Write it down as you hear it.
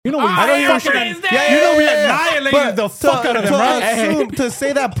we annihilated the fuck out of them, right? To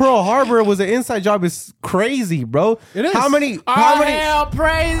say that Pearl Harbor was an inside job is crazy, bro. It is. How many? Hell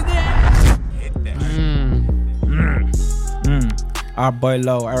praise Our boy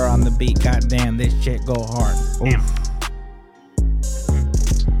Low are on the beat. Goddamn, this shit go hard.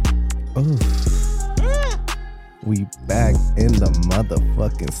 We back in the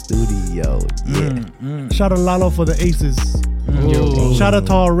motherfucking studio. Yeah. Shout out Lalo for the aces. Shout out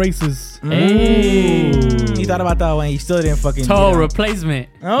to all races. He thought about that when he still didn't fucking. Toe replacement.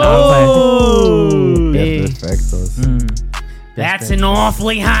 Hey. That's an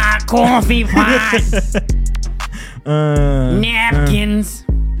awfully hot coffee pot. Napkins.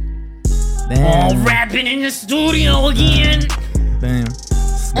 All rapping in the studio again. Damn.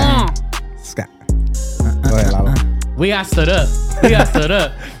 Scott. Go ahead, Lalo. We got stood up. We got stood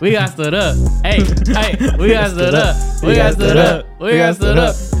up. We got stood up. Hey, we got stood up. We got stood up. We got stood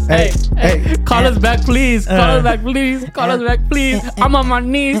up. Hey. Call us back, please. Call us back, please. Call us back, please. I'm on my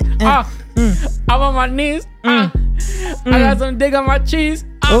knees. I'm on my knees. I got some dig on my cheese.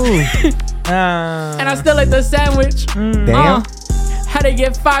 And I still like the sandwich. Damn. How to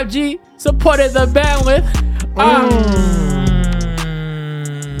get 5G? Supported the bandwidth.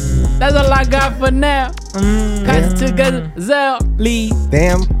 That's all I got for now. Pass it to Gazelle. Lee.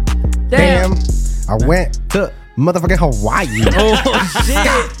 Damn. I went to motherfucking Hawaii. Shit.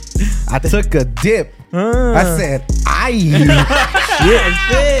 I took a dip. I said,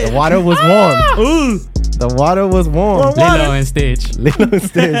 shit. The water was warm. The water was warm. Lilo and Stitch.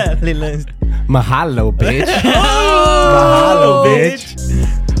 Mahalo, bitch. Mahalo, bitch.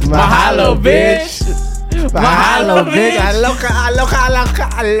 Mahalo, bitch. Mahalo, bitch. Aloha.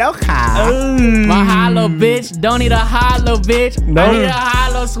 Mahalo, bitch. Don't need a hollow, bitch. I need a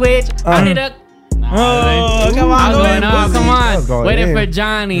hollow switch. I need a... Come on. Waiting for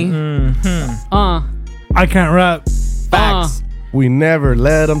Johnny. I can't rap. Facts. We never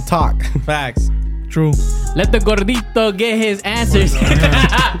let them talk. Facts. True. Let the gordito get his answers.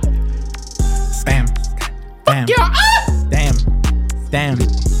 Bam. Damn.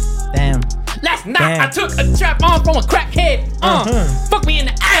 Damn. Last night I took a trap on from a crackhead. Fuck me in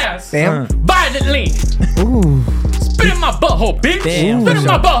the ass. Damn. Violently. Ooh. Spit in my butthole, bitch. Damn, Spit in for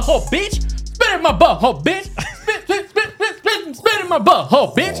my sure. butthole, bitch. Spit in my butthole, bitch. Spit in my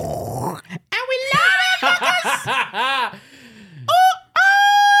butthole, bitch. And we love it, fuckers.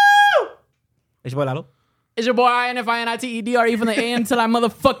 It's your boy Lalo. It's your boy INFINITEDRE from the A until I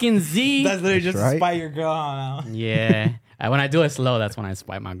motherfucking Z. That's literally just right. to spite your girl now. Yeah. When I do it slow, that's when I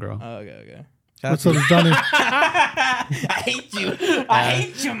spite my girl. Okay. What's up, Johnny? I hate you. I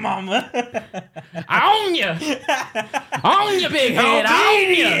hate you, mama. I own you. I own you, big head. I own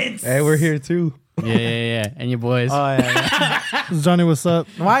you. Hey, we're here too. Yeah. And your boys. Oh, yeah. Johnny, what's up?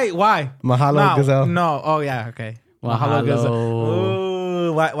 Why? Mahalo, Gazelle. No. Oh, yeah. Okay. Mahalo. Gazelle.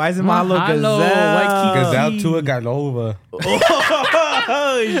 Ooh, why is it Mahalo Mahalo, Gazelle? Gazelle Tua Galova.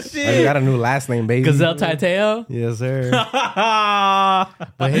 Oh, shit. You got a new last name, baby. Gazelle Tateo. Yes, sir.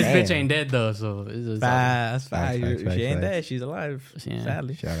 But his Damn. bitch ain't dead though, so it's just Facts. Facts, She ain't facts. dead. She's alive. Yeah.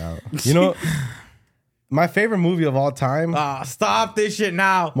 Sadly. Shout out. You know, my favorite movie of all time, Stop this shit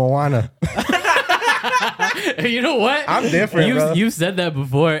now. Moana. You know what? I'm different, bro. You've said that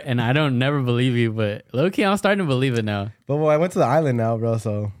before, and I don't never believe you, but low-key, I'm starting to believe it now. But well, I went to the island now, bro,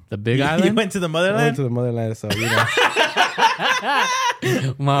 so. The Big You Island? went to the I went motherland? to the motherland, so, you know.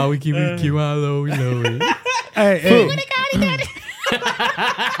 Ma, we keep hello, we know it. Hey. All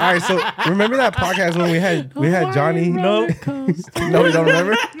right, so remember that podcast when we had Johnny? No, you don't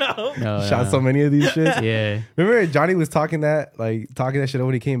remember? No. No, Shot so many of these shits. Yeah. Remember Johnny was talking that shit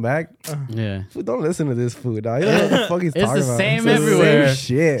when he came back? Yeah. Fool, don't listen to this fool, dog. You don't know what the fuck he's It's talking the about. same It's the everywhere. Same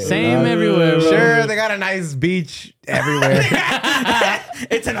shit. Same dog. everywhere, bro. Sure, they got a nice beach everywhere.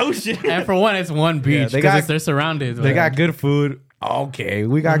 It's an ocean. And for one, it's one beach they because got- they're surrounded. They got good food. Okay,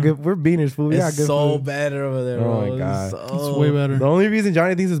 we got good. We're beaners, fool. We got It's good so food. better over there, Oh bro. my God. It's way better. The only reason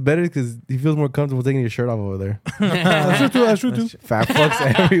Johnny thinks it's better is because he feels more comfortable taking his shirt off over there. That's true too. Fat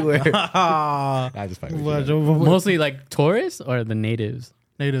fucks everywhere. Ah. I just fucking Mostly like tourists or the natives?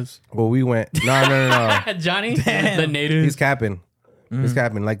 Natives. Well, we went. No. Johnny? The natives? He's capping. He's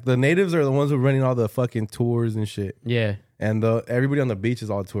capping. Like the natives are the ones who are running all the fucking tours and shit. Yeah. And everybody on the beach is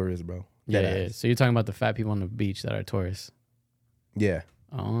all tourists, bro. Yeah. So you're talking about the fat people on the beach that are tourists. Yeah.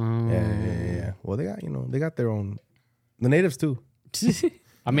 Oh. Yeah. Well, they got their own. The natives too.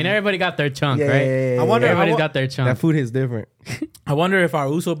 I mean, everybody got their chunk, Yeah, right? yeah, yeah, I wonder. Everybody's got their That chunk. food hits different. I wonder if our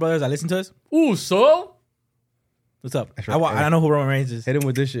Uso brothers that listen to us. Ooh, so? What's up? That's right. I don't know who Roman Reigns is. Hit him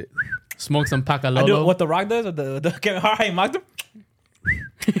with this shit. Smoke some I do Pacalolo. what The Rock does. Or the Kevin Hart, he mocked him.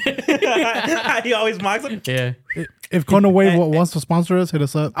 He always mocks them. Yeah. If Kona Wave wants to sponsor us, hit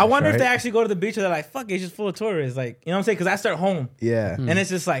us up. I wonder if right. they actually go to the beach and they're like, fuck, it's just full of tourists. Like, you know what I'm saying? Because that's their home. Yeah. And it's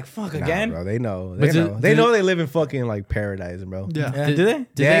just like, fuck, Nah, again? bro, they know. But They know. They do- know they live in fucking like paradise, bro. Yeah. Yeah, do they?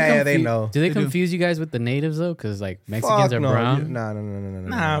 Do Yeah, they know. Do they They do. confuse you guys with the natives though? Because like Mexicans Fuck are no. brown. Nah.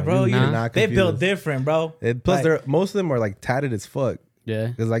 Nah, bro. You Nah. do not They confuse built us. different, bro. Plus, Like- they're most of them are like tatted as fuck. Yeah.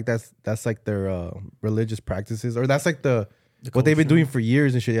 Because like that's like their religious practices, or that's like the what they've been doing for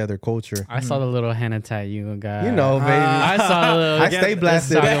years and shit. Yeah, their culture. I saw the little henna tattoo guy. You know, baby. I saw the little. I stay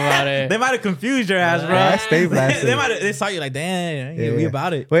blasted. Let's talk about it. They might have confused your ass, bro. I stay blasted. They saw you like, damn, Yeah. we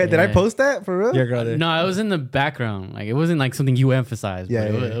about it. Wait, did I Yeah. post that for real? Your girl did. No, it was in the background. Like it wasn't like something you emphasized.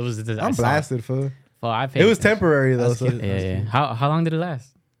 Yeah, but yeah. it was. I I'm saw it. blasted, fool. Well, I paid It was attention. temporary though. That's So cute. Yeah, yeah. How long did it last?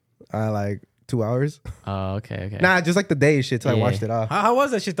 like 2 hours. Oh, okay. Nah, just like the day shit till I Yeah. watched it off. How was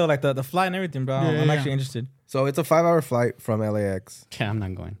that shit though? Like the flight and everything, bro. I'm Yeah. actually interested. So it's a 5-hour flight from LAX. Okay, I'm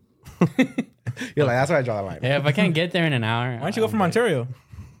not going. You're like, that's where I draw the line. Yeah, if I can't get there in an hour, Why don't you go from Ontario?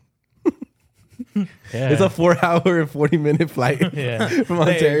 Yeah. It's a 4-hour and 40-minute flight yeah. from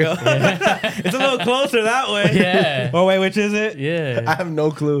There you Ontario. go. It's a little closer that way. Yeah. Oh wait, which is it? I Yeah. have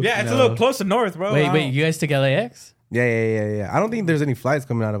no clue. Yeah, it's No. a little closer north, bro. Wait. You guys took LAX? Yeah. I don't think there's any flights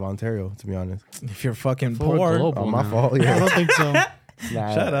coming out of Ontario, to be honest. If you're fucking Full poor, global. Oh, my now. fault. I Yeah. don't think so.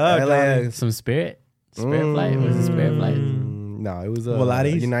 Nah, Shut up, LAX. Some Spirit flight. Was it Spirit flight? No, it was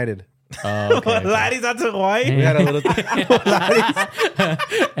Volaris? United. Oh, okay. Ladies out to Hawaii. We had a little thing.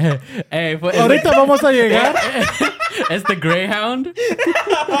 Hey, pues, Ahorita vamos a llegar. it's the Greyhound.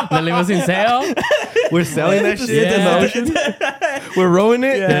 The limousine sale. We're selling that shit in the Yeah. ocean. We're rowing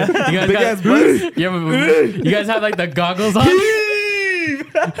it. You guys Big got- ass butts. you guys have like the goggles on.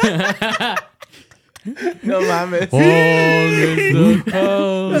 No mames.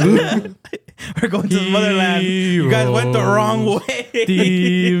 We're going to the motherland. You guys went the wrong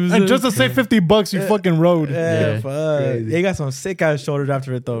way. And just to say $50, you fucking rode. Yeah. Fuck. Crazy. They got some sick ass shoulders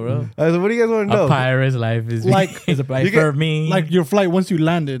after it though, bro. So what do you guys want to A know? pirate's life is Like, It's a place You get- for me. like your flight once you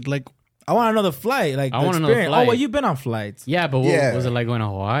landed. Like, I want to know the flight. Like I the wanna know the experience. flight. Oh, well, you've been on flights. Yeah, but what Yeah. was it like going to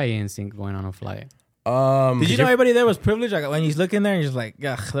Hawaii and going on a flight? Did you know everybody there was privileged? Like when you look in there, and you're just like,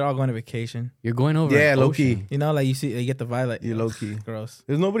 ugh, they're all going to vacation. You're going over. Yeah, an low ocean. key. You know, like you see, you get the vibe. Like, You low key. gross.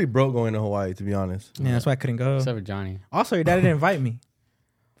 There's nobody broke going to Hawaii, to be honest. Yeah, that's why I couldn't go. Except for Johnny. Also, your dad didn't invite me.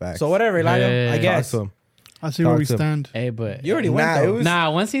 Facts. So whatever, Elijah. Yeah. I guess. Awesome. I see where Talk we to him. stand. Hey, but You already went Nah, though. it was- Nah,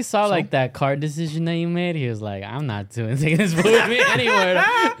 once he saw like that car decision that you made, he was like, "I'm not taking this fool with me anywhere."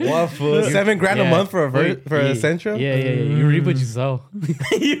 What fool? $7,000 a Yeah. month for a Yeah. Centra? Yeah. You reap what you sow.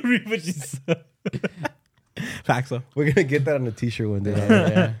 You reap what you sow. Facts though. We're gonna get that on a t-shirt one day.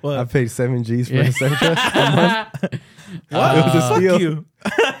 Yeah. What? I paid $7 G's for Yeah. a Centra. What? It was a Fuck steal. you.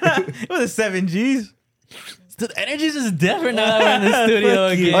 It was a 7 G's. The energy's just different now that we're in the studio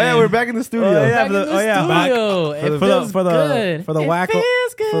again. Oh yeah, we're back in the studio. Oh, yeah. Back in for the- the oh, yeah, back. studio. It For the feels good. for the It whack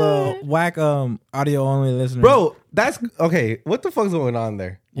feels good. for the whack audio only listeners. Bro, that's okay. What the fuck's going on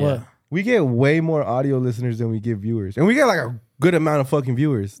there? What? We get way more audio listeners than we get viewers, and we get like a good amount of fucking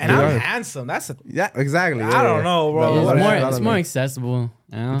viewers. And to be I'm honest. handsome. That's a Yeah, exactly. I don't know, bro. It's What more, is- it's more accessible.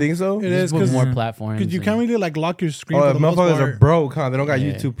 You know? You think so? It Just is with because more platforms. you and- can't really like lock your screen. Oh, for the most motherfuckers are part. broke, huh? They don't got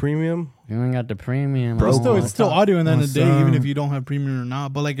Yeah. YouTube Premium. You ain't got the premium. But still, it's still audio in the end of the day, Awesome. even if you don't have premium or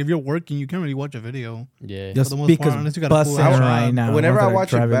not. But like if you're working, you can't really watch a video. Yeah. The For the most speakers part, unless you got a busting cool ass right shot. now. Whenever Ones I that are watch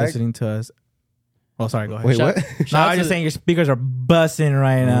it driving, back- listening to us. Oh, sorry. Go ahead. Wait, Shout- what? No, I was just saying your speakers are busting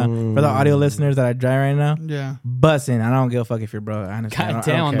right now. For the audio listeners that are driving right now, Yeah. busting. I don't give a fuck if you're broke. Honestly, I God don't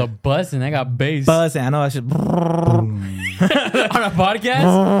damn, on care. the bus and I got bass. Buzzing. I know I should. On a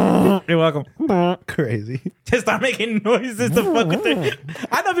podcast? You're welcome. Crazy. Just start making noises to fuck with it.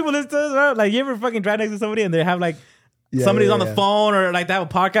 I know people listen to us, bro. Like, you ever fucking drive next to somebody and they have like Yeah, somebody's yeah, on the yeah. phone or like they have a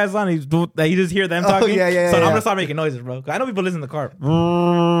podcast on and you just hear them Oh, talking. yeah, yeah, So I'm yeah. gonna start making noises, bro. 'Cause I know people listen in the car.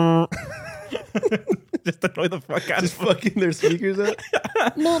 Just annoy the fuck out Just of fucking their speakers up. I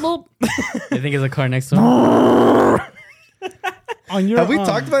think it's a car next to him. On your Have we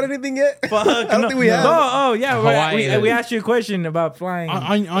talked about anything yet? Fuck, I don't think we have. No, oh yeah. Hawaii. We asked you a question about flying.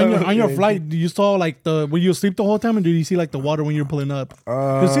 on your flight, do you saw like were you asleep the whole time, or did you see like the water when you were pulling up?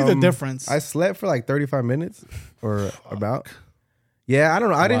 You see the difference. I slept for like 35 minutes or about. Yeah, I don't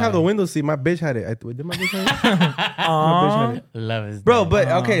know. I didn't have the window seat. My bitch had it. Did my bitch have it? My bitch had it. Love is Bro, dead. but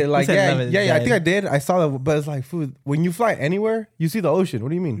okay, like said yeah, love is I think dead. I did. I saw that, but it's like food. When you fly anywhere, you see the ocean. What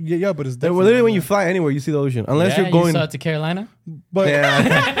do you mean? yeah, but it's Well, different. literally, when you fly anywhere, you see the ocean. Unless Yeah, you're going. You saw it to Carolina? but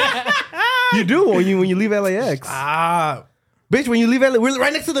Yeah. You do when you leave LAX. Bitch, when you leave LA, we're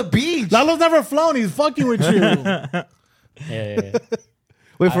right next to the beach. Lalo's never flown. He's fucking with you. Yeah.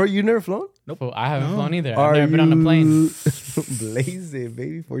 Wait, for you never flown? Nope. I haven't No. flown either. Are I've never been on a plane. Blaze it,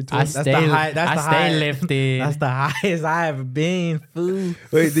 baby. 420. I the stay, high- that's I the stay high- lifted. That's the highest I ever been. Fool.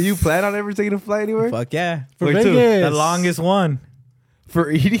 Wait, do you plan on ever taking a flight anywhere? Fuck yeah. For Wait, two. Vegas. The longest one. For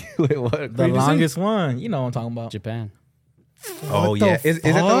eating? Wait, what? The longest one. You know what I'm talking about. Japan. Oh, What the yeah. Is that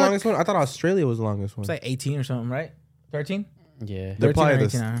the fuck? longest one? I thought Australia was the longest one. It's like 18 or something, right? 13? Yeah. They're 13 probably or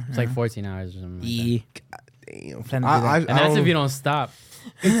the 18 It's like 14 hours or something. Like that. Yeah. Damn. Plan to do that. And that's if you don't stop.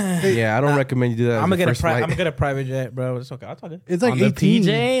 Yeah, I don't recommend you do that. I'm as gonna your first flight. get a private jet, bro. It's okay. I'll talk it. It's like on the 18.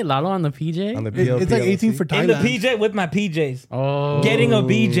 PJ? Lalo on the PJ? On the It's like 18 for In the Thailand. PJ with my PJs. oh. Getting a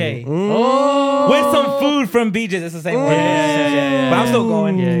BJ. Oh. With some food from BJ's. It's the same way. Yeah. But I'm still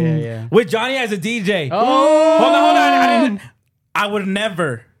going. Yeah. With Johnny as a DJ. Oh. Hold on. I would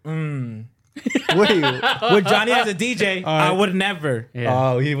never. Wait. With Johnny as a DJ, I would never. Yeah.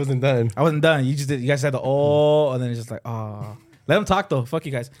 Oh, he wasn't done. I wasn't done. You just did. You guys said the and then it's just like, oh. Let them talk though. Fuck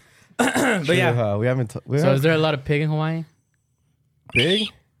you guys. But yeah. We haven't. So is there a lot of pig in Hawaii? big?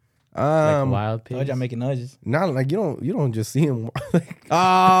 Like wild I pigs? told you I'm making noises. Not like you don't just see him like, Like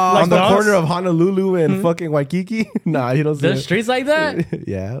on the dogs? corner of Honolulu and fucking Waikiki. Nah, you don't see The it. streets like that?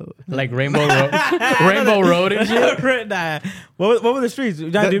 Yeah. Like Rainbow Road? Rainbow Road and shit? Nah. What were the streets? Do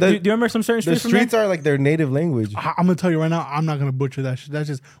you remember some certain The streets? from streets there? are like their native language. I'm gonna tell you right now, I'm not gonna butcher that shit. That's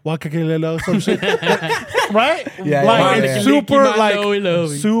just Wakakelelo, some shit. Right? Yeah, Like yeah, it's yeah. super Licky, like Milo, Ilo.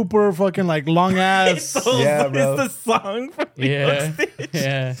 super fucking like long ass. Yeah, bro. It's the song from Yeah.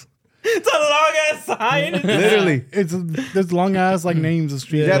 Yeah. It's a long ass sign. Literally. It's there's long ass like names of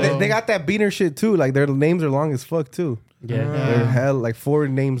streets. Yeah, bro. they got that beaner shit too. Like their names are long as fuck too. Yeah. They're hell like 4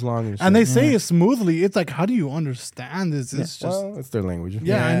 names long and shit. and they say it smoothly. It's like, how do you understand this? It's just well, it's their language.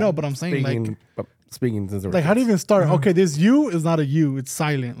 yeah, I know, but I'm saying Speaking since like how do you even start? Okay, this U is not a U, it's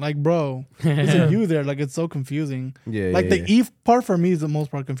silent. Like, bro, there's a U there. Like, it's so confusing. Yeah, Like yeah, the E part for me is the most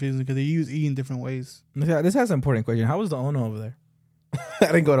part confusing because they use E in different ways. This has an important question. How was the Ono over there? I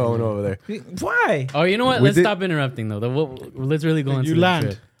didn't go to Ono over there. Why? Oh, you know what? We Let's did- stop interrupting though. Let's really go into You the land.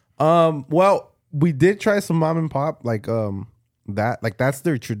 trip. Well, we did try some mom and pop that's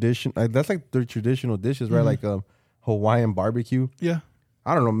their tradition. That's like their traditional dishes, right? Like Hawaiian barbecue. Yeah.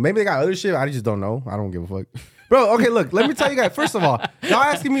 I don't know. Maybe they got other shit. I just don't know. I don't give a fuck. Bro, okay, look, let me tell you guys. First of all, y'all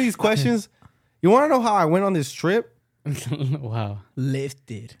asking me these questions. You want to know how I went on this trip? Wow.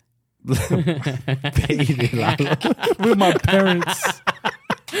 Lifted. Baby, Lalo. With my parents.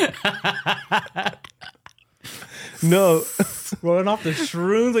 No. Rolling off the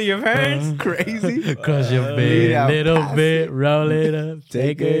shrooms with your parents? Crazy. Crush your bed, yeah, little pass bit, roll it up,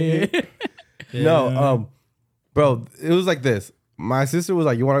 take it. No, bro, it was like this. My sister was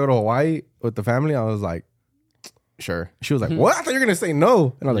like, "You want to go to Hawaii with the family?" I was like, "Sure." She was like, "What? I thought you were gonna say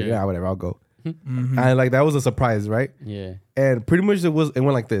no." And I was like, Yeah. "Yeah, whatever, I'll go." And like that was a surprise, right? Yeah. And pretty much it went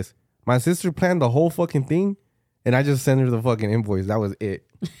like this. My sister planned the whole fucking thing, and I just sent her the fucking invoice. That was it.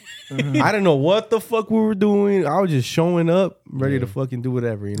 I didn't know what the fuck we were doing. I was just showing up, ready to fucking do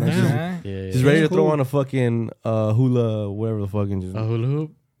whatever, you know. Yeah. Just ready to throw on a fucking hula, whatever the fucking. Just, A hula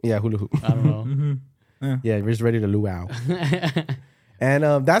hoop? yeah, hula hoop. I don't know. Yeah, we're just ready to luau. And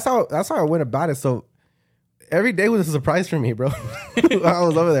that's how I went about it. So every day was a surprise for me, bro. I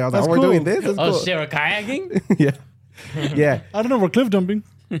was over there. I was like, That's we're cool. doing this. That's Oh, cool. shit, we're kayaking? Yeah. Yeah. I don't know, we're cliff jumping.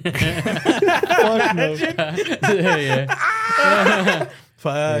 Fuck no. yeah.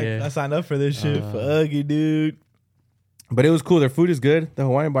 Fuck. Yeah. I signed up for this shit. Fuck you, dude. But it was cool. Their food is good. The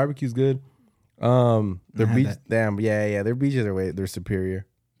Hawaiian barbecue's good. Their had beach, that. damn, yeah. Their beaches are they're superior.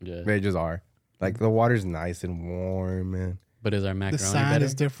 Yeah. They just are. Like the water's nice and warm, man. But is our The macaroni sand better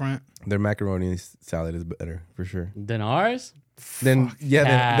is different. Their macaroni salad is better for sure. than ours? Then Cap.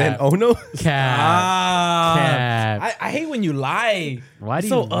 then Ono. Cap. Cap. I hate when you lie. Why It's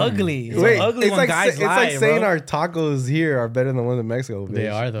do you so lie? ugly. It's Wait, so ugly it's when like guys it's lie, like saying bro. our tacos here are better than the ones in Mexico. Bitch. They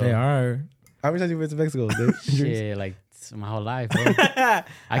are though. They are. How many times you been to Mexico? Bitch? Shit, like my whole life, bro.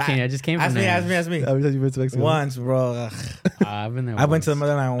 I just came from Ask me, there. ask me. How many times you been to Mexico? Once, bro. I've been there. I went to the once.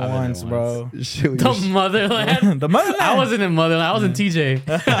 motherland I've been there once, bro. Shit, The motherland. The motherland. I wasn't in motherland. I was in TJ.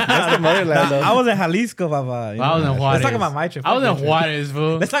 that's the motherland. though. I was in Jalisco, Papa. I was in Juarez. Let's talk about my trip. I was Fuck in your trip. Juarez,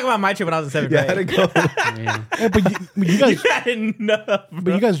 fool. Let's talk about my trip when I was in 7th Yeah, I had grade. to go. Yeah. Hey, but you guys, I didn't know, bro.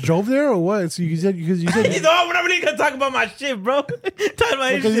 but you guys drove there or what? So you said You know, we're not really gonna talk about my shit, bro. Talk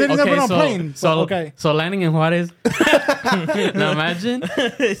about his Because shit. then- Never been on plane, So but okay. So landing in Juarez. Now imagine.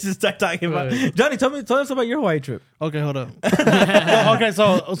 Just start talking about Johnny. Tell us about your Hawaii trip. okay, hold up. Okay,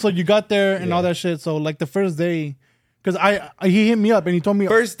 so you got there and all that shit. So like the first day, because he hit me up and he told me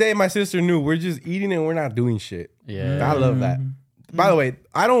First day, my sister knew we're just eating and we're not doing shit. Yeah. I love that. By the way,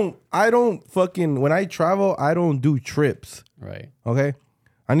 I don't fucking when I travel, I don't do trips. Right. Okay,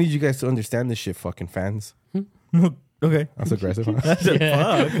 I need you guys to understand this shit, fucking fans. Okay. That's aggressive. Huh?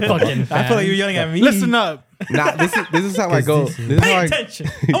 Yeah. Fucking I feel like you're yelling at me. Listen up. Nah, this is how I go. This is Pay how attention.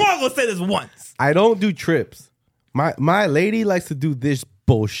 I'm only gonna say this once. I don't do trips. My lady likes to do this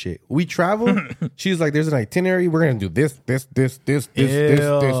bullshit. We travel. She's like, there's an itinerary. We're gonna do this. Ew.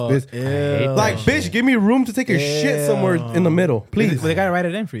 Like, bitch, give me room to take a shit somewhere in the middle, please. But they gotta write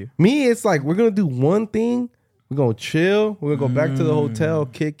it in for you. Me, it's like we're gonna do one thing. We're gonna chill. We're gonna go back to the hotel,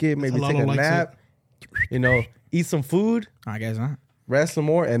 kick it, maybe take a Lalo likes nap. You know, eat some food, I guess not. rest some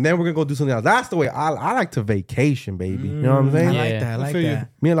more, and then we're gonna go do something else. That's the way I like to vacation, baby. You know what I'm saying? I Yeah. like that. I I like feel you. that.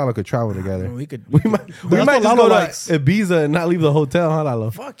 Me and Lalo could travel together. We could. We might what just Lalo go to likes. Ibiza and not leave the hotel, huh, Lalo?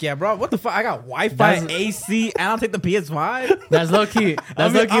 Fuck yeah, bro. What the fuck? I got Wi-Fi, That's- AC, and I'll take the PS5. That's low key.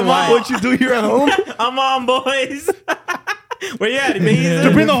 That's mean, low key I'm why. What you do here at home? I'm on, boys. Where you at, Ibiza?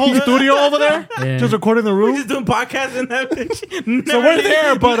 To bring the whole studio over there, Yeah. just recording the We room. just doing podcasts in that bitch. So we're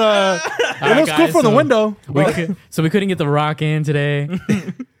there, but it looks cool guys, from the so- window. So we couldn't get the rock in today.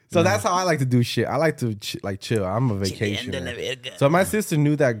 So that's how I like to do shit. I like to like chill. I'm a vacationer. So my sister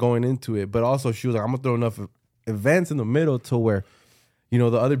knew that going into it, but also she was like, I'm gonna throw enough events in the middle to where, you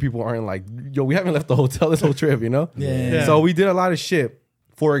know, the other people aren't like, yo, we haven't left the hotel this whole trip, you know? Yeah. So we did a lot of shit.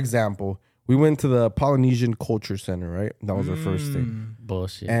 For example, we went to the Polynesian Culture Center, right? That was our first thing.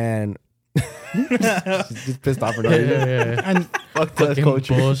 Bullshit. And she's just pissed off for no reason. Yeah. And Fuck that Fucking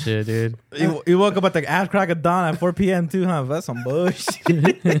culture. bullshit, dude. You woke up at the ass crack of dawn at 4 p.m. too, huh? That's some bullshit.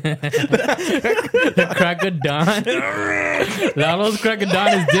 The crack of dawn. Lalo's crack of dawn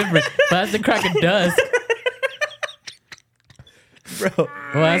is different. But that's the crack of dusk. Bro, Well,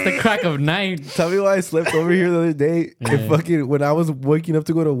 that's the crack of night. tell me why I slept over here the other day. Yeah. And fucking, when I was waking up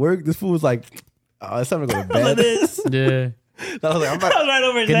to go to work, this fool was like, oh, it's time to go to bed. Yeah. I was like, I'm about, right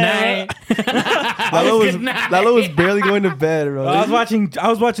over Good night. Good night. Lalo was barely going to bed, bro. I was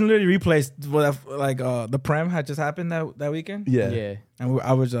watching literally replays. Like the Prem had just happened that weekend. Yeah. Yeah. And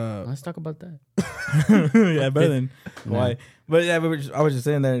I was Let's talk about that. yeah, better than why. But yeah, I was just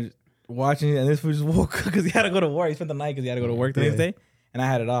sitting there watching it, and this fool just woke up because he had to go to work. He spent the night because he had to go to work the next day, and I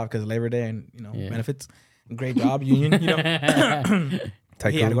had it off because Labor Day and Yeah. benefits. Great job, union. He had to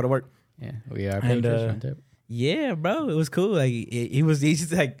go to work. Yeah. We are And, patrons on tip. Yeah, bro, it was cool. Like he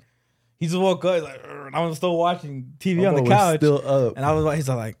just like he just woke up like and I was still watching TV on the couch, Still up. and I was he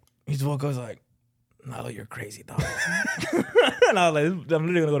just woke up. I was like, "No, you're crazy, dog." And I was like, "I'm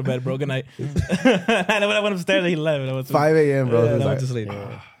literally gonna go to bed, bro. Good night." And when I went upstairs, he left. And I went to 5 a.m., bro. Yeah, It was I went like, to sleep.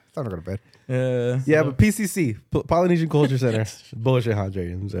 it's time to go to bed. Yeah, But PCC, Polynesian Culture Center. Bullshit,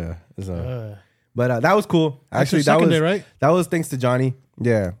 Andre. But that was cool. Actually, that second was day, right? That was thanks to Johnny.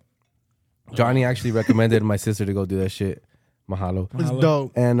 Yeah. Johnny actually recommended my sister to go do that shit. Mahalo. It's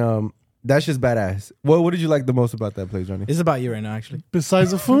dope. And that's just badass. What did you like the most about that place, Johnny? it's about you right now, actually.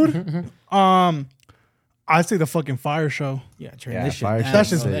 Besides the food, I say the fucking fire show. Yeah, turn Yeah, this shit fire down, shit. That's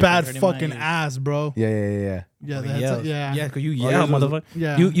just bro. bad Pretty fucking much. ass, bro. Yeah. Yeah, that's Yells. yeah. Yeah, because you Oh, yell, this was- motherfucker.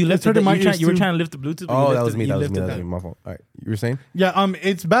 Yeah. You It's lifted hurting my you were ears, too. trying to lift the Bluetooth. but Oh, you that was lifted- me. you That was me. lifted That was me. My fault. All right. You were saying? Yeah,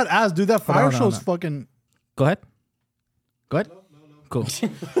 it's badass, dude. That fire Hold on, show's hold on. fucking. Go ahead. Go ahead. Cool.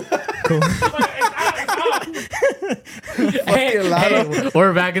 Hey,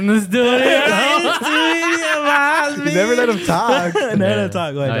 we're back in the studio. You never let him talk. No,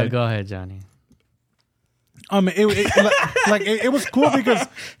 talk. Go All right, ahead. go ahead, Johnny. It was cool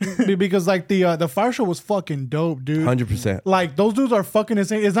because like the fire show was fucking dope, dude. 100%. Like those dudes are fucking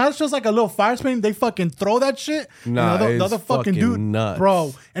insane. It's not just like a little fire spin. They fucking throw that shit. Nah, the it's other fucking fucking dude, nuts.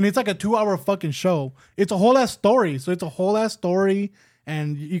 bro. And it's like a 2-hour fucking show. It's a whole ass story. So it's a whole ass story,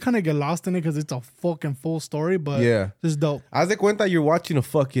 and you kind of get lost in it because it's a fucking full story. But Yeah. it's dope. Haz de cuenta you're watching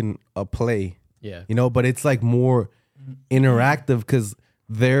a play. Yeah. You know, but it's like more interactive because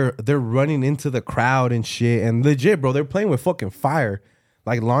they're running into the crowd and shit. And legit, bro, they're playing with fucking fire.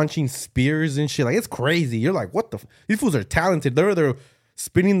 Like launching spears and shit. Like it's crazy. You're like, what the these fools are talented. They're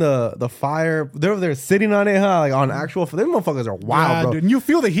spinning the fire. They're sitting on it, huh? Like on actual them motherfuckers are wild, Yeah, bro. dude. And you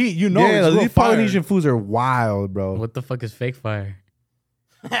feel the heat. You know, Yeah, it's real these fire. Polynesian fools are wild, bro. What the fuck is fake fire?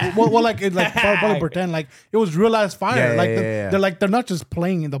 well, like it's like probably pretend like it was real ass fire. Yeah, like yeah. they're not just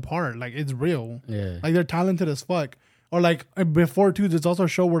playing in the part. Like it's real. Yeah. Like they're talented as fuck. Or like before too, there's also a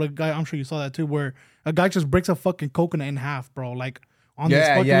show where the guy, I'm sure you saw that too, where a guy just breaks a fucking coconut in half, bro. Like on this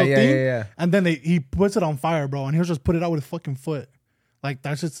Yeah, fucking yeah, little yeah, thing. yeah. And then he puts it on fire, bro, and he'll just put it out with his fucking foot. Like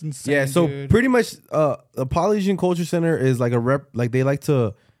that's just insane. Yeah, so dude. pretty much the Polynesian Culture Center is like a rep. Like they like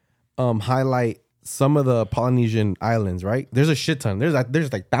to highlight some of the Polynesian islands, right? There's a shit ton. There's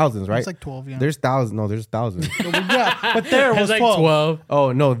like thousands, right? It's like 12, yeah. There's thousands. No, there's thousands. Yeah, but there It's was like 12. 12.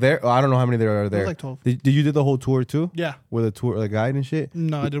 Oh no, there. I don't know how many there are there. like 12. Did you do the whole tour too? Yeah. With the tour, the guide and shit.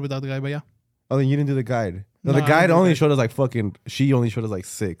 No, I did without the guy, but yeah. Oh, then you didn't do the guide. No, No, the I guide didn't do only the guide. showed us like fucking. She only showed us like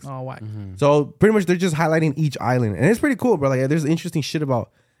 6. Oh, whack. So pretty much they're just highlighting each island, and it's pretty cool, bro. Like there's interesting shit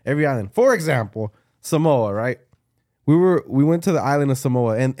about every island. For example, Samoa, right? We went to the island of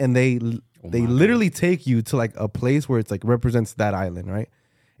Samoa, and they literally take you to like a place where it's like represents that island, right?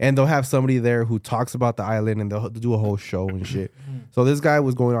 And they'll have somebody there who talks about the island, and they'll do a whole show and shit. So this guy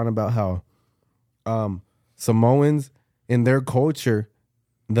was going on about how Samoans in their culture,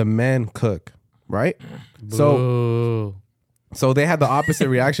 the men cook, right? Boo. So they had the opposite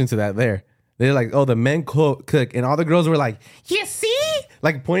reaction to that there. They're like, oh, the men cook. And all the girls were like, you see?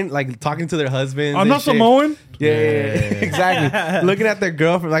 Like pointing, like talking to their husbands. I'm and not shit. Samoan. Yeah, exactly. Looking at their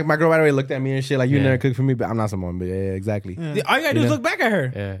girlfriend. Like my girl right away looked at me and shit. Like, you never cook for me, but I'm not Samoan. But yeah, exactly. All you gotta do is look back at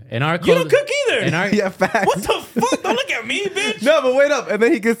her. Yeah. In our You don't cook either. In our, Yeah, facts. What the fuck? Don't look at me, bitch. No, but wait up. And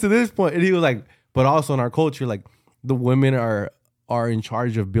then he gets to this point and he was like, but also in our culture, like the women are in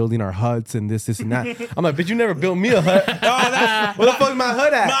charge of building our huts and this and that. I'm like, bitch, you never built me a hut. Where the fuck is my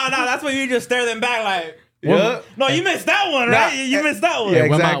hut at? No, that's when you just stare them back like. Yeah. No, you missed that one, right? You missed that one. Yeah,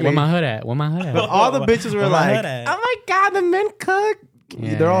 where exactly. my hood at? Where my hood at? But all the bitches were Where my like, hood at? oh my God, the men cook.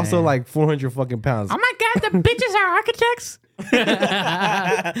 Yeah. They're also like 400 fucking pounds. Oh my God, the bitches are architects.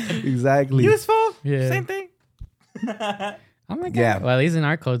 Exactly. Useful. Yeah. Same thing. Oh my God. Yeah. Well, at least in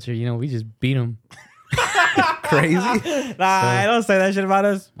our culture, we just beat them. Crazy. Nah, I don't say that shit about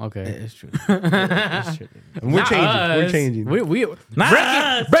us. Okay. It's true. And we're Not changing. We're us. changing. We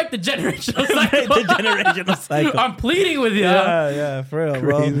break the generational cycle. The generational cycle. I'm pleading with you. Yeah, for real,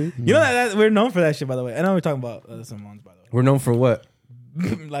 bro. Crazy. You know that we're known for that shit, by the way. I know we're talking about some ones, by the We're known for what?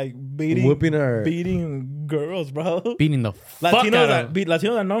 way. Like beating, beating girls, bro. Beating the fuck out of them.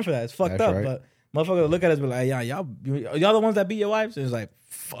 Latinos are known for that. It's fucked That's up, right. but motherfuckers look at us and be like, yeah, y'all the ones that beat your wives. It's like,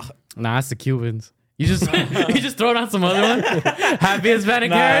 fuck. Nah, it's the Cubans. You just throw down some other one. Happy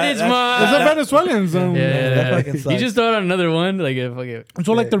Hispanic Heritage It's the Month. Venezuelans. Yeah, That fucking you sucks. just throw out another one, like fucking.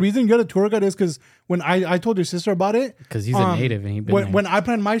 So like the reason you get a tour guide is because when I told your sister about it, Because he's a native and he been there. when I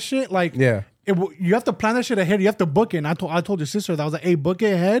plan my shit, like Yeah. you have to plan that shit ahead. You have to book it. And I told your sister that I was like, hey, book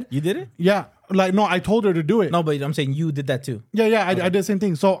it ahead. You did it? Yeah, like no, I told her to do it. No, but I'm saying you did that too. Yeah, I did the same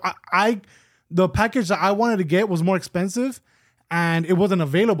thing. So I the package that I wanted to get was more expensive, and it wasn't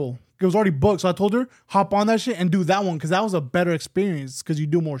available. It was already booked. So I told her, hop on that shit and do that one because that was a better experience because you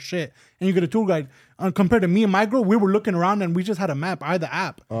do more shit and you get a tour guide. Compared to me and my girl, we were looking around and we just had a map. I had the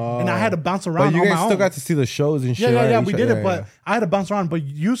app and I had to bounce around But you on guys my still own. got to see the shows and shit. Yeah, right? we did it, but I had to bounce around. But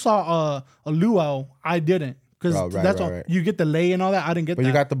you saw a luau, I didn't because Oh, right, that's right, all right. you get the lay and all that. I didn't get But that.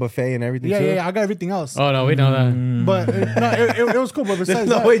 you got the buffet and everything yeah, too? I got everything else. Oh no, we know that. But it was cool. But There's besides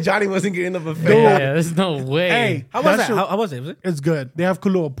no that, way Johnny wasn't getting the buffet. Dude. Yeah, there's no way. hey, How was that? shit- How was it? Was it? It's good. They have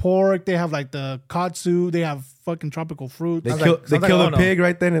Kahlua pork. They have like the katsu. They have fucking tropical fruit. They Sounds kill, like- they sounds like kill I the don't know. pig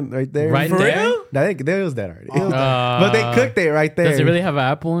right then and right there. Right For there? real? Nah, they was dead already. It was dead. But they cooked it right there. Does it really have an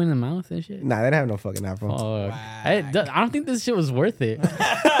apple in the mouth and shit? Nah, they didn't have no fucking apple. Fuck. I don't think this shit was worth it.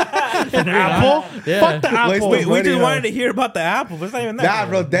 An apple? Yeah. Fuck the Waste apple. of Wait, we money, just huh? wanted to hear about the apple, but it's not even that. Nah,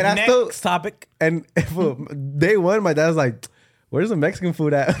 bro, dead ass though. Next topic. And day one, my dad's like, "Where's the Mexican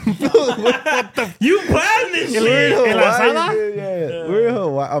food at?" You planned this We're in shit. Hawaii. dude, Yeah, we're in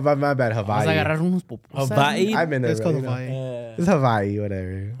Hawaii. Oh, my bad, Vamos a Hawaii. agarrar unos pupusas. Hawaii. I've been there. It's bro, called you know. Hawaii. It's Hawaii,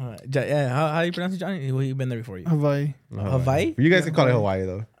 whatever. Yeah, how you pronounce it, Johnny? Well, you've been there before you. Hawaii. Hawaii? You guys can call it Hawaii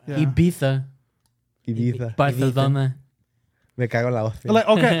though. Yeah. Ibiza. Ibiza. Barcelona. Me cago en la hostia. Like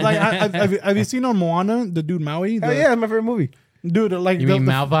okay, like have you seen on Moana the dude Maui? Oh yeah, it's my favorite movie. Dude, like You mean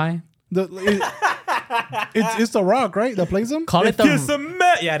Malvi? it's the Rock, right? That plays him. Call it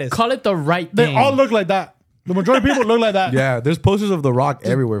Yeah, it is. call it the right They thing. all look like that. The majority of people look like that. Yeah, there's posters of The Rock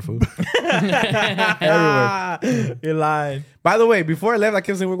everywhere, fool. Everywhere. You're lying. By the way, before I left, I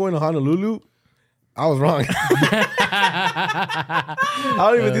kept saying we're going to Honolulu. I was wrong. I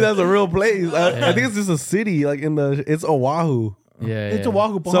don't even think that's a real place. I think it's just a city, like it's Oahu. Yeah, It's yeah. a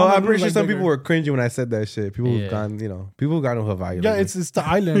Wahoo. So I'm pretty sure some people were cringing when I said that shit. People Yeah. who've gone, people who've gone to Hawaii. Yeah, like, it's the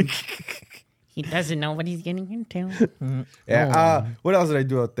island. He doesn't know what he's getting into. yeah. What else did I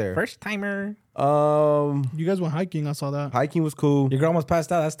do out there? First timer. You guys went hiking. I saw that. Hiking was cool. Your girl almost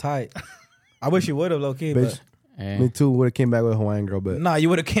passed out. That's tight. I wish you would have, low key. Bitch. Yeah. Me too. Would have came back with a Hawaiian girl, but Nah, you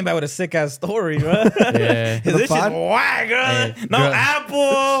would have came back with a sick ass story, bro. Yeah. This shit's fun? whack, girl. Hey, No girl.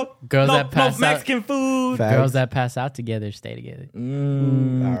 apple. no, Girls no, that pass no out. Mexican food. Facts. Girls that pass out together stay together.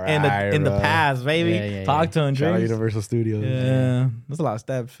 In the past, baby. Yeah. Talk to him, Shout out Dreams. Universal Studios. Yeah, that's a lot of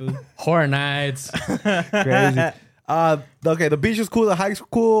steps, food. Horror nights. Crazy. Okay, the beach was cool. The hikes were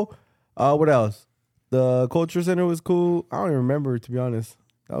cool. What else? The culture center was cool. I don't even remember, to be honest.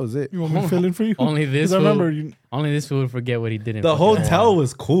 That was it. You want me to fill in for you? Only this 'Cause I fool. remember you. Only this fool would forget what he did in The fucking hotel Hawaii.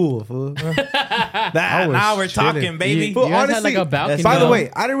 was cool. Fool. That, was now we're chilling. talking, baby. You Fool, guys had like a balcony. by the though. way,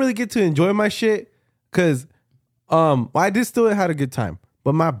 I didn't really get to enjoy my shit because I did still had a good time.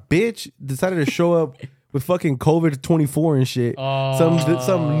 But my bitch decided to show up with fucking COVID-24 and shit.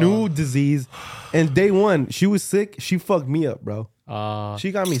 Some new disease. And day one, she was sick. She fucked me up, bro.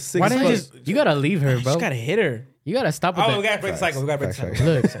 She got me sick. Why as didn't you fuck. just? You gotta leave her, bro. Just gotta hit her. You gotta stop with Oh, that. we gotta break the cycle. We gotta break the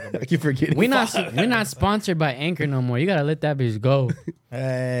cycle. Facts. Look, I keep forgetting. we're not sponsored by Anchor no more. You gotta let that bitch go.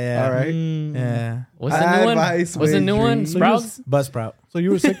 Yeah. All right. Yeah. What's the new one? Advice What's the with new one? dreams. Sprouts. Buzzsprout. So you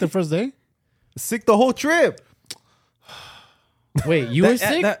were sick the first day? Sick the whole trip. Wait, you were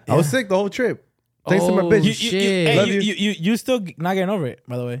sick? I was sick the whole trip. Thanks to my Oh, bitch. shit. Love You still not getting over it,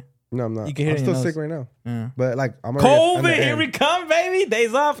 by the way. No, I'm not. You can hear I'm it in still your sick right now. Yeah. But like, I'm already on the COVID, here end. we come, baby.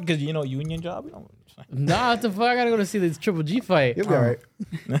 Days off because union job. Nah, what the fuck? I gotta go to see this Triple G fight. You'll be all right.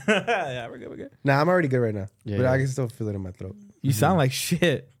 Yeah, we're good. We're good. Nah, I'm already good right now. Yeah, but yeah. I can still feel it in my throat. You sound like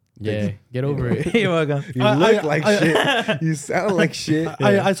shit. Yeah, get over it. You're welcome. You I- look I- like I- shit. You sound like shit.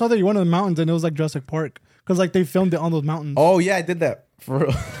 I saw that you went to the mountains and it was like Jurassic Park because like they filmed it on those mountains. Oh yeah, I did that for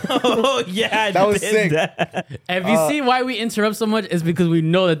real. Oh yeah, That was did sick. that. If you see why we interrupt so much, it's because we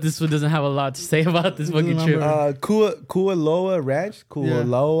know that this one doesn't have a lot to say about this fucking trip. remember. Kualoa Ranch,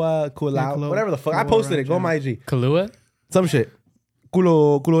 Kualoa, Kualoa- whatever the fuck. I Kualoa posted Ranch, it. Go on my IG. Kahlua? Some shit.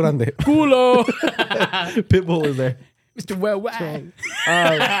 Culo Grande. Culo! Pitbull was there. Mr. Worldwide.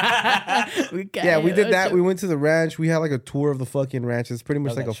 Yeah, we did that. We went to the ranch. We had like a tour of the fucking ranch. It's pretty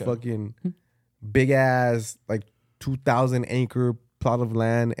much like a fucking big ass like 2,000 acre plot of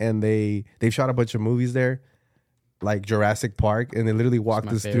land, and they shot a bunch of movies there, like Jurassic Park, and they literally walked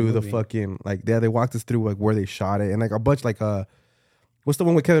my us favorite through the movie. fucking like they walked us through like where they shot it, and like a bunch like what's the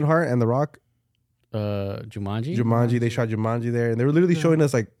one with Kevin Hart and The Rock? Jumanji? Jumanji. They shot Jumanji there, and they were literally showing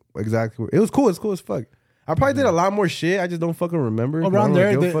us like exactly. It was cool. It's cool as fuck. I probably did a lot more shit. I just don't fucking remember. I Around don't there,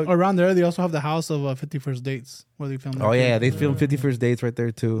 really they, give a fuck. around there, they also have the house of 50 First Dates where they filmed. Oh that yeah, shit. they filmed 50 First Dates right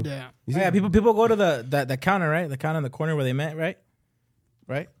there too. Yeah. You see- Yeah, people go to the counter, right? The counter in the corner where they met, right?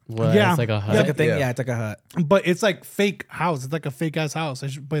 Right? What, Yeah. It's like a It's hut. like a thing. Yeah. Yeah, it's like a hut. But it's like fake house. It's like a fake ass house.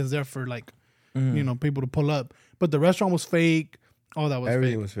 But it's there for like, people to pull up. But the restaurant was fake. All that was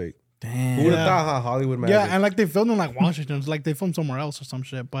Everything fake. was fake. Damn. Who would Yeah. have thought how Hollywood magic? Yeah, and like they filmed in like Washington. It's like they filmed somewhere else or some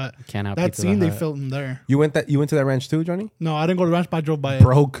shit. But Can't help that Pizza scene they Hut. filmed there. You went to that ranch too, Johnny? No, I didn't go to the ranch, but I drove by it.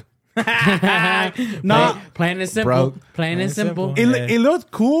 Broke. No, Plain and simple. Bro. Plain and simple. it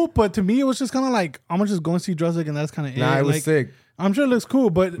looked cool, but to me it was just kind of like I'm gonna just go and see Jurassic, and that's kind of Nah, it was like, sick. I'm sure it looks cool,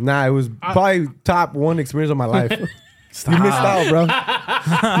 but Nah, it was probably top one experience of my life. You missed out, bro.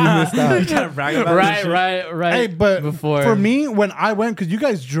 You missed out. Trying to brag about Right. hey, but before for me when I went, because you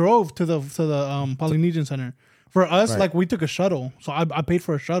guys drove to the Polynesian Center. For us, Right. like we took a shuttle, so I paid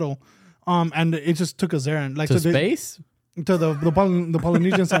for a shuttle, and it just took us there and like to so they- space. to the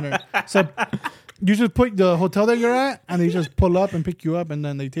Polynesian Center. So you just put the hotel that you're at, and they just pull up and pick you up, and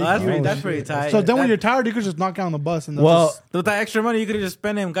then they take you. That's pretty tight. So then when That- you're tired, you could just knock out on the bus. And Well, just, with that extra money, you could have just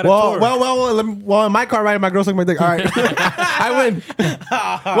spent it and got a well, tour. well, in my car, right? My girl sucked my dick. All right, I win.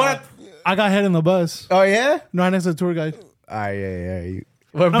 What? I got head in the bus. Oh yeah. No, next to the tour guide. Yeah.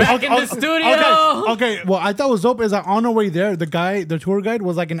 We're back in the studio. Okay. Well, I thought was dope is that on our way there, the tour guide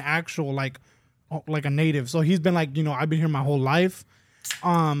was like an actual like a native. So he's been like, I've been here my whole life.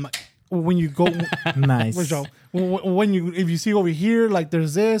 When you go, Nice. for sure. If you see over here, like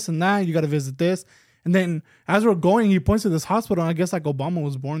there's this and that, you got to visit this. And then as we're going, he points to this hospital. And I guess like Obama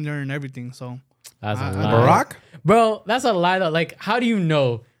was born there and everything. So That's a lie. Barack. Bro, that's a lie though. Like, how do you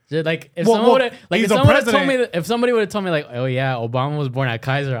know? Like, if Well, someone would have, like, he's if a someone would have told president. me, if somebody would have told me, like, oh yeah, Obama was born at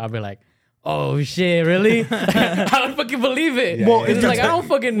Kaiser, I'd be like, oh shit, really? I would fucking believe it. Yeah, Well, yeah, it's yeah. like I don't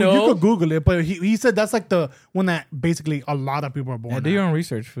fucking you know. could Google it, but he said that's like the one that basically a lot of people are born. Yeah, do at. your own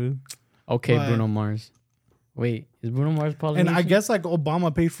research, food. Okay, But- Bruno Mars. Wait, is Bruno Mars Polynesian? And I guess like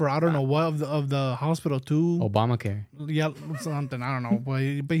Obama paid for I don't know what of the hospital too. Obamacare. Yeah, something I don't know, but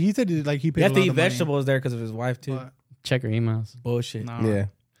he said he paid. You a have to lot eat of money. vegetables there because of his wife too. But, Check your emails. Bullshit. no. Yeah.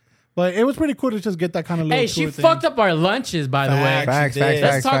 But it was pretty cool to just get that kind of little. Hey, she tour thing. fucked up our lunches, by the way. Facts.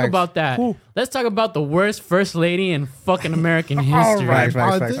 Let's talk about that. Who? Let's talk about the worst first lady in fucking American history. right.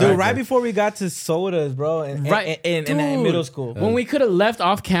 Facts. Dude, right before we got to sodas, bro, in Dude, middle school. When we could have left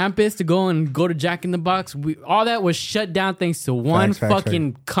off campus to go to Jack in the Box, all that was shut down thanks to one Facts.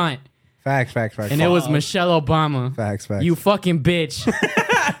 fucking cunt. Facts. And it was Michelle Obama. Facts. You fucking bitch.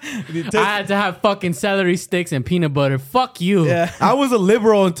 I had to have fucking celery sticks and peanut butter. Fuck you. Yeah. I was a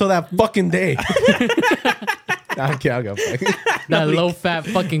liberal until that fucking day. I'll go fucking That low fat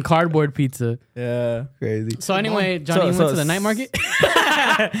fucking cardboard pizza. Yeah. crazy. So anyway, Johnny, you went to the night market?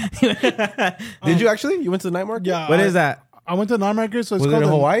 Did you actually? You went to the night market? Yeah. What is that? I went to the night market, so it's Was it called in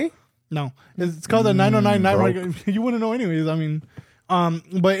the- Hawaii? No, it's called the 909 night broke. market. You wouldn't know anyways. I mean,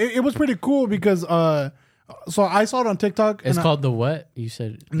 but it was pretty cool because so I saw it on TikTok. It's and called the what? You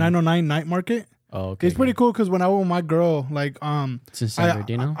said 909 night market. Oh, okay. It's pretty cool because when I went with my girl, like It's in San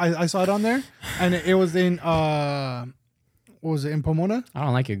Bernardino? I saw it on there, and it was in what was it in Pomona? I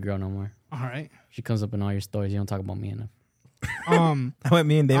don't like your girl no more. All right. She comes up in all your stories. You don't talk about me enough. I went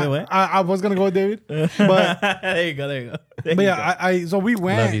me and David went. I was gonna go with David, but There you go. but yeah, I so we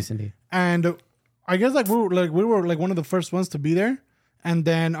went. Love you, Cindy. And I guess like we were like one of the first ones to be there. And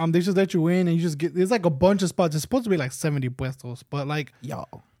then they just let you in and you just get, there's like a bunch of spots. It's supposed to be like 70 puestos, but like,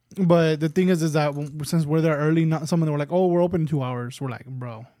 but the thing is that since we're there early, some of them were like, oh, we're open in 2 hours. We're like,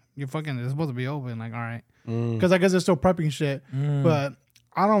 bro, you're fucking, it's supposed to be open. Like, all right. Cause I guess they're still prepping shit, but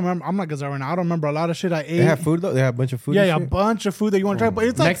I don't remember. I'm not gonna right now. I don't remember a lot of shit I ate. They have food though. They have a bunch of food. Yeah, and yeah, a shit? bunch of food that you want to try, but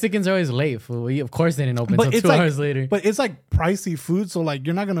it's like, Mexicans are always late. Fool. Of course they didn't open but until it's 2 like, hours later. but it's like pricey food. So like,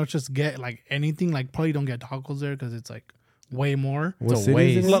 you're not gonna just get like anything. Like probably don't get tacos there because it's like way more. What It's a city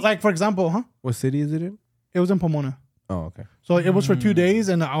is it waste. in? Like for example, What city is it in? it was in Pomona. Oh, okay. So it was for 2 days,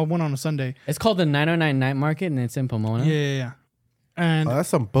 and I went on a Sunday. It's called the 909 Night Market, and it's in Pomona. Yeah. And Oh, that's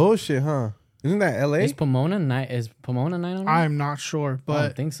some bullshit, huh? Isn't that LA? Is Pomona 909? I'm not sure, I don't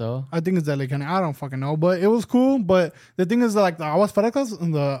but think so. I think it's LA County. I don't fucking know, but it was cool. But the thing is, that, like the aguas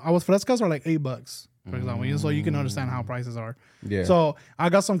frescas are like $8, for example. So you can understand how prices are. Yeah. So I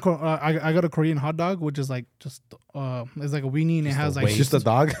got some. I got a Korean hot dog, which is like just it's like a weenie and it has like it's just a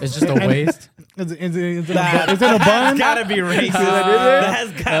dog. It's just a waste. it's in a bun. Gotta be racist.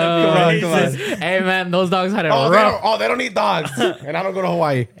 That's gotta be racist. Hey man, those dogs had it Oh, rough. they don't eat dogs. And I don't go to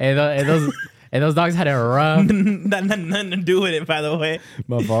Hawaii. Hey, those dogs had it rough. Nothing to do with it, by the way.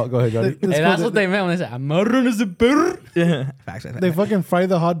 My fault. Go ahead, Johnny. It's Hey, cool that's that what they meant when they said "Amarran is a bird." Facts. they fucking fry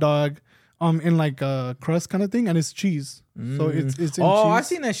the hot dog in like a crust kind of thing, and it's cheese. So it's in cheese. I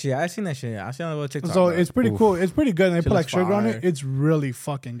seen that shit. I seen that shit. I seen it on TikTok. So bro. it's pretty cool. It's pretty good. And they put like looks sugar on fire. it. It's really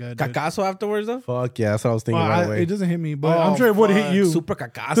fucking good. dude. cacazo afterwards though. Fuck yeah, that's what I was thinking Well, right away. it doesn't hit me, but I'm sure it would hit you. Super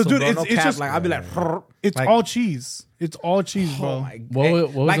cacazo, 'Cause, dude, bro. No it's cap. just- Like I'd be like, It's like- all cheese. It's all cheese, bro. oh my What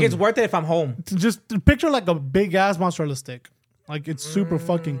was like the- it's worth it if I'm home. Just picture like a big ass mozzarella stick. Like it's super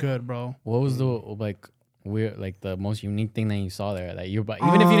fucking good, bro. What was the like weird, like the most unique thing that you saw there? Like even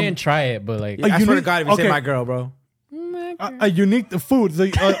if you didn't try it, but like A I swear to unique- God, if you say okay. my girl, bro. A unique food.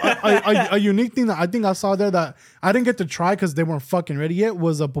 A unique thing that I think I saw there that I didn't get to try because they weren't fucking ready yet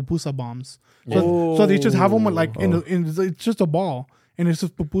was pupusa bombs. So they just have them like it's just a ball and it's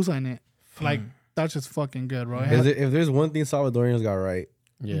just pupusa in it. Like that's just fucking good, bro. If there's one thing Salvadorians got right,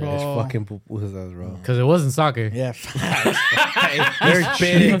 yeah, Bro. it's fucking pupusas, bro. because it wasn't soccer. Yeah. They're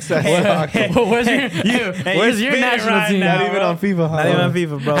cheeks. Where's your, where's your spit it national right team? now. Not even on FIFA. Huh? Not even on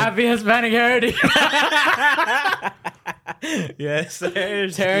FIFA, bro. Happy Hispanic heritage. Yes, sir.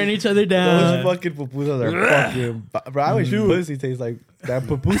 Tearing each other Those down. fucking pupusas are fucking. Bro, I wish pussy tastes like that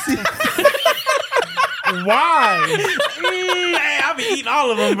pupusi. Why? Hey, I'll be eating all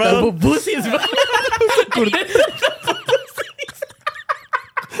of them, bro. The pussy is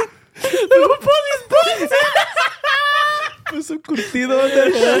Put some curtido on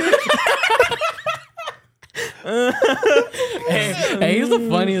that shit. Hey, he's the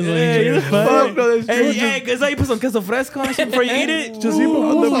funniest one. Hey, he's the Fuck, no, that's Hey, true. hey, cause you put some queso fresco on shit before you eat it. Just eat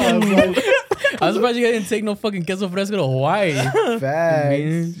pupusa. I was surprised you guys didn't take no fucking queso fresco to Hawaii.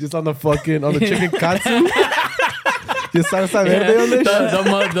 Facts. Just on the chicken katsu. Just salsa verde on this shit.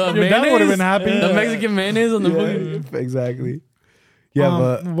 The Your dad would have mayonnaise, been happy. the Mexican mayonnaise on the fucking. Yeah, exactly. Yeah,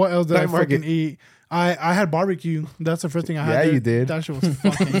 but what else did I night market. fucking eat? I had barbecue. That's the first thing I had. Yeah, there. you did. That shit was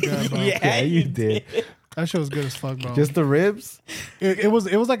fucking good, bro. yeah, you did. That shit was good as fuck, bro. Just the ribs. It was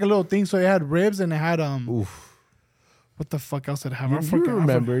like a little thing. So it had ribs and it had Oof. what the fuck else did it have? You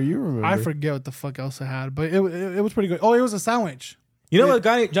remember? I forget what the fuck else it had, but it was pretty good. Oh, it was a sandwich. You know what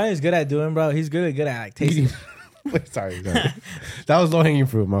Johnny's good at doing, bro? He's good at like tasting. Wait, sorry. That was low hanging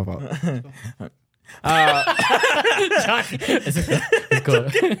fruit. My fault.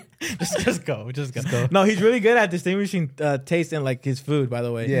 Let's go. Just go. No, he's really good at distinguishing taste and like his food. By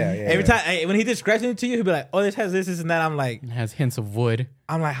the way, Yeah, Every time when he describes it to you, he'll be like, "Oh, this has this, this, and that." I'm like, It has hints of wood.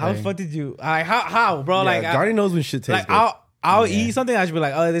 how the fuck did you? How, bro? Yeah, Like, Johnny knows when shit tastes like good. I'll eat something. I should be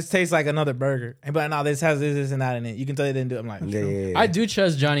like, "Oh, this tastes like another burger," but no, this has this, this, and that in it. You can tell they didn't do it. I'm like, Yeah. I do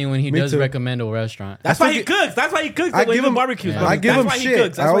trust Johnny when he Me does too. recommend a restaurant. That's why he cooks. That's why he cooks. I give him barbecues. yeah. bro. I give That's him why he shit.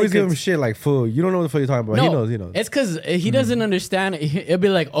 cooks. I That's why he always give him cooks. shit like food. You don't know what the fuck you're talking about. He knows. He knows. It's because he doesn't understand. He'll be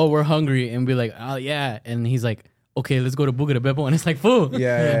like, "Oh, we're hungry," and be like, "Oh yeah," and he's like, "Okay, let's go to Buca de Beppo," and it's like, "Food."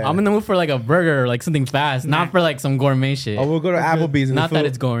 Yeah. I'm in the mood for like a burger, or like something fast, not for like some gourmet shit. Oh, we'll go to Applebee's. And Not the that food-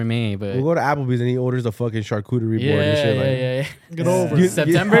 it's gourmet, but We'll go to Applebee's and he orders a fucking charcuterie board yeah, and shit. yeah, Like, yeah. Get over You- it.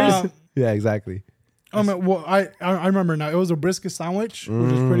 September's. yeah, exactly. Well, I remember now. It was a brisket sandwich,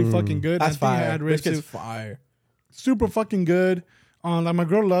 which was pretty fucking good. That's I think I fire. had ribs Brisket's too. fire. Super fucking good. Like my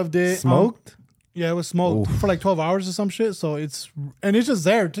girl loved it. Smoked? Yeah, it was smoked for like 12 hours or some shit. So it's just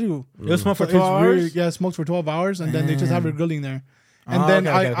there too. It was smoked for So 12 it's really- hours. yeah, smoked for 12 hours, and then they just have it grilling there. And Oh, then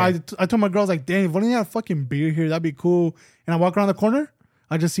okay, I told my girls like, "Dang, why don't you have fucking beer here? That'd be cool." And I walk around the corner,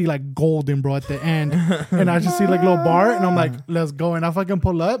 I just see like golden, bro, at the end, and I just see like a little bar, and I'm like, "Let's go!" And I fucking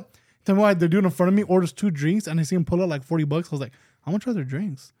pull up. Tell me why the dude in front of me orders 2 drinks, and I see him pull up like $40. I was like, "How much are their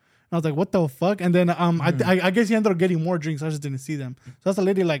drinks?" And I was like, "What the fuck?" And then I guess he ended up getting more drinks. I just didn't see them. So that's the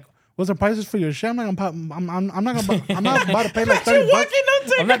lady like, "What's the prices for your shit?" I'm not about to pay like $30.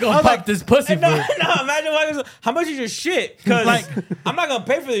 I'm not gonna pop this pussy No, food. imagine walking. How much is your shit? Because Like- I'm not gonna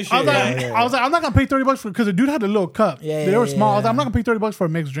pay for this shit. I was like, I'm not gonna pay $30 for because the dude had a little cup. Yeah, they were yeah, small. I was yeah. like, I'm not gonna pay $30 for a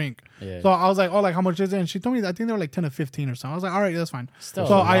mixed drink. Yeah. So I was like, oh, like how much is it? And she told me, I think they were like 10 to 15 or something. I was like, all right, that's fine. Still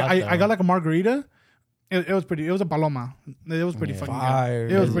So a lot, I though. got like a margarita. It was pretty. It was a paloma. It was pretty fucking Fire.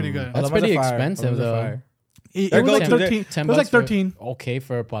 good. It was pretty good. That's Palomas pretty are fire. expensive Palomas are though. fire. It There was like goes- 13. $10 It was like for- 13. Okay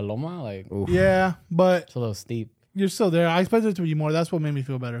for a paloma, like Yeah, but it's a little steep. you're still there. I expected it to be more. That's what made me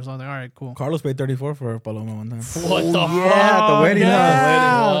feel better. So I was like, all right, cool. Carlos paid 34 for a paloma one time. What the fuck? Yeah, at the wedding.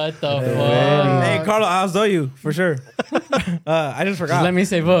 yeah. What the fuck? Hey, Carlos, I'll show you for sure. I just forgot. Just let me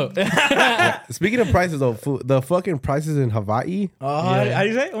say vote. Speaking of prices, though, the fucking prices in Hawaii, How do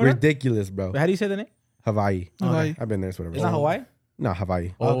you say it? ridiculous, bro. How do you say the name? Hawaii. Hawaii. I've been there. It's whatever. It's not Hawaii. No,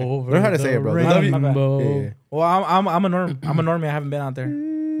 Hawaii. Over Learn how to say it, bro. the The W- rainbow. Yeah. Well, I'm a normie. I haven't been out there.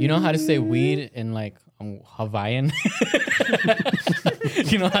 You know how to say weed in like Hawaiian?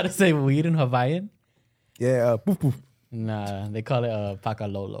 You know how to say weed in Hawaiian? Yeah. Poof, poof. Nah, they call it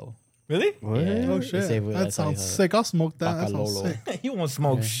pakalolo. Really? What? Yeah, Oh they shit, say weed, that that's how you sounds say it. sick. I'll smoke that. That sounds Bacalolo. sick. You won't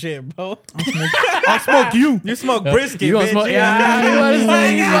smoke shit, bro. I'll smoke you. You smoke brisket, You gonna bitch. smoke? Yeah, you wanna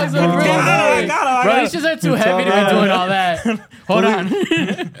say you smoke some brisket. I got Bro, it. these shits are too heavy to be doing all that. Hold on.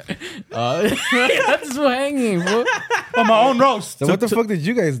 That's just hanging, bro. On my own roast. So what the fuck did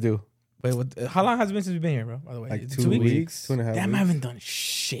you guys do? Wait, how long has it been since we've been here, bro? By the way, Like Is it 2 weeks? 2.5 Damn, I weeks? haven't done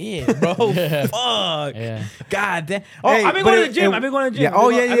shit, bro. Yeah. Fuck. Yeah. God damn. Oh, Hey, I've been but going to it- the gym. it- I've been going to the gym. Yeah. Oh,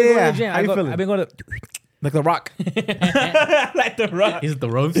 yeah, I've been going to yeah. the gym. How you feeling? I've been going to like the Rock. Like the Rock. Is it the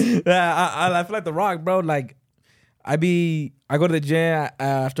ropes? Yeah, I feel like the Rock, bro. Like I go to the gym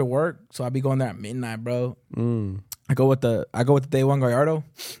after work, so I be going there at midnight, bro. I go with the day one Gallardo.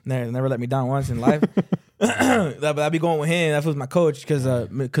 Never let me down once in life. But I be going with him. That was my coach because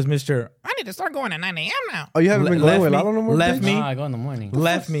Mr. I need to start going at 9 a.m. now. Oh, you haven't been going with Lalo no more? Left bitch? me. Nah, I go in the morning.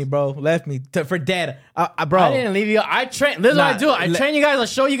 Left me, bro. Left me for dead. Bro. I didn't leave you. I train. This is what I do. I train you guys. I'll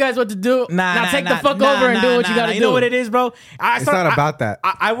show you guys what to do. Now take the fuck over and do what you gotta do. You know what it is, bro? It's not about that.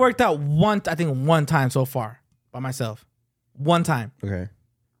 I worked out one time so far by myself. One time. Okay.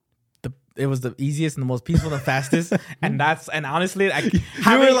 It was the easiest and the most peaceful and fastest. and honestly,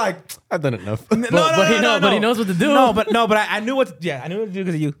 You were like, I've done enough. no, But he knows what to do. No, but I knew what to, I knew what to do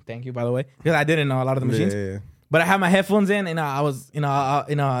because of you. Thank you, by the way, because I didn't know a lot of the machines. Yeah. But I had my headphones in, and I was,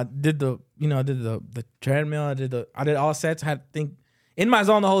 I did the treadmill. I did all sets. I had to think in my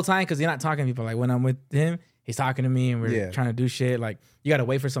zone the whole time because you're not talking to people. Like when I'm with him, he's talking to me, and we're trying to do shit. Like you got to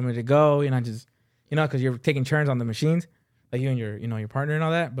wait for somebody to go. You're not just, because you're taking turns on the machines, like you and your partner and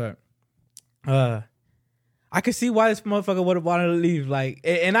all that. But I could see why this motherfucker would have wanted to leave. Like,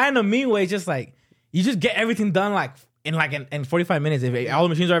 and I in a mean way, just like you just get everything done in 45 minutes. If all the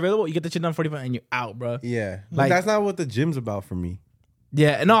machines are available, you get the shit done in 45 and you're out, bro. Yeah. Like- That's not what the gym's about for me.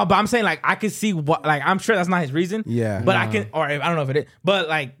 Yeah, no, but I'm saying like I could see what, like I'm sure that's not his reason. Yeah. but I can, or I don't know if it is, but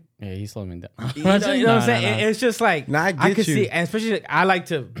like Yeah, he slowed me down. you know what I'm saying? Nah. It's just like Nah, I I get could you. see, and especially like, I like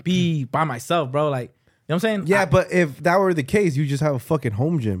to be by myself, bro. Like, you know what I'm saying? Yeah, but if that were the case, you just have a fucking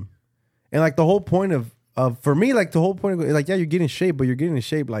home gym. And like the whole point of for me, like the whole point of like, yeah, you're getting in shape, but you're getting in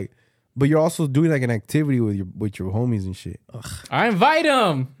shape like, but you're also doing like an activity with your homies and shit. I invite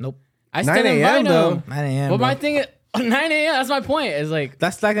him. Nope. I still 9 invite a.m. though. them. 9 a.m. But bro. my thing is 9 a.m. That's my point. It's like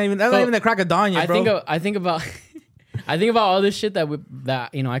That's not even the crack of dawn yet, bro. I think about all this shit that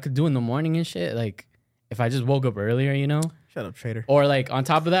you know I could do in the morning and shit. Like if I just woke up earlier, you know. Shut up, traitor. Or like on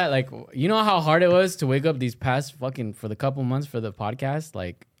top of that, like you know how hard it was to wake up these past fucking for the couple months for the podcast,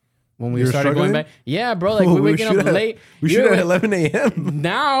 like when we You were started struggling? going back. Yeah, bro. Like we're waking up late. We shoot at 11 a.m.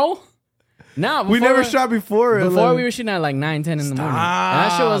 Now. We never shot before. Before we were shooting at like 9, 10 in the morning. And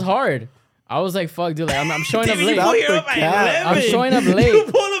that shit was hard. I was like, fuck, dude. Like, I'm showing up late. pull here up at 11. I'm showing up late. You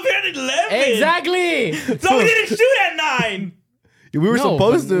pulled up here at 11. Exactly. So we didn't shoot at 9. We were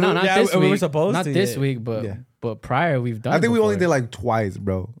supposed to. No, not Yeah, this we week. were supposed not to, this yeah. week, but prior we've done. I think we only before. did like twice,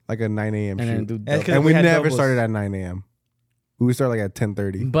 bro. Like a 9 a.m. And then shoot. do That's double. 'cause And we we had never doubles. started at 9 a.m. We would start like at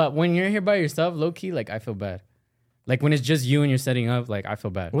 10:30. But when you're here by yourself, low key, like I feel bad. Like when it's just you and you're setting up, like I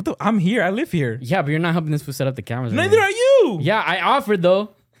feel bad. What the? I'm here. I live here. Yeah, but you're not helping this fool set up the cameras. or Neither anything. are you. Yeah, I offered though.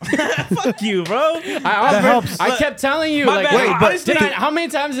 Fuck you, bro. I offered. helps. I kept telling you, My like, bad. wait, but Honestly, how many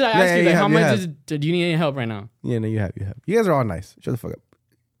times did I ask yeah, you, you like, have, how you much have. do you need any help right now? Yeah, no, you have. You guys are all nice. Shut the fuck up.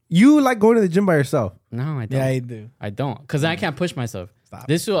 You like going to the gym by yourself. No, I don't. Yeah, I do. I don't, because I can't push myself. Stop.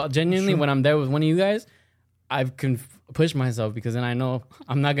 This will genuinely, when I'm there with one of you guys, I can push myself because then I know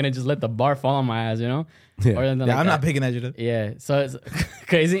I'm not gonna just let the bar fall on my ass, you know. Yeah. Or anything Yeah, like I'm not that. picking at you. Yeah, so it's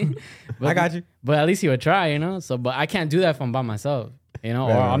crazy. But, I got you. But at least he would try, you know. So, but I can't do that if I'm by myself, you know.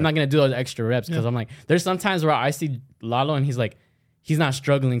 Right, or right, I'm not gonna do those extra reps because I'm like, there's sometimes where I see Lalo and he's like, he's not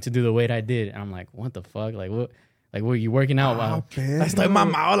struggling to do the weight I did, and I'm like, what the fuck, like what? Like, were you working out? Wow. Estoy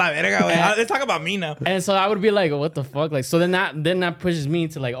mamado la verga, güey. Let's talk about me now. And so I would be like, what the fuck? Like, so then that pushes me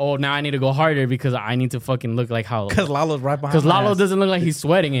to like, oh, now I need to go harder because I need to fucking look like how. Because Lalo's right behind Because Lalo ass. doesn't look like he's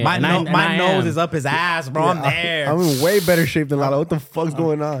sweating it. My, and my I nose am. is up his ass, bro. I'm there. I'm in way better shape than Lalo. What the fuck's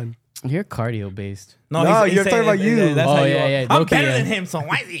going on? You're cardio based. No, he's you're talking saying about you. That's Oh, how you yeah, are. yeah. I'm Low-key, better yeah. than him, so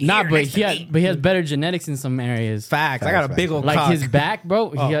why is he Nah, here but next to me? he has better genetics in some areas. Facts. I got a Facts, big facts. old Like cock. his back,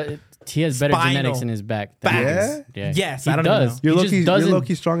 bro. He has better Spinal. genetics in his back. than Facts. his- Yeah. Yes, he I don't even does. know. You're He low just key. You're doesn't. low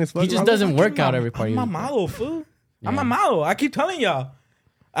key strong as fuck. He just Lalo? doesn't work out every part. I'm a of model, fool. I'm Yeah. a model. I keep telling y'all.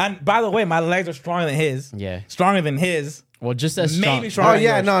 And by the way, my legs are stronger than his. Yeah. Stronger than his. Well, just as strong. Maybe stronger. Oh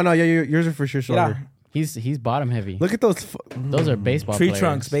yeah, yours. no, yeah, yours are for sure stronger. Yeah. He's bottom heavy. Look at those. Those are baseball Tree players.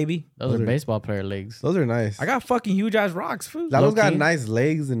 trunks, baby. Those Those are are- baseball player legs. Those are nice. I got fucking huge ass rocks, fool. Lalo's got low-key. nice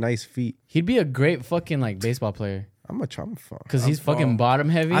legs and nice feet. He'd be a great fucking like baseball player I'm a charm fan. because he's fucking bottom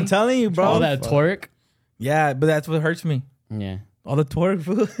heavy. I'm telling you, bro. all that torque. Yeah, but that's what hurts me. Yeah, All the twerk,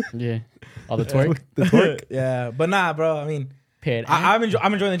 fool. yeah. All the torque. The torque. Yeah, but nah, bro. I mean, Period. I'm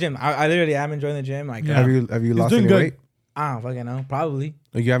enjoying the gym. I literally am enjoying the gym. Like, Have you lost doing any good. weight? I don't fucking know. Probably.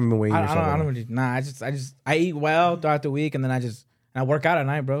 Or you haven't been weighing yourself. I don't out? really. Nah, I eat well throughout the week, and then I work out at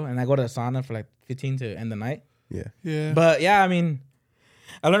night, bro. And I go to the sauna for like 15 to end the night. Yeah. Yeah. But yeah, I mean,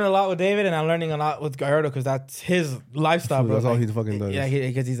 I learned a lot with David, and I'm learning a lot with Gallardo because that's his lifestyle, bro. That's all Like, he fucking does. Yeah,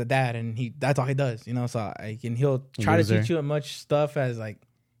 because he's a dad, and that's all he does, you know. So he'll try Loser. to teach you as much stuff as like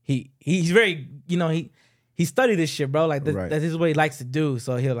he's very, you know, he studied this shit, bro. Like Right. this is what he likes to do.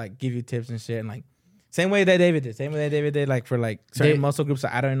 So he'll like give you tips and shit, and like same way that David did, like for like certain muscle groups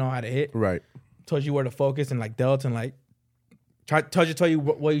that I don't know how to hit. Right. Told you where to focus and like dealt and like tell you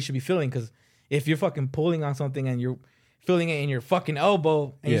what you should be feeling, because if you're fucking pulling on something and you're feeling it in your fucking elbow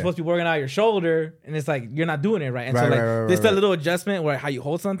and Yeah. you're supposed to be working out your shoulder and it's like you're not doing it right. And so Right, like right, there's right, that right. little adjustment where how you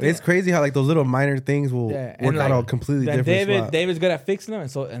hold something. It's crazy how like those little minor things will Yeah, work and, out like, a completely then different spot. David's good at fixing them,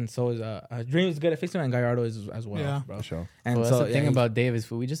 and so is Dream is good at fixing them, and Gallardo is as well, Yeah. bro. For sure. And Well, so that's the thing yeah, about Davis.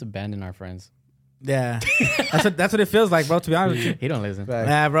 We just abandon our friends. yeah, that's what it feels like, bro. To be honest with you, He don't listen. Facts.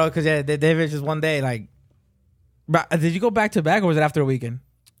 yeah, bro. Because David just one day like, bro, did you go back to back or was it after a weekend?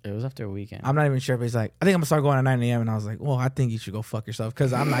 It was after a weekend. I'm not even sure, but he's like, I think I'm gonna start going at 9 a.m. And I was like, well, I think you should go fuck yourself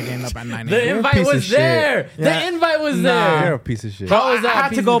because I'm not getting up at 9 The a.m. You're a invite piece of was shit. there. Yeah. The invite was Nah. there. You're a piece of shit. Bro, How is that I a had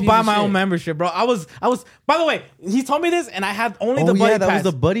piece to of- go piece buy of my shit? own membership, bro. I was. By the way, he told me this, and I had only the Oh buddy yeah, that pass.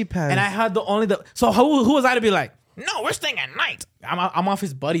 was the buddy pass. And I had so who was I to be like, no, we're staying at night. I'm off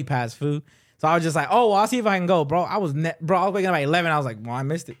his buddy pass, food. So I was just like, oh, well, I'll see if I can go, bro. I was waking up at 11. I was like, well, I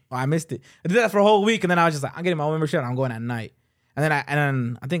missed it. I did that for a whole week, and then I was just like, I'm getting my own membership. And I'm going at night. And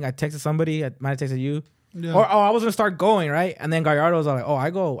then I think I texted somebody. I might have texted you. Yeah. Or I was gonna start going, right? And then Gallardo was like,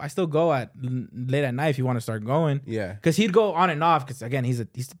 oh, I still go at late at night if you want to start going. Yeah. Because he'd go on and off. Because again, he's a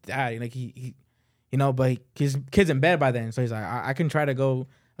dad. Like he you know, but his kid's in bed by then. So he's like, I can try to go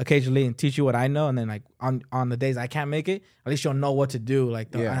occasionally and teach you what I know. And then like on the days I can't make it, at least you'll know what to do, like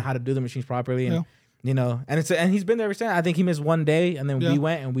Yeah. how to do the machines properly. And Yeah. you know, and he's been there ever since. I think he missed one day, and then Yeah. we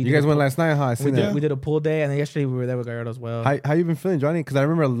went and we. You did guys a went pool- last night, huh? I seen that. we did a pool day, and then yesterday we were there with Gallardo as well. How you been feeling, Johnny? Because I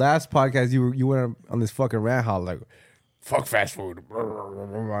remember last podcast you went on this fucking rant how like fuck fast food.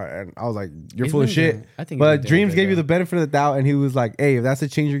 And I was like, you're He's full of been shit. doing- I think he's But been doing Dreams good, gave you though. the benefit of the doubt, and he was like, hey, if that's a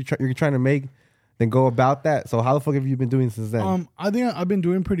change you're trying to make, then go about that. So how the fuck have you been doing since then? I think I've been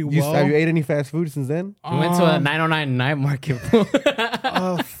doing pretty You, well. have you ate any fast food since then? We went to a 909 night market.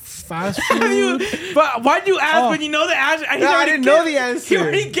 Fast food. But why'd you ask when you know the answer? He No, I already didn't know gave- the answer. He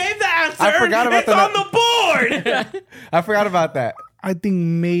already gave the answer. I forgot about it's the- on the board. I forgot about that. I think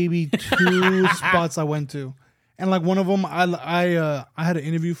maybe 2 spots I went to, and like one of them, I had an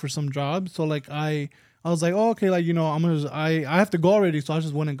interview for some job, so like I was like, oh, okay, like I have to go already, so I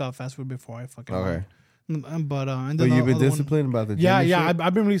just went and got fast food before I fucking Okay. went. But and But then you've the been other one- disciplined about the gym. Yeah, and yeah, shit?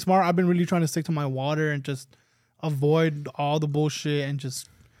 I've been really smart. I've been really trying to stick to my water and just avoid all the bullshit and just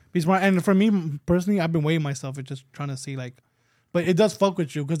be smart. And for me personally, I've been weighing myself and just trying to see like, but it does fuck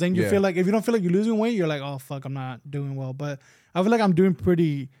with you because then you Yeah. feel like if you don't feel like you're losing weight, you're like, oh fuck, I'm not doing well. But I feel like I'm doing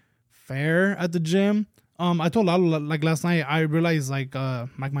pretty fair at the gym. I told Lalo like last night, I realized like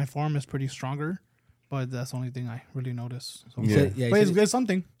my form is pretty stronger, but that's the only thing I really noticed. So, Yeah. Yeah, but he it's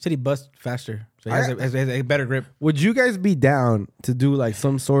something. said he busts faster. So he has a better grip. Would you guys be down to do like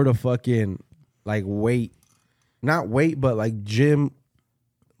some sort of fucking like not weight, but like gym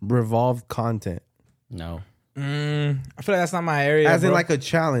revolved content? No. I feel like that's not my area. As in bro. like a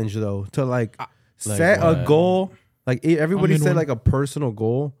challenge though, to like Like set a what? goal. Like everybody I'm in set one. like a personal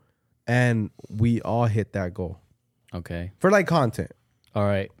goal, and we all hit that goal Okay. for like content. All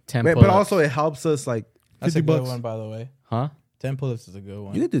right. 10 But pull-ups. also it helps us like that's 50 a good bucks. one, by the way. Huh? 10 pull-ups is a good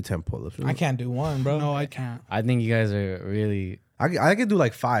one. you could do 10 pull-ups. I can't do one, bro. No, I can't. I think you guys are really, I could do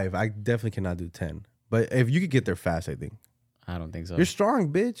like 5. I definitely cannot do 10. But if you could get there fast, I think I don't think so. you're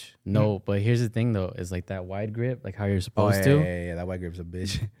strong, bitch. No, but here's the thing though, is like that wide grip, like how you're Oh supposed yeah, to. yeah. That white grip's a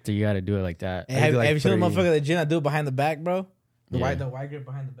bitch. So you got to do it like that. Hey, have do like you seen the 30. motherfucker at the gym that do it behind the back, bro? The Yeah. white grip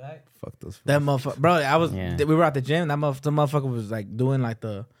behind the back. Fuck those. That motherfucker, bro. Yeah. We were at the gym. The motherfucker was like doing like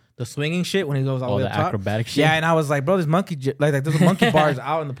the swinging shit when he goes all the All way the up top. acrobatic shit. Yeah, and I was like, bro, this monkey like there's a monkey bars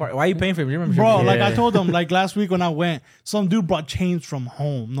out in the park. Why are you paying for your membership? Bro, Yeah. like I told him, like last week when I went, some dude brought chains from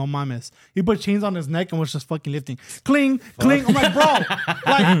home. No mames. He put chains on his neck and was just fucking lifting. Cling, cling. I'm like, bro,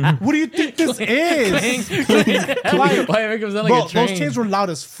 like, what do you think this is? Like, Why it comes out bro, like a train? those chains were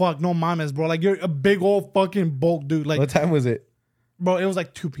loud as fuck. No mames, bro. Like, you're a big old fucking bulk dude. Like, What time was it? bro, it was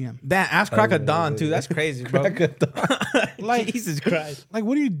like 2 p.m. Damn, ask Crack of Dawn too. That's crazy, bro. Like, Jesus Christ. like,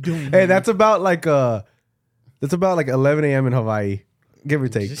 what are you doing? Hey, that's about like 11 a.m. in Hawaii, give or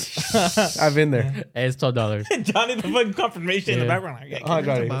take. I've been there. Hey, it's $12. Johnny, the fucking confirmation in the Yeah. background. Like, Oh,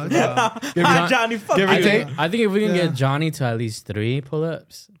 Johnny. Hi, Johnny. Fuck give or you. take. I think if we can Yeah. get Johnny to at least 3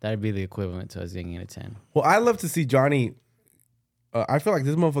 pull-ups, that'd be the equivalent to us getting a 10. Well, I love to see Johnny. I feel like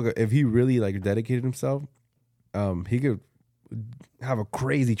this motherfucker, if he really like dedicated himself, he could have a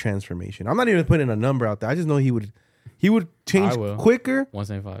crazy transformation. I'm not even putting a number out there. I just know he would change I will. quicker,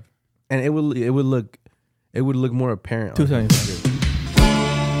 175. and it would look more apparent. on him. 275.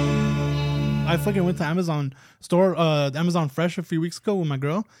 I fucking went to Amazon store, Amazon Fresh a few weeks ago with my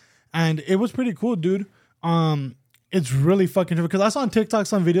girl, and it was pretty cool, dude. It's really fucking different because I saw on TikTok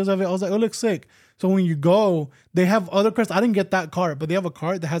some videos of it. I was like, oh, it looks sick. So when you go, they have other carts. I didn't get that cart, but they have a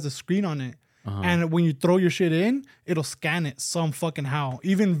cart that has a screen on it. And when you throw your shit in, it'll scan it some fucking how.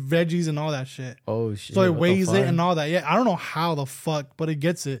 Even veggies and all that shit. Oh, shit. So it what the weighs it fuck? and all that. Yeah, I don't know how the fuck, but it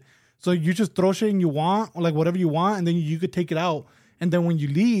gets it. So you just throw shit in you want, or like whatever you want, and then you could take it out. And then when you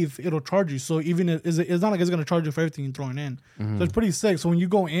leave, it'll charge you. So even it's not like it's gonna charge you for everything you're throwing in. So it's pretty sick. So when you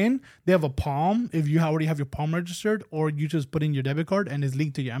go in, they have a palm if you already have your palm registered, or you just put in your debit card and it's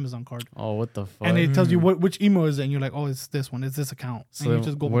linked to your Amazon card. Oh, what the fuck? And it tells you which email is it, and you're like, oh, it's this one, it's this account. so and you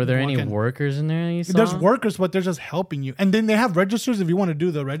just go. were there any walk in. workers in there you saw? There's workers, but they're just helping you. And then they have registers if you want to do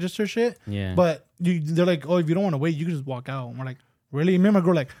the register shit. Yeah. But they're like, oh, if you don't want to wait, you can just walk out. And we're like, really? And me and my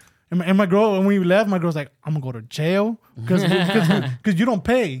girl like, and my girl, when we left, my girl's like, I'm gonna go to jail because you don't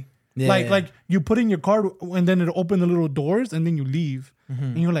pay. Yeah. Like you put in your card and then it'll open the little doors and then you leave.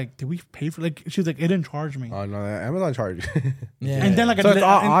 And you're like, did we pay for? Like she's like, it didn't charge me. Oh no, Amazon charge. Yeah. And then like So it's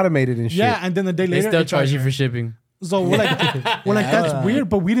all and- automated and shit. yeah, and then the day They later still it charge charged you her. for shipping. So we're like, that's Yeah. weird,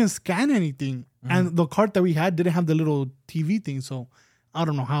 but we didn't scan anything, and the cart that we had didn't have the little TV thing. So I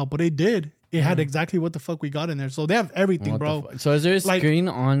don't know how, but it did. It had exactly what the fuck we got in there. So they have everything, What the bro. fuck? So is there a Like- screen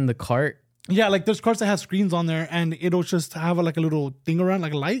on the cart? Yeah, like there's carts that have screens on there, and it'll just have like a little thing around,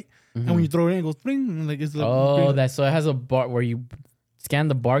 like a light, and when you throw it in, it goes bling, and like it's like Oh, that so it has a bar where you scan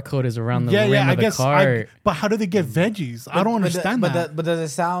the barcode is around the rim I of the guess. cart. But how do they get veggies? I don't understand that. But does it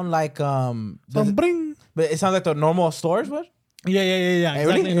sound like So bling. but it sounds like the normal stores, what? Yeah. Hey,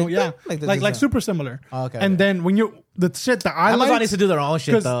 really? Exactly. No, yeah. Like like this is super similar. Oh, okay, And okay. then when you the shit that I Amazon like, needs to do their own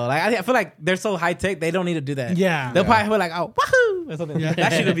shit 'cause- though. Like I feel like they're so high tech, they don't need to do that. Yeah. They'll probably be like, oh, woohoo, or something. Yeah.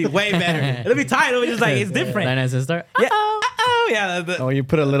 That shit would be way better. It'll be tight. It'll be just like it's different. Then as a start. Yeah. Oh yeah. Oh, you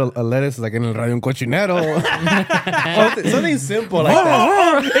put a lettuce like in el radio un cochinero. Something simple like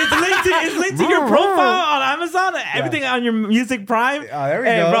that. It's linked to your profile on Amazon. Everything on your Music Prime. There we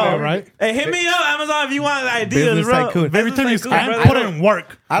Hey, go. bro, Yeah, right? Hey, hit me up, Amazon, if you want ideas, Business bro. tycoon. Business every time you tycoon, scan, brother. put it in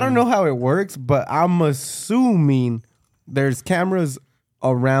work. I don't know how it works, but I'm assuming there's cameras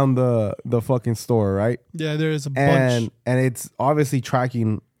around the fucking store, right? Yeah, there is a bunch. And it's obviously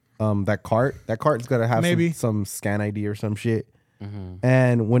tracking that cart. That cart's gonna have Maybe. some scan ID or some shit.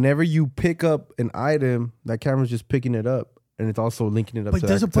 And whenever you pick up an item, that camera's just picking it up, and it's also linking it up But to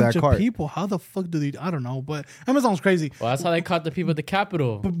there's that, a bunch to that of cart. people. How the fuck do they? I don't know. But Amazon's crazy. Well, that's how they caught the people at the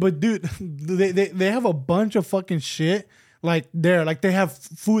Capitol. But dude, they have a bunch of fucking shit like there. Like they have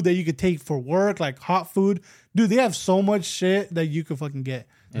food that you could take for work, like hot food. Dude, they have so much shit that you could fucking get.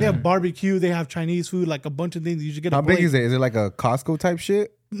 They have barbecue. They have Chinese food, like a bunch of things you should get. How big is it? Is it like a Costco type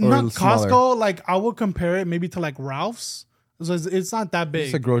shit? Or Not is it smaller? Costco. Like I would compare it maybe to like Ralph's. So it's not that big.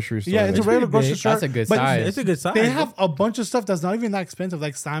 It's a grocery store. Yeah, it's a then. regular pretty grocery big. store. That's a good but size. It's a good size. They have a bunch of stuff that's not even that expensive.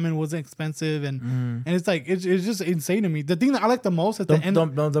 Like salmon wasn't expensive, and it's like it's just insane to me. The thing that I like the most at the end.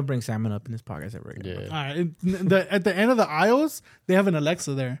 Don't bring salmon up in this podcast ever again. Yeah. All right, at the end of the aisles, they have an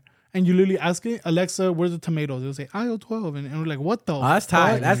Alexa there, and you literally ask it, Alexa, where's the tomatoes? It'll say aisle 12, and we're like, what the? that's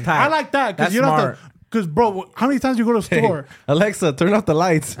tight. fuck? That's tight. I like that because That's you don't smart. have to. Because bro, how many times you go to a store? Alexa, turn off the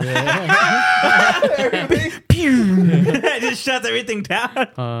lights. Just shuts everything down.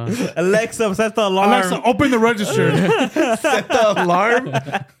 Alexa, set the alarm. Alexa, open the register. Set the alarm.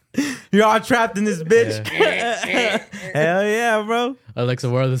 You're all trapped in this bitch. Hell yeah, bro. Alexa,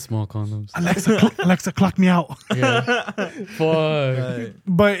 where are the small condoms? Alexa, clock me out. Yeah. Fuck.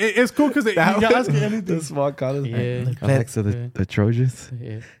 But it's cool because you can ask it The anything. small colors. Yeah. Alexa, the Trojans.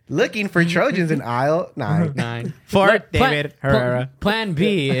 Yeah. Looking for Trojans in aisle 9. 9. For Look, David Herrera. Plan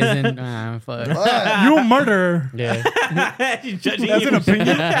B isn't. Fuck. You a murderer. Yeah. She's judging That's you. an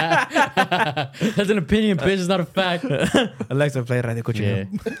opinion. That's an opinion, bitch. It's not a fact. Alexa, play Radio Cochinero.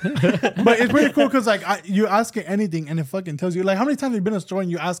 Yeah. But it's pretty cool because like you ask it anything and it fucking tells you. Like how many times have you been in a store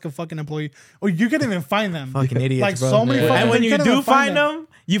and you ask a fucking employee, or you can't even find them. Fucking idiots, Like bro. so many. Yeah. fucking And when you you can't do even find them,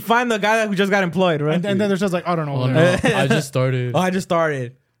 you find the guy who just got employed, right? and then they're just like, I don't know. Oh, no. I just started. Oh, I just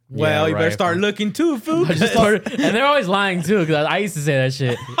started. Well, you better right. start looking too, fool. I just started, and they're always lying too. Because I used to say that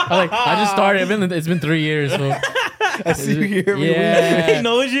shit. I just started. It's been 3 years. So. I see you here every week. Yeah. He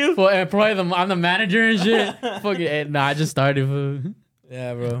knows you. Well, and probably I'm the manager and shit. Fucking, I just started. Fool.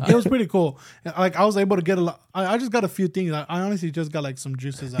 Yeah, bro. It was pretty cool. Like I was able to get a lot. I just got a few things. I honestly just got like some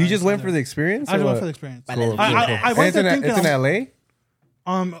juices. You just went for the experience? I just or went what? for the experience. Cool, I cool. went And there it's in thinking,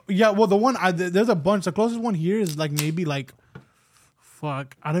 LA? Yeah, well, the one there's a bunch. The closest one here is like maybe like,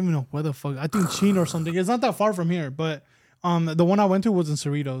 fuck, I don't even know where the fuck. I think Chino or something. It's not that far from here, but the one I went to was in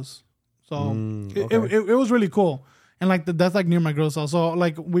Cerritos, so okay. it was really cool. And like that's like near my girl's house. So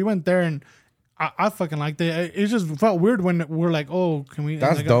like we went there and I fucking liked it. It just felt weird when we're like, oh, can we?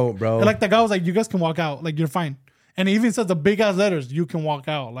 That's like, dope, bro. and like the guy was like, you guys can walk out. Like you're fine. And it even says the big ass letters, you can walk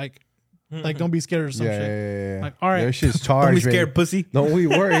out. Like don't be scared or some Yeah, shit. yeah. Like, all right. Your shit's Don't charged, be scared, baby. pussy. Don't we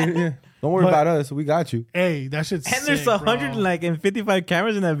worry. Yeah. Don't worry But- about us. We got you. Hey, that shit's And there's sick, 155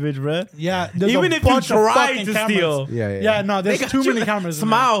 cameras in that bitch, bro. Yeah, there's Even a if you bunch of try fucking to cameras. steal. Yeah. Yeah, no, there's They got too you- many cameras. in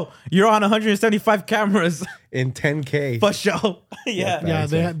Smile. You're on 175 cameras In 10K. for sure. Yeah.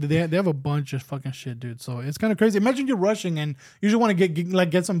 there. Yeah, they have a bunch of fucking shit, dude. So it's kind of crazy. Imagine you're rushing and you just want to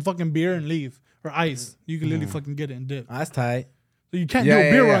get some fucking beer and leave or ice. You can literally fucking get it and dip. That's tight. So you can't Yeah, do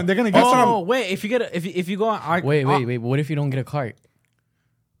a beer yeah. run. They're gonna get Oh wait, if you get if you go on Wait. What if you don't get a cart?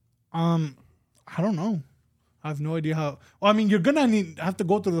 some. I don't know. I have no idea how. Well, I mean, you're gonna have to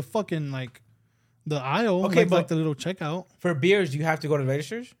go through the fucking like the aisle. Okay, like, but- like the little checkout. for beers, you have to go to the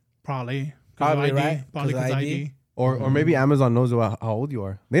registers. Probably. 'Cause Probably, of ID. right? Probably 'Cause because of ID. ID. Or maybe Amazon knows about how old you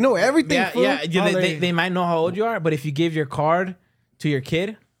are. They know everything. Yeah, fool. yeah. Probably. They might know how old you are, but if you give your card to your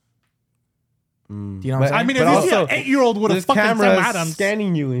kid, do you know what I'm But- saying? I mean, But if you see also, an 8-year-old with a This fucking Sam camera Adams,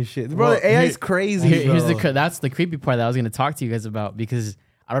 scanning you and shit. Bro, Well, the AI here- is crazy. Here's bro. that's the creepy part that I was gonna talk to you guys about, because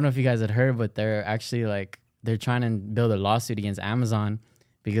I don't know if you guys had heard, but they're actually they're trying to build a lawsuit against Amazon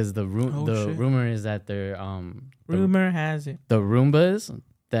because the shit. rumor is that they're Rumor has it. the Roombas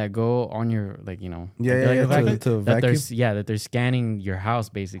that go on your Yeah, to vacuum. that they're scanning your house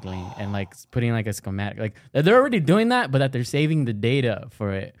basically and like putting like a schematic, like that they're already doing that, but that they're saving the data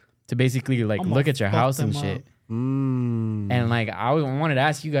for it to basically like I'm look gonna at your fuck house and them shit. up. And like I wanted to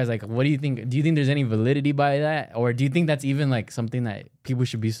ask you guys, like, what do you think? Do you think there's any validity by that, or do you think that's even like something that people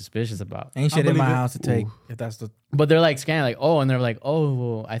should be suspicious about? Ain't shit in my believe it. house to take. If that's the But they're like scanning, like, oh, and they're like, oh,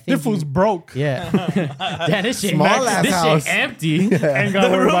 well, I think This fool's broke. yeah. Damn, this shit, Small ass this house. shit empty. Ain't gotta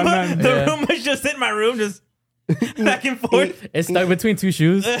worry about nothing. Yeah. room is just in my room, just back and forth. It's stuck between two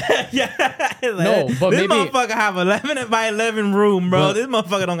shoes. Yeah. No, but this maybe- motherfucker have 11 by 11 room, bro. But- this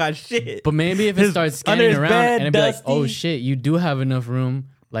motherfucker don't got shit. But maybe if it starts under scanning his around bed, and it'd be like, oh dusty. shit, you do have enough room.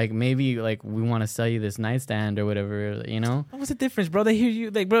 Like maybe like we want to sell you this nightstand or whatever, you know? What's the difference, bro? They hear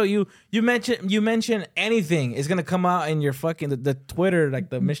you, like, bro. You mention anything, it's gonna come out in your fucking the Twitter, like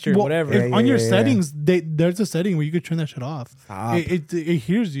the Mr. Well, whatever. if Yeah, on your yeah, yeah. settings, there's a setting where you could turn that shit off. Stop. It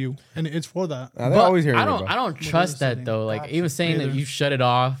hears you, and it's for that. They're But always hearing I it, don't bro. trust that setting? though. Like Gotcha. even saying that Either. you shut it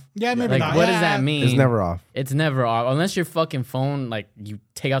off. Yeah, maybe Like not. what does Yeah. that mean? It's never off. It's never off unless your fucking phone like you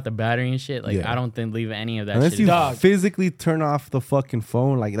take out the battery and shit. Like Yeah. I don't think leave any of that. Unless shit you in. Dog. physically turn off the fucking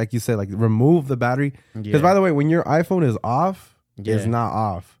phone, like you said, like remove the battery. Because Yeah. by the way, when your iPhone is off, Yeah. it's not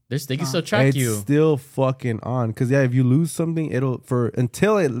off. They can still track It's you. still fucking on. Because yeah, if you lose something,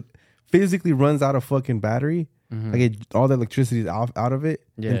 until it physically runs out of fucking battery, like all the electricity is out of it.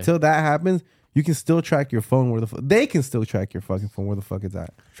 Mm-hmm. Yeah. Until that happens, you can still track your phone where they can still track your fucking phone where the fuck it's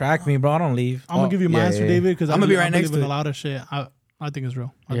at. Track me, bro. I don't leave. I'm gonna give you my yeah, answer, yeah. David, because I'ma be right next in to a it. lot of shit. I think it's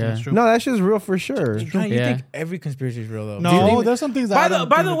real. I Yeah. think it's true. No, that shit's real for sure. You Yeah. think every conspiracy is real though? No, Do you think- there's some things that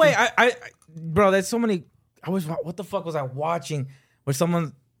By the way, I bro, there's so many. What the fuck was I watching? Where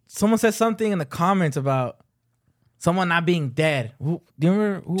someone said something in the comments about someone not being dead. Do you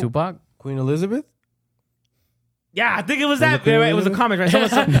remember? Tupac. Queen Elizabeth? Yeah, I think it was that. it Yeah, right, it was a Elizabeth? comment, right? Someone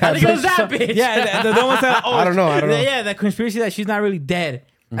said, I think it was that bitch. yeah, the one said, "Oh, I don't know. Yeah, that conspiracy that she's not really dead."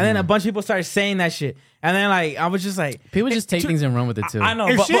 And then a bunch of people started saying that shit. And then like I was just like, People just take things and run with it too. I know.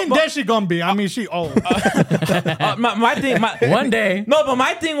 if but, she ain't dead, she gonna be. I mean, she old. my thing, One day. No, but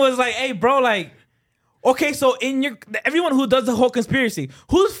my thing was like, hey, bro, like, okay, so everyone who does the whole conspiracy,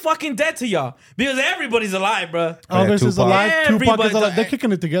 who's fucking dead to y'all? Because everybody's alive, bro. Elvis is Tupac. alive. Tupac Everybody's is alive. alive. They're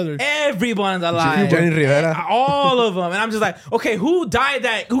kicking it together. Everyone's alive. Jenny Rivera? All of them. And I'm just like, okay, who died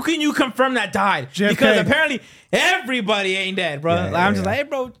that? Who can you confirm that died? JFK. Because apparently everybody ain't dead, bro. Yeah, Like, I'm yeah, just yeah. like, hey,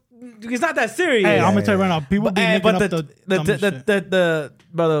 bro, it's not that serious. Hey, I'm gonna tell you right now. People be making but up the dumbest shit.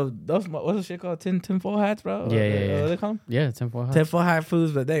 those what's the shit called? Tinfoil hats, bro. Yeah. What they call them? Yeah, tinfoil hat. Tinfoil hat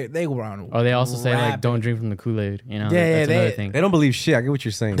foods, but they were on. Or they also say like, rapping. don't drink from the Kool-Aid. You know, Yeah, that's another they- thing. They don't believe shit. I get what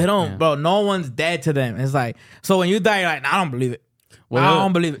you're saying. They don't, Yeah. bro. No one's dead to them. It's like, so when you die, you're like, nah, I don't believe it. Well, I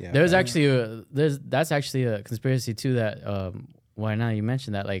don't believe it. Yeah. There's actually that's actually a conspiracy too that why now you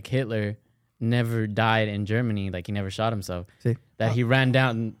mentioned that like Hitler never died in Germany, like he never shot himself. See? That he ran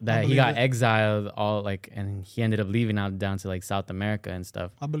down, that he believe got it. exiled all like, and he ended up leaving out down to like South America and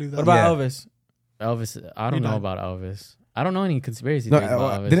stuff. I believe that. What about Yeah. Elvis? Elvis, I don't know died. about Elvis. I don't know any conspiracy No, theories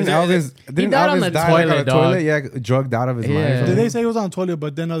about Elvis. didn't Elvis died on Elvis the die toilet, like on a dog. toilet? Yeah, drugged out of his mind. Yeah. or Did something? they say he was on the toilet?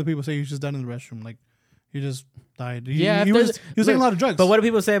 But then other people say he just died in the restroom. Like he just died. Yeah, he if was there's- taking a look, lot of drugs. But what do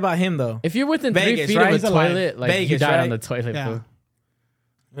people say about him though? If you're within Vegas, 3 feet right? of He's a alive. toilet, like you Vegas, died on right? the toilet. Yeah. fool.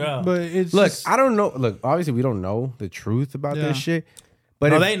 Yeah. But it's Look, just, I don't know. Look, obviously we don't know the truth about Yeah. this shit. But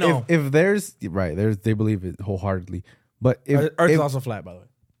No, if, they know. If there's right, they believe it wholeheartedly. But if, Earth is if also flat, by the way.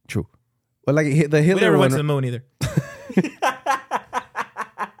 true, but like the We Hitler never one, went to the moon either.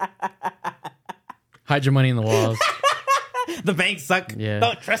 Hide your money in the walls. The banks suck. Yeah.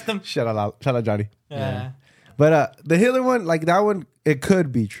 Don't trust them. shout out Johnny. Yeah. But the Hitler one, like that one, it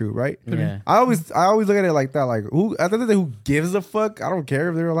could be true, right? Yeah. I always look at it like that. Like who at the end of the day, who gives a fuck? I don't care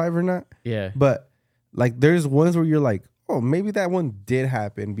if they're alive or not. Yeah. But like, there's ones where you're like, oh, maybe that one did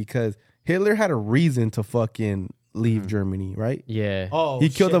happen because Hitler had a reason to fucking leave Germany, right? Yeah. Oh, He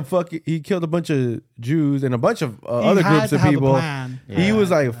killed shit. he killed a bunch of Jews and a bunch of he other had groups to of have a people. plan. He Yeah.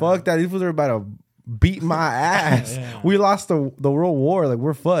 was like, "Fuck that! These fools are about to beat my ass. We lost the World War. Like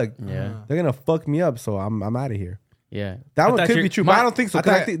we're fucked. Yeah. They're gonna fuck me up. So I'm out of here." Yeah. That one thought could you- be true, my- but I don't think so. I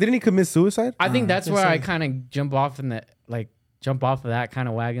 'Cause I thought- think, didn't he commit suicide? I think that's think where so. I kind of jump off of that kind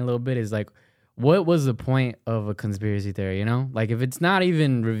of wagon a little bit is like, what was the point of a conspiracy theory? You know, like if it's not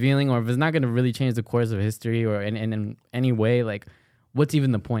even revealing or if it's not going to really change the course of history or in any way, like what's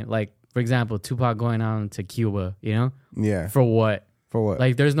even the point? Like, for example, Tupac going on to Cuba, you know, Yeah. for what? For what?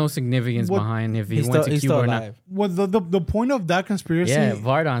 Like, there's no significance What- behind if he He's went still, to he's Cuba still or not. alive. What the point of that conspiracy? Yeah,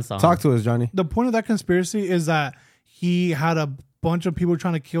 Vardon song. Talk to us, Johnny. The point of that conspiracy is that he had a bunch of people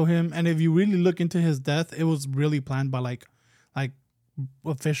trying to kill him, and if you really look into his death, it was really planned by like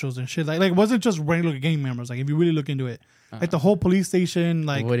officials and shit. Like it wasn't just regular gang members. Like if you really look into it, like the whole police station,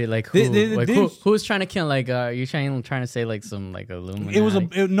 like What it like? Who, like, they- who was trying to kill? Like, you trying to say like some like Illuminati? it was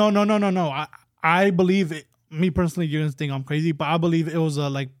no. I believe it. me personally, you're gonna think I'm crazy, but I believe it was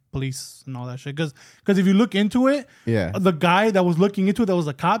like police and all that shit. Because if you look into it, Yeah. the guy that was looking into it, that was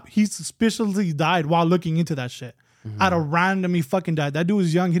a cop, he suspiciously died while looking into that shit. Out of random, he fucking died. That dude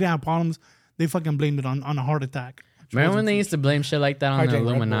was young. He didn't have problems. They fucking blamed it on a heart attack. Remember when they used to blame shit like that on the Hijack Red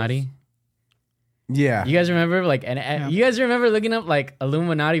Illuminati? Yeah. You guys remember you guys remember looking up like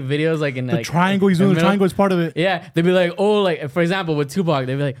Illuminati videos like in The like triangle, he's in doing the middle? triangle is part of it. Yeah, they'd be like, oh, like for example with Tupac,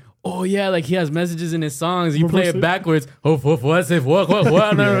 they'd be like, oh yeah, like he has messages in his songs. You play Reverse it it. backwards. What? That's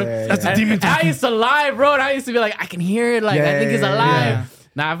the demon I talking. used to lie, bro. And I used to be like, I can hear it. Like I think he's Yeah. alive.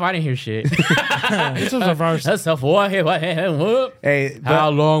 Nah, if I didn't hear shit. It's just reversed. That's tough. What? Hey, but How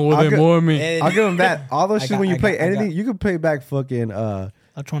long will I'll they go- mourn me? I'll give him that. All those I shit got- when you I play got- I anything, got- you can play back fucking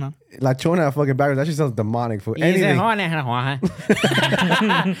Lachona. La Chona fucking backwards. That shit sounds demonic for anything.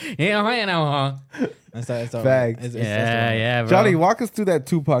 That's Facts. Yeah, bro. Johnny, walk us through that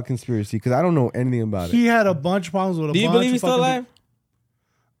Tupac conspiracy because I don't know anything about it. He had a bunch of problems with a Do you bunch believe of he's still fucking alive?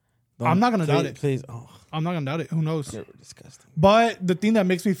 I'm not gonna doubt it. Please. Oh, I'm not gonna doubt it. Who knows? you're disgusting. But the thing that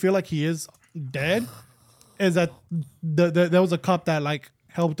makes me feel like he is dead is that there was a cop that like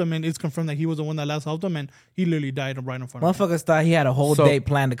helped him, and it's confirmed that he was the one that last helped him, and he literally died right in front of him. Motherfuckers thought he had a whole So- date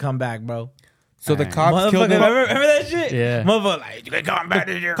planned to come back, bro. So the Alright. cops killed Motherfucker, him. remember that shit? Yeah. Motherfucker, like, you can come back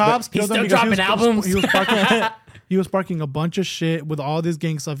this year. Cops He's killed him still because dropping albums. He was sparking. He was sparking a bunch of shit with all this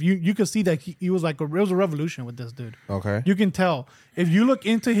gang stuff. You could see that he was like it was a revolution with this dude. Okay. You can tell if you look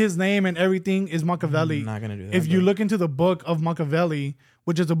into his name and everything is Machiavelli. I'm not gonna do that, If you bro. look into the book of Machiavelli,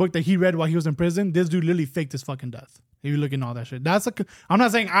 which is a book that he read while he was in prison, this dude literally faked his fucking death. If you look into all that shit, I'm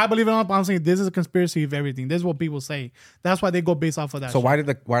not saying I believe it or not, but I'm saying this is a conspiracy of everything. This is what people say. That's why they go based off of that. So shit.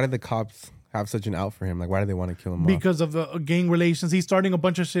 why did the cops have such an out for him? Like, why did they want to kill him off? Because of the gang relations, he's starting a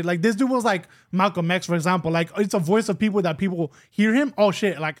bunch of shit. Like this dude was like Malcolm X, for example. Like it's a voice of people that people hear him. Oh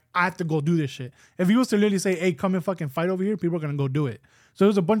shit! Like I have to go do this shit. If he was to literally say, "Hey, come and fucking fight over here," people are gonna go do it. So it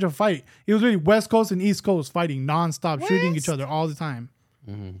was a bunch of fight. It was really West Coast and East Coast fighting nonstop, shooting each other all the time.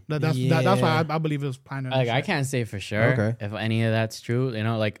 That's why I believe it was planned. Like I can't say for sure Okay. if any of that's true, you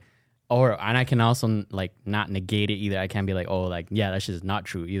know, like, and I can also like not negate it either. I can't be like, oh, like yeah, that shit is not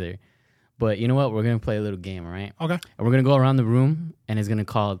true either. But you know what? We're gonna play a little game, all right? Okay. And we're gonna go around the room, and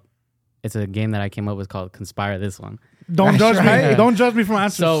it's a game that I came up with called Conspire This One. Don't judge me. right. Don't judge me from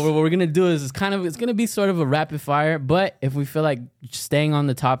answers. So what we're gonna do is it's gonna be sort of a rapid fire, but if we feel like staying on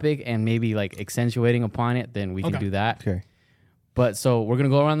the topic and maybe like accentuating upon it, then we can Okay. do that. Okay. But so we're gonna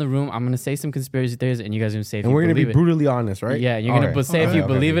go around the room. I'm gonna say some conspiracy theories, and you guys are gonna say if And you we're gonna be believe it. brutally honest, right? Yeah, you're All gonna right. say if Okay, you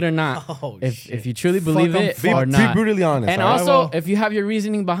okay, believe okay. it or not. Oh, If you truly believe Fuck 'em. it Be, or be not. brutally honest. And all right? also, will. if you have your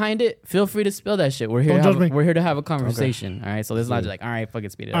reasoning behind it, feel free to spill that shit. We're here. Don't judge me. We're here to have a conversation. All right. So this is not just like, all right, fuck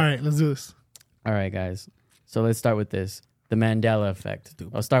it, speed it up. all right, let's do this. All right, guys. So let's start with this: the Mandela effect.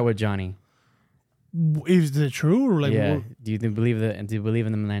 I'll start with Johnny. Is it true or like? Yeah. Do you believe in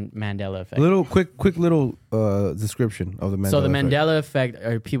the Mandela effect? Little quick little description of the Mandela. So the effect. Mandela effect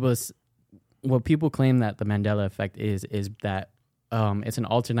are what people claim that the Mandela effect is that it's an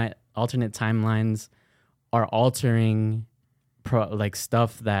alternate timelines are altering like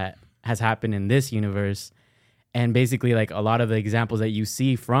stuff that has happened in this universe, and basically like a lot of the examples that you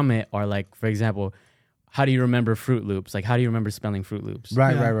see from it are like, for example, how do you remember Fruit Loops? Like how do you remember spelling Fruit Loops?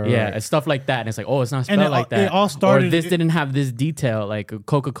 Right, Yeah. right. Yeah, it's stuff like that, and it's like, oh, it's not spelled And like that. it all started- or this didn't have this detail. Like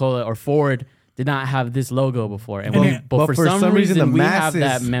Coca-Cola or Ford did not have this logo before, and but for some reason the we masses,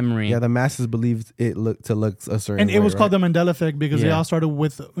 have that memory. Yeah, the masses believed it looked a certain. And it way, was called right? the Mandela effect because they Yeah. all started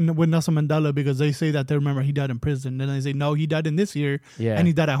with Nelson Mandela because they say that they remember he died in prison. And then they say, no, he died in this year Yeah. and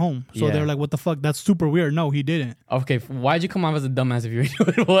he died at home. So Yeah. they're like, what the fuck? That's super weird. No, he didn't. Okay, why'd you come off as a dumbass if you knew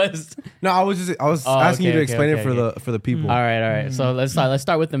what it was? No, I was Oh, asking you okay, to explain okay, it for okay. the people. All right. So let's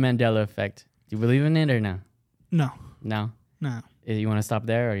start with the Mandela effect. Do you believe in it or no? No, No. no. You want to stop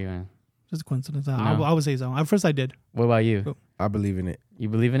there or you want? Just a coincidence. No. I would say so. At first I did. What about you? I believe in it. You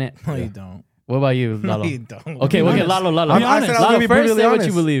believe in it? No, you don't. What about you, Lalo? No, you don't. Okay, Be okay, honest. Lalo. I said I was Lalo gonna be first brutally say what you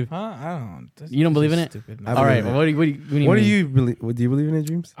honest. believe. Huh? I don't. You don't believe in it? Stupid. I All right. believe What do you What do mean? you believe? Do you believe in it,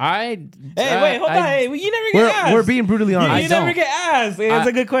 Dreams? Hey, Hey, wait, hold on. Hey, you never get asked. We're being brutally honest. I You never don't. get asked. Hey, That's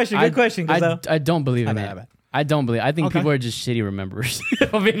a good question. Good question. I don't believe in My it. bad, my bad. I don't believe. I think Okay. people are just shitty rememberers.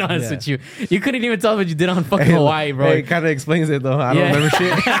 If I'm being honest Yeah. with you. You couldn't even tell what you did on fucking Hawaii, bro. Hey, it kind of explains it though. I don't Yeah. remember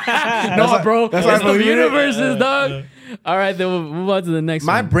shit. No, bro. that's It's why I the believe in it. universes, dog. All right, then we'll move on to the next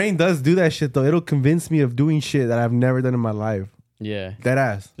My one. brain does do that shit though. It'll convince me of doing shit that I've never done in my life. Yeah. Dead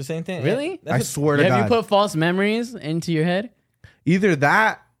ass. The same thing. Really? I swear to Have God. you put false memories into your head? Either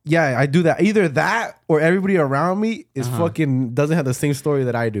that, yeah, I do that. Either that or everybody around me is Uh-huh. fucking doesn't have the same story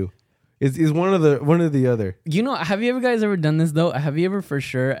that I do. It's one of the other. You know, have you guys ever done this though? Have you ever for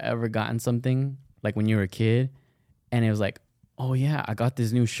sure ever gotten something like when you were a kid, and it was like, oh yeah, I got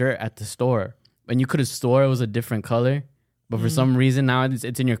this new shirt at the store, and you could have swore it was a different color, but for some reason now it's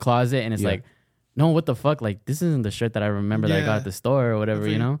in your closet, and it's like, no, what the fuck? Like this isn't the shirt that I remember that I got at the store or whatever,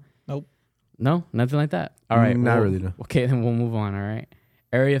 you know? Nope. No, nothing like that. All right, Not really, no. Okay, then we'll move on. All right,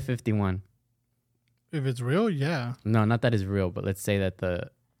 Area 51. If it's real, yeah. No, not that it's real, but let's say that the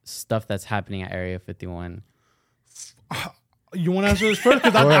stuff that's happening at Area 51. You want to answer this first?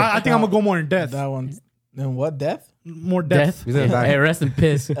 Because I think I'm gonna go more in depth. That one's then what? Death? More depth. He's gonna die. Hey, rest in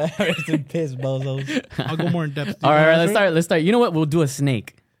piss. Rest in piss, bozos. I'll go more in depth. All right, let's start. You know what? We'll do a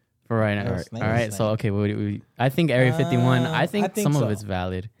snake for right now. Snake, All right. snake. So okay, I think Area 51. I think some so. of it's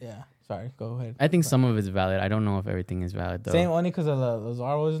valid. Yeah. Sorry. Go ahead. I think some of it's valid. I don't know if everything is valid though. Same only because of Lazar.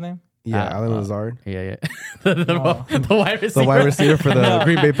 What was his name? Yeah, Alan Lazard, Yeah. the wide receiver. the wide receiver for the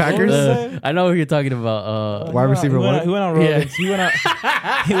Green Bay Packers. I know who you're talking about. Wide receiver He went one? he went on Rogan's. He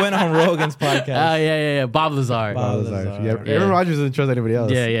went on Rogan's podcast. Yeah. Bob Lazar. Bob Lazard. Lazard. Yeah, Aaron Rodgers doesn't trust anybody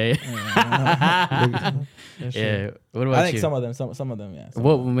else. Yeah. Yeah. What about I think you? some of them, yeah.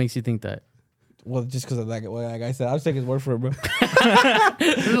 What makes you think that? Well, just because of like I said, I'll just take his word for it, bro.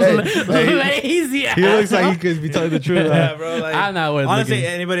 Lazy. He looks like he could be telling the truth. bro. Like, I'm not worth honestly, looking.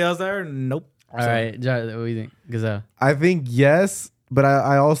 anybody else there? Nope. All right, Jar, what do you think? Gazelle. I think yes, but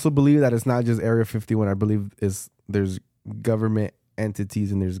I also believe that it's not just Area 51. I believe there's government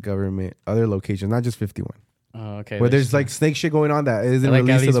entities and there's government other locations, not just 51. Oh, okay. Where there's like snake shit going on that isn't like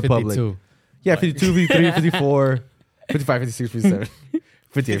released at to least the public. 52. Yeah, 52, 53, 54, 55, 56, 57,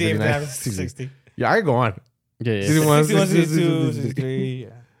 58, 59, 60. 60. Yeah, I can go on. Yeah. 61, 61, 62, 63,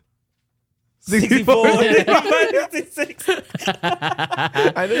 63, 64. 66.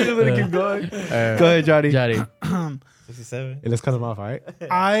 I know you're gonna keep going. Go ahead, Johnny. Johnny. 67. Hey, let's cut him off, all right?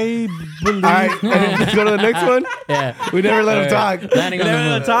 I believe. All right, let's go to the next one. Yeah. We never let him talk. Landing on the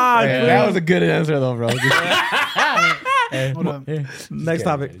moon. Yeah, that was a good answer, though, bro. Hold on. Next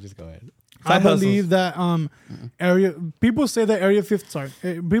topic. Just go ahead. I Side hustles. believe that people say that Area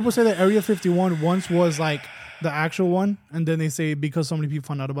 51 once was like the actual one, and then they say because so many people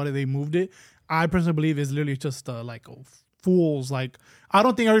found out about it, they moved it. I personally believe it's literally just like fools. Like I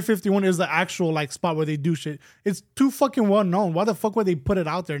don't think Area 51 is the actual like spot where they do shit. It's too fucking well known. Why the fuck would they put it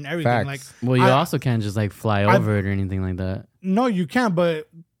out there and everything? Facts. Like, Well, you I- also can't just like fly over it or anything like that. No, you can't. But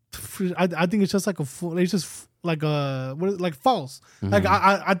I think it's just like a fool. It's just like like false. Like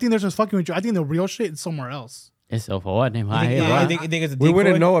I think they're just fucking with you. I think the real shit is somewhere else. It's so for what name? You think it's a decoy? We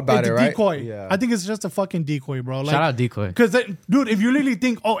wouldn't know about It's it, a right? decoy. Yeah. I think it's just a fucking decoy, bro. Like, Shout out Decoy. Because, dude, if you literally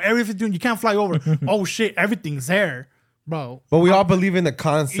think, oh, Area 51, you can't fly over. Oh, shit, everything's there, bro. But we all believe in the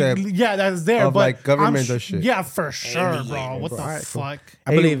concept. Yeah, that's there. of, but like, government I'm or shit. Yeah, for sure, bro. What the fuck?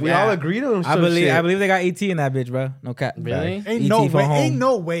 I believe Hey, we all agreed on I some believe shit. I believe they got ET in that bitch, bro. No cap. Really? Ain't ET no for way. home. Ain't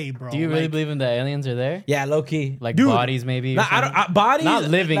no way, bro. Do you really Like, believe in the aliens are there? Yeah, low key. Like Dude. bodies, maybe? or Nah, I something? don't, bodies, Not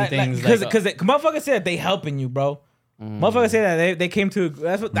living things, because like, motherfuckers say that they helping you, bro. Motherfuckers say that they came to.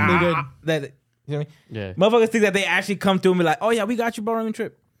 That's what did. that. You know what I mean? Yeah. Motherfuckers think that they actually come through and be like, oh yeah, we got you, bro, on your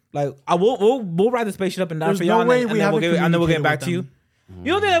trip. Like, we'll ride the spaceship up and down There's for no y'all, way and we then we'll haven't get communicated back with to you. them.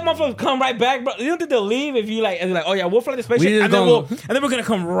 You don't think that motherfuckers come right back, bro? You don't think they'll leave if you like, oh yeah, we'll fly the spaceship just and then gonna- we're gonna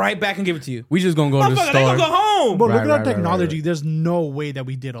come right back and give it to you. We just gonna go to the Motherfucker, they store. gonna go home. Bro, look Right, at our right, right, technology. right. There's no way that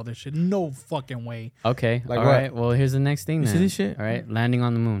we did all this shit. No fucking way. Okay. Like all what? right. Well, here's the next thing then. see this shit? All right. Landing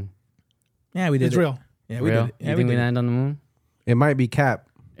on the moon. Yeah, we did. It's it. real. Yeah, we Real? did. it. Yeah, You think we did it. land on the moon? It might be cap.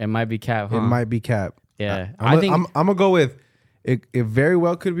 It might be cap, huh? It might be cap. Yeah. I'm gonna go with it. It very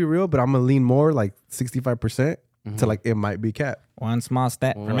well could be real, but I'm gonna lean more like 65% to like it might be cap. One small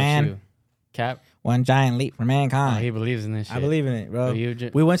step What for about man, you? Cap? one giant leap for Oh, mankind. he believes in this shit. I believe in it, bro. So you ju-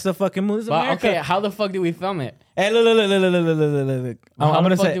 We went to the fucking moon. This is But, America. okay, how the fuck did we film it? Hey, look. How I'm the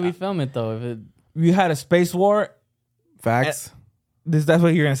gonna fuck say did we film it though? If it, you had a space war. Facts. That's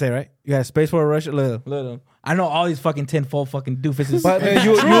what you're gonna say, right? You had a space war, Russia. Look. I know all these fucking tenfold fucking doofuses. But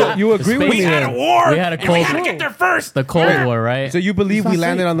you agree with space- me? we had a then. war. We had a and Cold we had to War. get there first. the Cold War, right? So you believe we not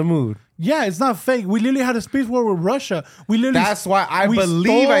landed fake. on the moon? Yeah, it's not fake. We literally had a space war with Russia. We literally. That's why I we believe.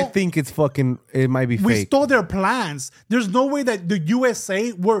 stole- I think it's fucking. It might be We fake. stole their plans. There's no way that the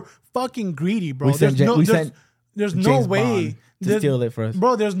USA were fucking greedy, bro. We sent There's no James way Bond to steal it for us.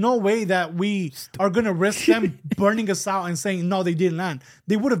 Bro, there's no way that we are gonna risk them burning us out and saying no, they didn't land.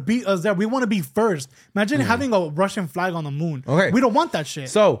 They would have beat us there. We want to be first. Imagine having a Russian flag on the moon. Okay. We don't want that shit.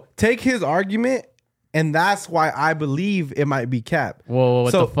 So take his argument, and that's why I believe it might be cap. Whoa,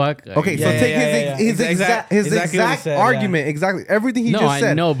 what So- the fuck? Okay, so Yeah, take yeah. his exact Exactly what he said, yeah. argument, exactly everything he No, just I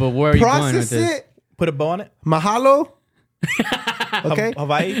said. know, but where are you going with Process this? it. Put a bow on it. Mahalo. Okay.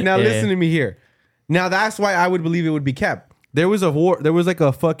 Hawaii. Now Yeah. listen to me here. Now that's why I would believe it would be cap. there was a war. There was like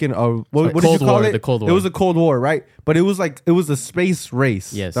a fucking what did you Cold call War, it? the Cold It War. was a Cold War, right? But it was a space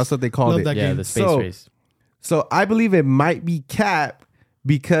race. Yes. That's what they called Love it. that Yeah, game. the space So- race. So I believe it might be cap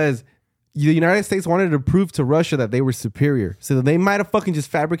because the United States wanted to prove to Russia that they were superior. So they might have fucking just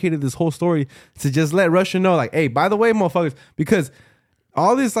fabricated this whole story to just let Russia know, like, hey, by the way, motherfuckers, because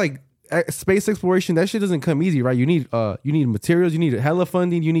all this like space exploration, that shit doesn't come easy, right? You need materials, you need hella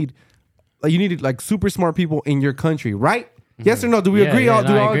funding, you need like super smart people in your country, right? Yes or no? Do we Yeah, agree? yeah, Do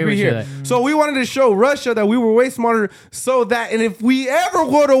no, we I all agree agree with you here? that- So we wanted to show Russia that we were way smarter, so that, and if we ever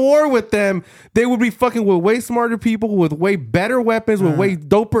go to war with them, they would be fucking with way smarter people, with way better weapons, with way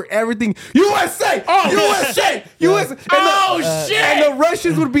doper everything. USA, USA, USA. Shit! And the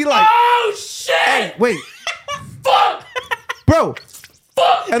Russians would be like, Oh shit! wait, Fuck! bro.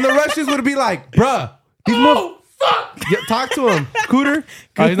 And the Russians would be like, bruh, these Oh fuck! yeah, talk to him, Cooter.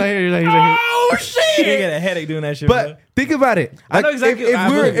 Oh, he's not here. He's not here. Oh You shit! get a headache doing that shit, bro. But think about it. I know Like, exactly- If, I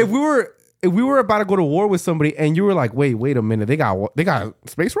we were, believe it. if we were about to go to war with somebody, and you were like, wait a minute, they got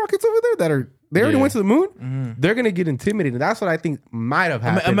space rockets over there they already Yeah. went to the moon. They're gonna get intimidated. That's what I think might have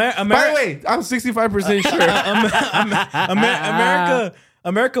happened. By the way, I'm 65% sure.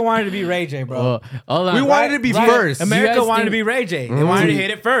 America wanted to be Ray J, bro. Oh, hold on. We wanted to be Right? first. America You guys wanted to think- be Ray J. They wanted to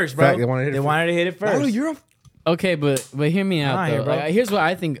hit it first, bro. Fact, they wanted to hit it wanted to hit it first. Oh, you're a Okay, but hear me out Nah, though. bro. Like, here's what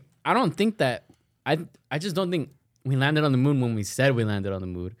I think. I don't think that I just don't think we landed on the moon when we said we landed on the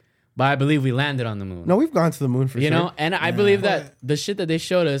moon. But I believe we landed on the moon. No, we've gone to the moon for you sure. know, and I believe that the shit that they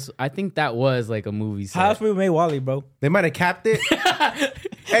showed us, I think that was like a movie set. How else we made Wally, bro? They might have capped it.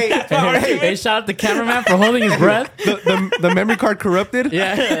 hey, They shot at the cameraman for holding his breath. the memory card corrupted.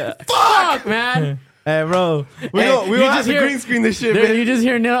 Yeah. Fuck, man. Hey, bro. We don't you have just to hear- green screen this shit, Dude, man. you just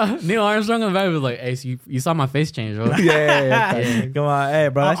hear Neil Armstrong in the back was like, "Hey, so you saw my face change, bro." yeah. Come on, hey,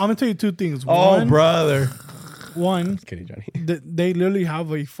 bro. I'm gonna tell you two things. Oh, One, brother. One, Kidding, Johnny. they literally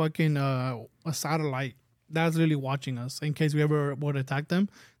have a fucking a satellite that's literally watching us in case we ever would attack them.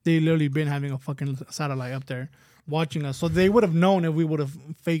 They literally been having a fucking satellite up there watching us, so they would have known if we would have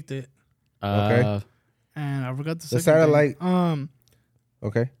faked it. Okay. And I forgot the second satellite- thing.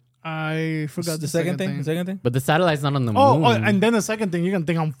 Okay. I forgot the second thing. The second thing. But the satellite's not on the Oh, moon. and then the second thing, you're gonna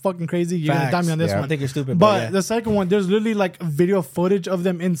think I'm fucking crazy. You're gonna Facts. doubt me on this Yeah. one. I think you're stupid, But yeah. the second one, there's literally like video footage of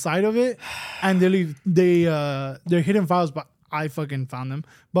them inside of it, and they're hidden files. But I fucking found them.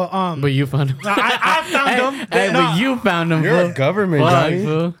 But But you found him. I found them. Hey, No, but you found him, You're fool. a government, Fuck, Johnny.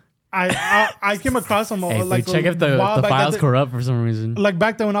 fool. I came across them Hey, like check if the while back file's that- corrupt for some reason. Like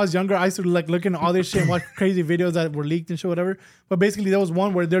back then when I was younger, I used to like look into all this shit and watch crazy videos that were leaked and shit, whatever. But basically, there was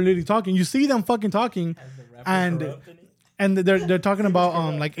one where they're literally talking. You see them fucking talking, and they're talking about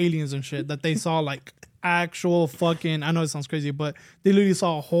like aliens and shit that they saw like actual fucking. I know it sounds crazy, but they literally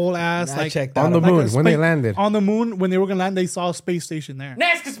saw a whole ass I like checked On out. the like a moon when they space- landed. on the moon when they were gonna land. They saw a space station there.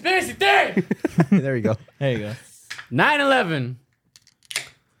 Next conspiracy theory. There you go. There you go. 9/11.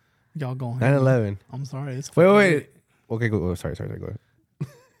 Y'all go ahead. 9/11. I'm sorry. It's Wait. Okay, go. Oh, sorry. Go ahead.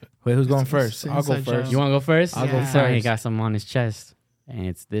 Wait, who's going first? I'll go inside first. joke. You want to go first? I'll go He first. got something on his chest,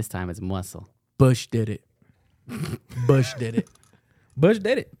 and this time it's muscle. Bush did it. Bush did it. Bush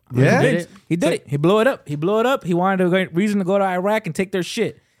did it. Yeah? He did it. He did it. He blew it up. He blew it up. He wanted a great reason to go to Iraq and take their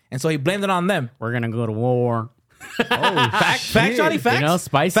shit. And so he blamed it on them. We're gonna go to war. Facts, Johnny, facts. You know,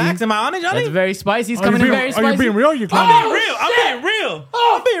 spicy. Facts. Am I on it, Johnny? That's very spicy. He's Are you coming in being- very are spicy. you being real? You I'm clowning? being real. I'm being real.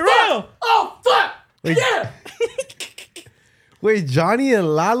 I'm being real. Oh fuck! Yeah. Wait, Johnny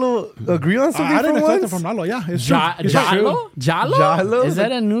and Lalo agree on something I didn't for expect it once? from Lalo. Yeah, it's true. It's Jalo? true. Jalo? Jalo? Is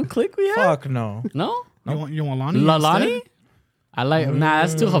that a new click we have? Fuck no. No? You want Lonnie? Lalani? instead? I like. Nah,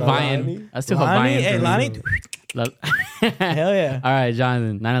 that's too Hawaiian. That's too Hawaiian. Hey, for me. Lonnie. Hell yeah. All right,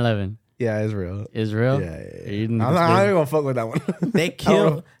 Jonathan. 9/11. Yeah, it's real. Israel. Yeah. You I'm didn't- not even gonna fuck with that one. They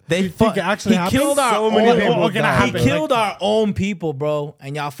killed. They think it actually He happened? killed our So own. many people okay, that died. He happened. killed our own people, bro.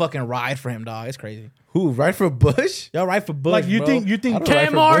 And y'all fucking ride for him, dog. It's crazy. Who? Right for Bush? Y'all ride for Bush, Like you bro. think I don't know.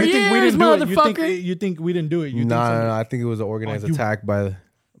 10 more you think we years, didn't do it? You think motherfucker. you think we didn't do it? You think No, somebody- I think it was an organized Oh, you- attack by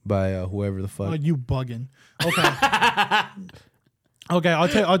whoever the fuck. Oh, you bugging. Okay. Okay,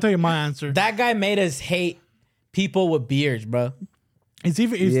 I'll tell you my answer. that guy made us hate people with beards, bro? It's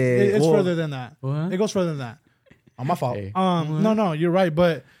Yeah, well- further than that. What? It goes further than that. On my fault. Hey. No, you're right.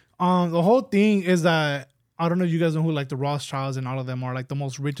 But the whole thing is that I don't know if you guys know who like the Rothschilds and all of them are like the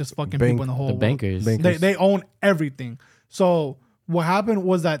most richest fucking people in the whole The world. bankers. They own everything. So what happened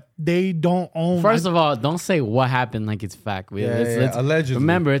was that they don't own. First of all, don't say what happened like it's fact. Allegedly.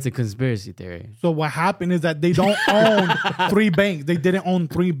 Remember, it's a conspiracy theory. So what happened is that they don't own 3 banks. They didn't own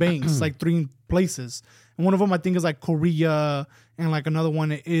 3 banks, like 3 places. And one of them I think is like Korea, and like another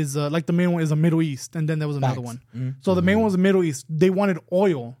one is like the main one is the Middle East, and then there was another Facts. one. Mm-hmm. So the main one was the Middle East. They wanted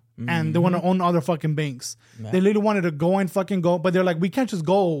oil. And they want to own other fucking banks. They literally wanted to go and fucking go, but they're like, we can't just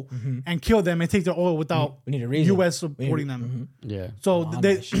go and kill them and take their oil without We need a reason. U.S. supporting them. Yeah. So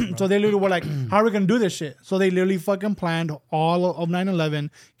they, so they literally were like, how are we gonna do this shit? So they literally fucking planned all of 9/11.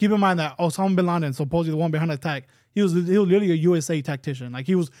 Keep in mind that Osama bin Laden, supposedly the one behind the attack, he was literally a USA tactician. Like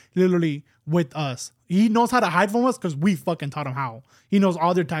he was literally with us. He knows how to hide from us because we fucking taught him how. He knows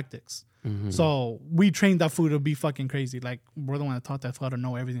all their tactics. So we trained that fool to be fucking crazy. Like we're the one that taught that fool to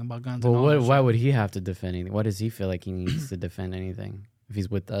know everything about guns. Well, and all that why shit. would he have to defend anything? Why does he feel like he needs to defend anything if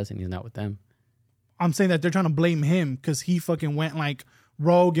he's with us and he's not with them? I'm saying that they're trying to blame him because he fucking went like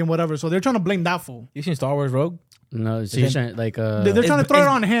rogue and whatever. So they're trying to blame that fool. You seen Star Wars Rogue? No, so you're trying like They're trying to throw it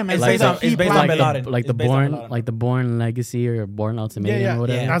on him and it's say based that on- he it's based on planned Bin it. Laden. like the It's based on Bin Born Laden. like the Born Legacy or Born Ultimatum or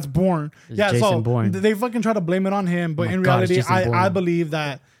whatever. Yeah. That's Bourne. It's Yeah, Jason so Bourne. they fucking try to blame it on him, but Oh my in God, it's reality, Jason Bourne. I believe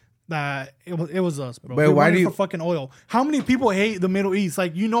that it was us, bro. But We why wanted do you- for fucking oil? How many people hate the Middle East?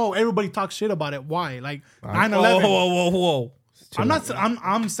 Like everybody talks shit about it. Why? Like 9/11. Whoa.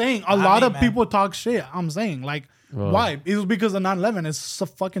 I'm saying a lot of man. people talk shit. I'm saying like Well- why? It was because of 9/11. It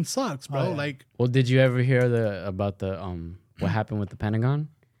fucking sucks, bro. Oh, yeah. Like Well, did you ever hear about the what happened with the Pentagon?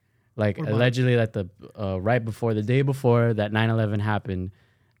 Like What about allegedly, like the the day before that 9/11 happened,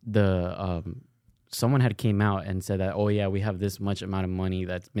 the someone had came out and said that, oh yeah, we have this much amount of money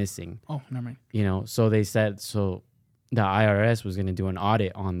that's missing. oh, never mind. You know, so they said the IRS was going to do an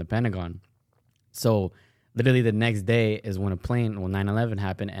audit on the Pentagon. So literally the next day is when 9/11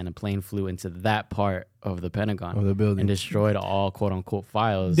 happened, and a plane flew into that part of the Pentagon Of the building. and destroyed all quote unquote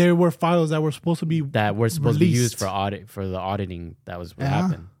files There were files that were supposed to be that were supposed to be used released. for the auditing. That was what Yeah.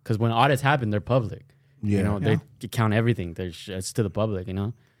 happened. Because when audits happen, they're public. You Yeah. know, they count everything. It's to the public, you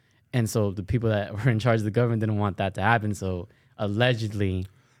know? And so the people that were in charge of the government didn't want that to happen. So allegedly,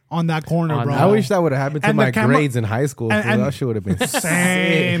 on that corner, On bro. that- I wish that would have happened to And the my camera- grades in high school. and- bro. and- that shit would have been.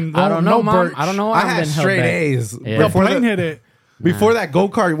 Same. I don't know, Mom. Birch. I don't know. I I've had been held straight back. A's Yeah. The before, plane the, hit it. before that go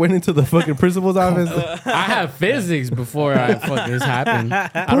kart went into the fucking principal's office. I had physics before this happened.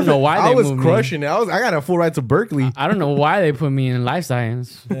 I don't know why they I was moved crushing me. it. I got a full ride to Berkeley. I don't know why they put me in life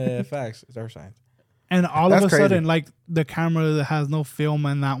science. Yeah, facts. It's our science. And all That's of a crazy. sudden, like the camera that has no film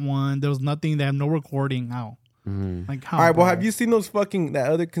in that one. There was nothing. They have no recording. How? Like how? All right, well, bro? have you seen those fucking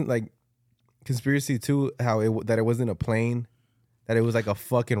that other conspiracy too? How it wasn't a plane, that it was like a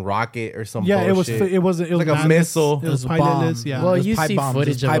fucking rocket or some Yeah, bullshit. it was like a manned. missile. It was It was a bomb. pilotless. Yeah. Well, Those you pipe see bombs,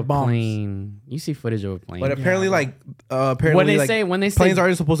 footage those of a pipe bombs. plane. You see footage of a plane. But apparently, when they say planes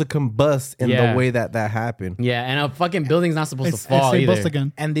aren't supposed to combust in Yeah. the way that happened. yeah, and a fucking building's not supposed It's, to fall say either. bust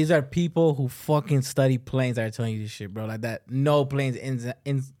again. And these are people who fucking study planes that are telling you this shit, bro. Like that, no planes ins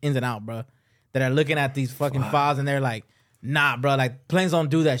and out, bro. That are looking at these fucking files and they're like, nah, bro. Like planes don't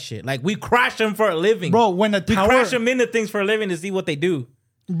do that shit. Like we crash them for a living, Bro, when the We tower, crash them into things for a living to see what they do.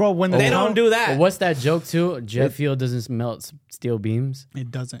 bro, when the They tower- don't do that. But what's that joke too? Jet fuel doesn't melt steel beams.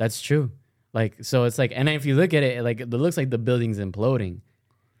 It doesn't. That's true. Like so, it's like, and if you look at it, like it looks like the building's imploding.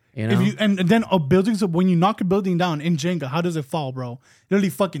 You know, If you and then a building, so when you knock a building down in Jenga, how does it fall, bro? It literally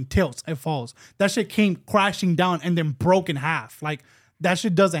fucking tilts. It falls. That shit came crashing down and then broke in half. Like that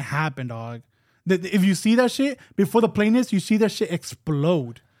shit doesn't happen, dog. If you see that shit before the plane hits, you see that shit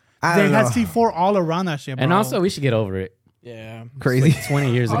explode. I They don't had know. C4 all around that shit, bro. and also we should get over it. Yeah. Crazy.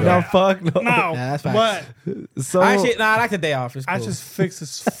 20 years ago. No, fuck no. no, Yeah, that's facts. but So, I like the day off. It's I cool. just fixed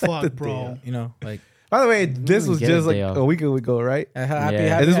as fuck, bro. you know, like by the way, this was Get just a like day off. a week ago, right? happy, Yeah.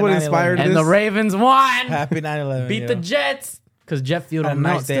 happy Is this what 9/11. inspired And the this- Ravens won. Happy 9/11. Beat the Jets because jet fuel a don't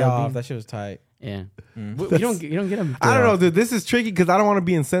nice melt day steel off. beams. That shit was tight. Yeah, you don't get them. I don't know, dude. This is tricky because I don't want to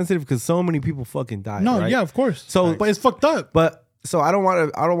be insensitive because so many people fucking died. No, right? yeah, of course. So- but it's fucked up. But so I don't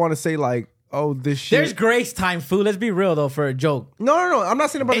want to say like, oh, this shit. There's grace time, fool. Let's be real though, for a joke. No. I'm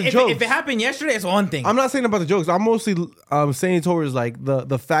not saying about the If, jokes. if it happened yesterday, it's one thing. I'm not saying about the jokes. I'm mostly saying towards like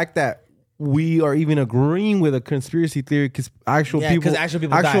the fact that we are even agreeing with a conspiracy theory because actual Yeah, 'cause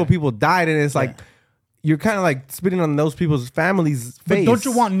people actual people died. and it's like you're kind of like spitting on those people's families' But face. don't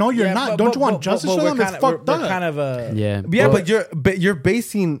you want? No, you're Yeah, not. but- Don't but- you want but- justice but for we're them? It's kinda- fucked we're up. kind of Yeah, Yeah, well, but you're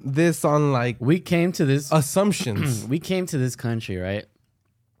basing this on like we came to this. assumptions. We came to this country, right?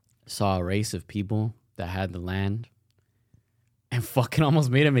 Saw a race of people that had the land, and fucking almost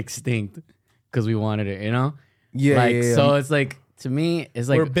made them extinct because we wanted it. You know? Yeah, Like yeah, yeah. so, it's like to me, it's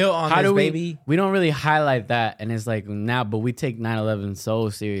like We're built on how this, do we, baby. We don't really highlight that, and it's like now, but we take 9/11 so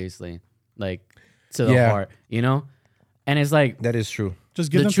seriously, like to the Yeah. heart, you know. And it's like That is true.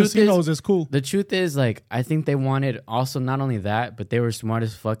 Just give The them truth casinos. is- It's cool. the truth is, like, I think they wanted also not only that, but they were smart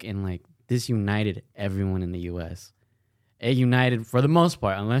as fuck in like this united everyone in the U.S. It united for the most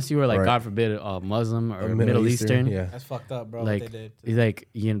part, unless you were like, Right. God forbid, Muslim or Middle Eastern. Yeah. That's fucked up, bro. Like, what they did. he's like,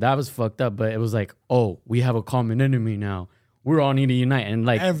 that was fucked up. But it was like, oh, we have a common enemy now. We're all need to unite, and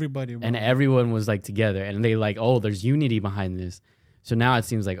like Everybody, bro. and everyone was like together, and they like, oh, there's unity behind this. So now it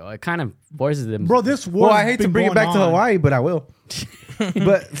seems like it kind of forces them. Bro, this war. Well, I hate to bring it back to Hawaii, but I will.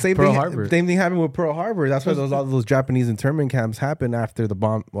 But Pearl Harbor. Same thing happened with Pearl Harbor. That's why all those Japanese internment camps happened after the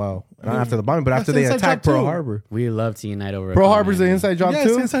bomb. Well, not after the bombing, but after they inside attacked job Pearl too. Harbor. We love to unite over. a Pearl common Harbor's an enemy. inside job Yeah, too.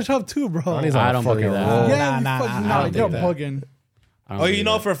 it's inside job too, bro. Donnie's I on a don't fucking believe that. roll. Yeah, Nah, you fucking I not. don't You're think that. bugging. I don't Oh, believe you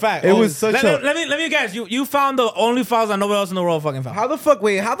know that. for a fact. It Oh, was such let a- me guess. You found the only files that nobody else in the world fucking found. How the fuck?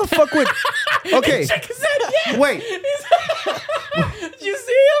 Wait, how the fuck would? Okay, wait. You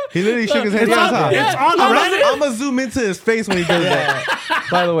see him? He literally shook his head. It's Yes, on- huh? it's on Reddit. I'm gonna zoom into his face when he does that.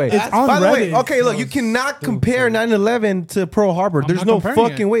 By the way, on by the way, Reddit. okay, look, you cannot compare 9/11 to Pearl Harbor. There's not no comparing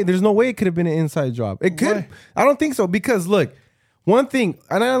fucking it. way. There's no way it could have been an inside job. It could. Why? I don't think so because look, one thing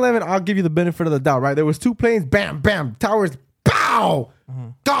on 9/11, I'll give you the benefit of the doubt. Right, there was two planes. Bam, bam, towers. Pow,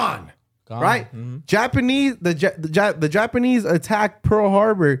 gone. Right, Japanese. The Japanese attacked Pearl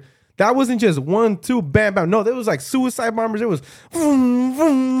Harbor. That wasn't just 1, 2, bam, bam. No, there was like suicide bombers. There was, vroom,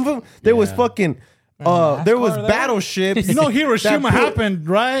 vroom, vroom. There was fucking, there was battleships. You know Hiroshima that put- happened,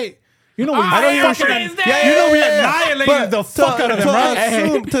 right? You know we I am fucking- praised you there. know we But annihilated the fuck out of them, to right?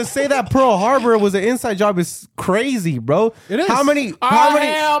 assume- to say that Pearl Harbor was an inside job is crazy, bro. It is. How many? Oh, How many?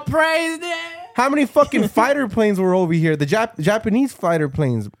 hell, praise them. How many fucking fighter planes were over here? The Japanese fighter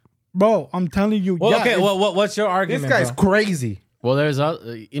planes. Bro, I'm telling you. Well, yeah, okay. it's- What's your This argument? guy's bro? crazy. Well, there's,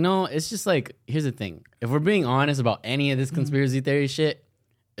 it's just like, here's the thing. If we're being honest about any of this conspiracy theory shit,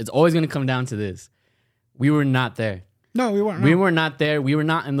 it's always going to come down to this. We were not there. no, we weren't. We no. were not there. We were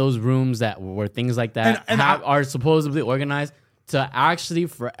not in those rooms that where things like that And are supposedly organized to actually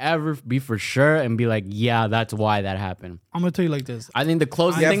forever be for sure and be like, yeah, that's why that happened. I'm gonna tell you like this. I think the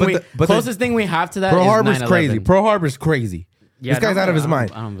closest, Yeah, thing, but we, the- but the- closest thing we have to that Pearl is Harbor's 9/11. crazy. Pearl Harbor's crazy. Yeah, This guy's no, out of his I don't-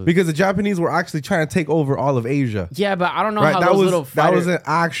 mind I don't believe- because the Japanese were actually trying to take over all of Asia. Yeah, but I don't know Right, how that those was little that was fighter- an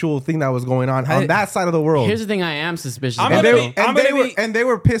actual thing that was going on that side of the world. Here's the thing I am suspicious I'm about. and gonna they, though. be- and I'm they gonna were be- and they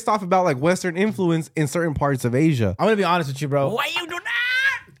were pissed off about like Western influence in certain parts of Asia. I'm gonna be honest with you, bro. Why you do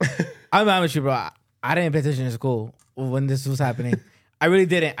that? I'm honest with you, bro. I didn't pay attention in school when this was happening. I really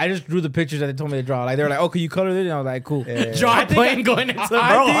didn't. I just drew the pictures that they told me to draw. Like they were like, "Oh, can you color this?" And I was like, "Cool." Draw a plane going into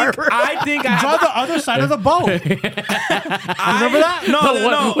Pearl Harbor. I think I Draw the other side of the boat. remember that. No, The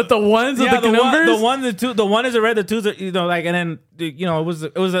one- with the ones with the numbers? the one, the two. The one is a red. The two's a, like, and then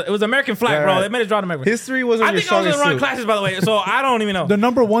it was American flag, Yeah, bro. right. They made us draw the American. History wasn't I your think I was in strongest the wrong suit. classes, by the way. So I don't even know. The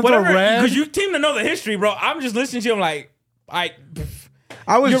number ones Whatever, are red. because you seem to know the history, bro. I'm just listening to you. I'm like,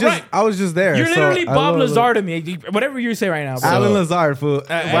 I was You're just right. I was just there. you're so literally I Bob love- Lazar to me. Whatever you say right now, bro. Alan Lazard, fool.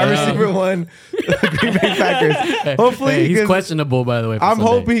 Wide receiver one, Green Bay Packers. Hopefully, Hey, he he's gets, questionable, by the way. for I'm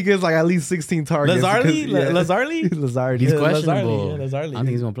Sunday. hoping he gets like at least 16 targets. Lazarly? because- Lazarly? Lazard. He's yeah. questionable. Lazarly, I don't think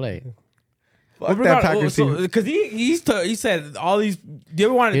he's gonna play. Fuck that Packers team. Because he said all these. Do you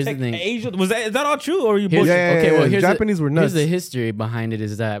ever want to Here's the take thing. Asia? Is that all true or are you Here's, bullshit? Yeah, okay, well, here's Japanese the, were nuts. Here's the history behind it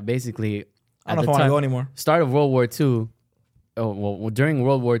is that basically I at don't the know if I want to time, go anymore. start of World War II, during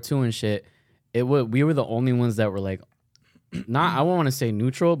World War II and shit, we were the only ones that were like, not, I won't want to say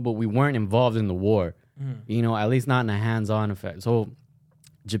neutral, but we weren't involved in the war. You know, at least not in a hands-on effect. So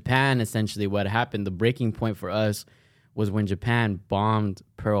Japan, essentially, what happened, the breaking point for us was when Japan bombed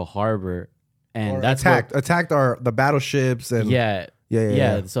Pearl Harbor, and Or that's attacked the battleships and yeah.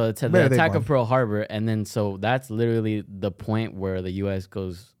 Yeah. So it's the Where they attack of bombed. Pearl Harbor, and then so that's literally the point where the U.S.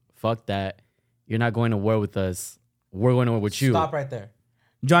 goes, "Fuck that! You're not going to war with us. We're going to war with you." Stop right there,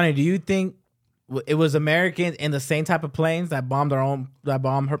 Johnny. Do you think it was Americans in the same type of planes that bombed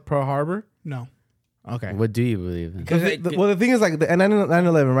Pearl Harbor? No. Okay. What do you believe in? Well, the thing is like the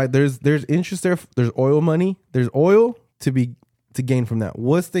 9/11, right? There's interest there. There's oil money. There's oil to gain from that.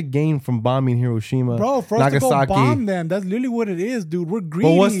 What's the gain from bombing Hiroshima, Bro, for us Nagasaki? to go bomb them, that's literally what it is, dude. We're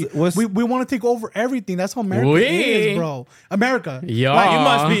greedy. what's- we want to take over everything. That's how America We- is, bro. America. Yeah.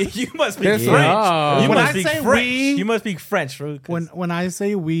 Wow, you must speak There's French. some- You When must I speak say French. we- You must speak French, bro. When I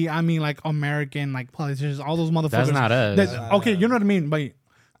say we, I mean like American, like politicians, all those motherfuckers. That's not us. Okay, you know what I mean, but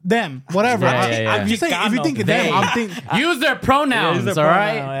them, whatever. Yeah, yeah, yeah. I'm just saying, if you think of They. them, I'm thinking. Use their pronouns, all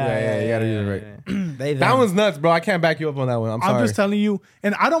right? Yeah, you gotta use it right. They, That one's nuts, bro. I can't back you up on that one. I'm sorry. I'm just telling you,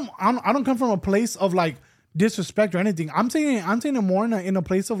 and I don't come from a place of like disrespect or anything. I'm saying it more in a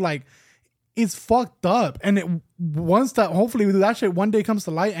place of like it's fucked up, and once that hopefully that shit one day comes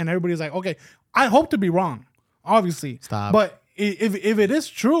to light, and everybody's like, okay, I hope to be wrong, obviously. Stop. But if it is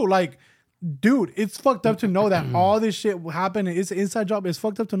true, like dude, it's fucked up to know that all this shit happened. It's an inside job. It's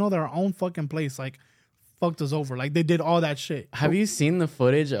fucked up to know that our own fucking place like fucked us over. Like they did all that shit. Have you seen the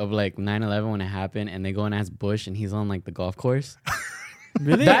footage of like 9/11 when it happened and they go and ask Bush and he's on like the golf course?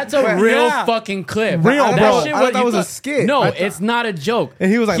 Really? That's a real fucking clip. Real, That bro. shit I thought that was a skit. No, it's not a joke.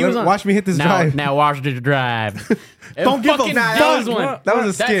 And he was like, watch me hit this drive. Now watch this drive. Don't give a fucking fuck. does one. That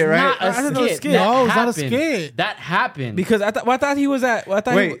was a skit, right? Not I didn't know a it was a skit. skit. That No, it's not a happened. skit. That happened. Because I thought he was at. I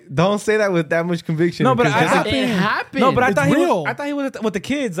thought Wait, don't say that with that much conviction. No, but because I this thought- is- it happened. No, but I It's thought he real. was. I thought he was with the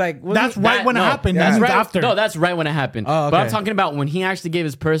kids. Like was That's he- right when it happened. That's That's right after. No, that's right when it happened. Oh, But I'm okay. talking about when he actually gave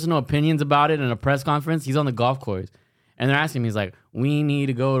his personal opinions about it in a press conference. He's on the golf course. And they're asking him, he's like, we need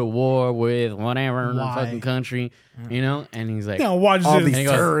to go to war with whatever in the Why? fucking country, you know? And he's like, Yeah, watch All this. these and he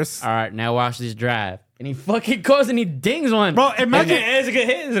goes, terrorists. all right, now watch this drive. And he fucking goes and he dings one. Bro, imagine It's a good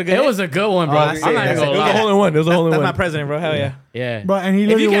hit. It's a good It hit. was a good one, bro. that's I'm it, not that's even It gonna was a lie. hole in one. It was a hole in That's my one. president, bro. Hell yeah. Yeah. bro, and he If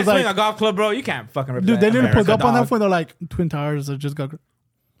literally you can't was swing like, a golf club, bro, you can't fucking dude, they didn't put America, up on that dog. phone. They're like, twin tires that just got.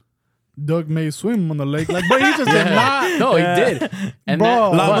 Doug may swim on the lake. Like, but he just did not. No, he did. And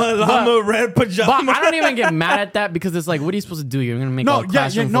Bro. Llama red but pajama. I don't even get mad at that because it's like, what are you supposed to do? You're gonna make No, a yeah,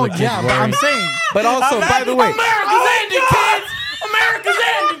 classroom no, full of kids yeah. But I'm worry. saying, But also, by the way, America's ending, kids. America's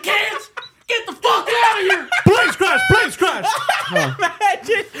ending, kids. Get the fuck out of here. planes crash, planes crash.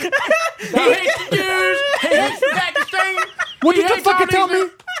 He hates the Jews. He hates the Pakistan. What He you just hates all fucking tell these-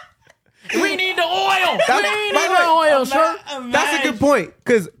 me? We need the oil. We by need the the way, oil, sir. that's a good point.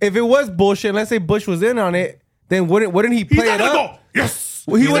 Because if it was bullshit, let's say Bush was in on it, then wouldn't he play it up? Yes.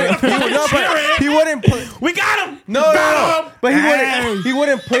 Well, he wouldn't. No, but he wouldn't. We got him. No. But he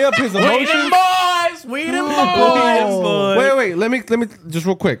wouldn't play up his We them emotions. boys. We them boys. Wait. Let me just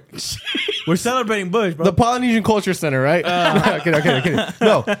real quick. We're celebrating Bush, bro. The Polynesian Culture Center, right? Okay.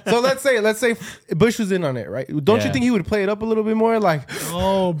 No. So let's say Bush was in on it, right? Don't you Yeah. think he would play it up a little bit more, like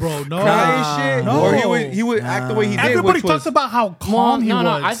Oh, bro, no. cry and shit, no. or he would act the way he did? Everybody which talks was, about how Well, calm he no.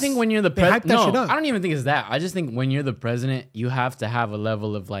 was. I think when you're the They hyped president, that shit no, up. I don't even think it's that. I just think when you're the president, you have to have a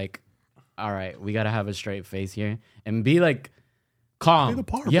level of like, all right, we got to have a straight face here and be like calm. Play the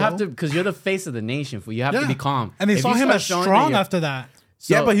part, you bro. have to, because you're the face of the nation. Fool. You have to Yeah. be calm. And they If saw you him start as showing that strong you're- after that.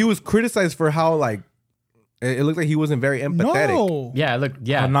 So- yeah, but he was criticized for how like it looked like he wasn't very empathetic. No. Yeah, look,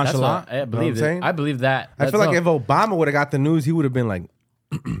 yeah, that's nonchalant? what I believe I'm it. saying? I believe that. I feel like if Obama would have got the news, he would have been like,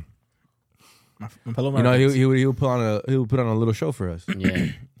 you know, he would put on a little show for us. yeah,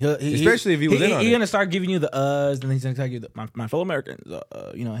 Especially if he was in on He's it. gonna start giving you the and then he's gonna tell you my fellow Americans.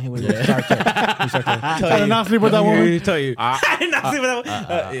 You know, he would start to I did not sleep with that woman. tell you. I did not sleep with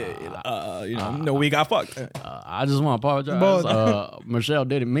that woman. You know, no, we got fucked. I just want to apologize. But- Michelle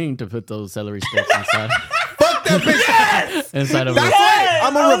didn't mean to put those celery sticks inside. Fuck that bitch. inside of That's it. why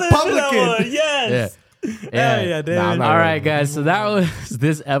I'm a Republican. Yes. Yeah. David. Nah, I'm not All really. right, guys. So that was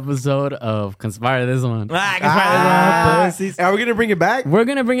this episode of Conspire This One. Are we gonna bring it back? We're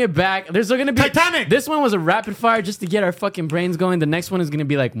gonna bring it back. There's gonna be Titanic! This one was a rapid fire just to get our fucking brains going. The next one is gonna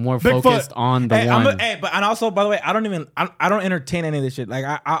be like more Bigfoot. focused on the one. And also, by the way, I don't entertain any of this shit. Like,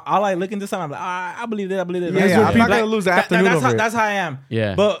 I like looking this up. I'm like, I believe this. I believe this. Yeah, I'm not Like, gonna lose the afternoon that's over how, it. that's how I am.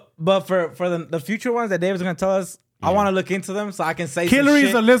 Yeah. But for the future ones that David's gonna tell us, I want to look into them so I can say some Hillary's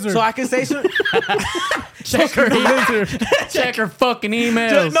shit. a lizard. So I can say some. check her check her fucking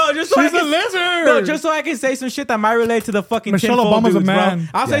emails. just so She's I can, a lizard. No, just so I can say some shit that might relate to the fucking Michelle tinfoil Obama's a dudes, bro. man.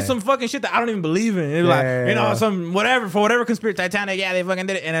 I'll say Yeah. some fucking shit that I don't even believe in. It's like, Yeah. you know, some whatever for whatever conspiracy. Titanic, yeah, they fucking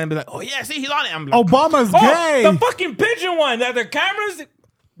did it, and then be like, oh yeah, see, he's on it. I'm like, Obama's oh, gay. the fucking pigeon one that the cameras,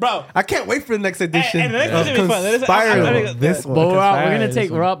 bro. I can't wait for the next edition. And the next of one's gonna be fun. Conspire this one. But we're gonna Conspire take.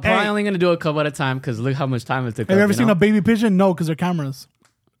 this We're probably Hey. only gonna do a couple at a time because look how much time it took. Have you us, ever seen know? a baby pigeon? No, because they're cameras.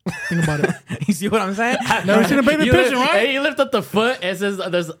 Think about it. You see what I'm saying? Never seen a baby You pigeon, lift, right? Hey, you lift up the foot. It says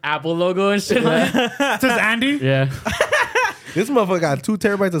there's Apple logo and shit. on it. It says Andy. Yeah. This motherfucker got 2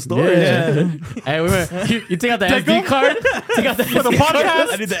 terabytes of storage. Yeah. Hey, you take out the SD card. Take out the For the SD card.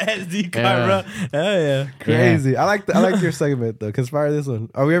 podcast. I need the SD card, Yeah. bro. Hell yeah. Crazy. I like your segment though. Conspire this one.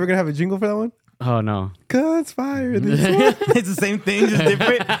 Are we ever gonna have a jingle for that one? Oh no. Conspire this one. It's the same thing, just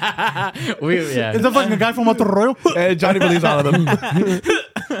different. Yeah. It's a fucking guy from Otoroyo. And Johnny believes all of them.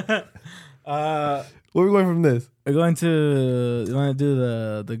 Where are we going from this? We're going to. You want to do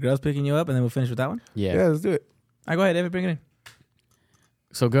the girls picking you up, and then we'll finish with that one. Yeah. Yeah, let's do it. All right, go ahead, David, bring it in.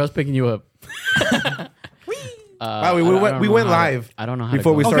 So girls picking you up. By the way, we went live I don't know how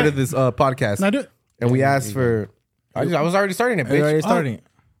before to we go. started this podcast, Can I do it? and we asked for. I was already starting it, We're bitch. already starting.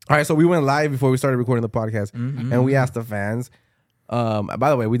 All right, so we went live before we started recording the podcast, and we asked the fans. By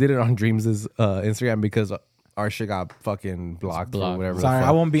the way, we did it on Dreams' Instagram because our shit got fucking blocked or whatever. the Sorry, fuck.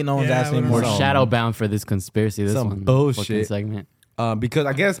 I won't beat no one's Yeah, ass whatever. anymore. We're shadow bound for this conspiracy. This Some one bullshit. fucking segment.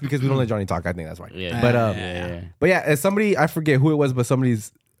 Because we don't let Johnny talk. I think that's why. Yeah. But yeah, as somebody, I forget who it was, but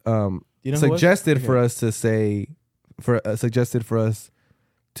somebody's You know who suggested was? for us to say, suggested for us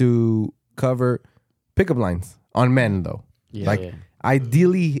to cover pickup lines on men though. Yeah.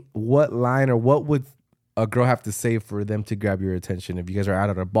 Ideally, what line or what would a girl have to say for them to grab your attention if you guys are out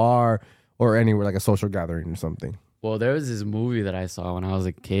at a bar or anywhere like a social gathering or something? Well, there was this movie that I saw when I was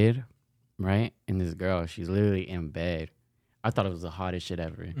a kid, right? And this girl, she's literally in bed. I thought it was the hottest shit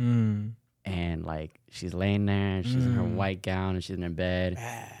ever. Mm. And like she's laying there, and she's in her white gown, and she's in her bed,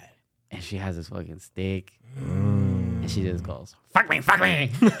 and she has this fucking stick, and she just goes, "Fuck me, fuck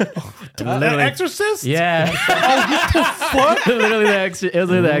me." Literally, Exorcist? yeah. Literally the Exorcist. It was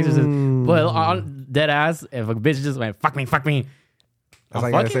literally the Exorcist. But on dead ass, if a bitch just went, "Fuck me, fuck me," That's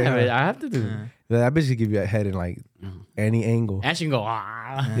I'm like I fucking say, her. I have to do. that bitch should give you a head in like any angle. And she can go,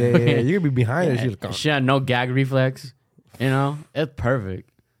 "Ah." Yeah, you could be behind her. She's like, She had no gag reflex. You know, it's perfect.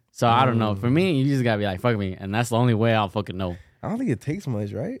 So I don't know. For me, you just gotta be like, "Fuck me," and that's the only way I'll fucking know. I don't think it takes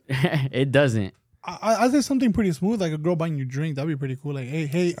much, right? It doesn't. I did something pretty smooth, like a girl buying you drink. That'd be pretty cool. Like,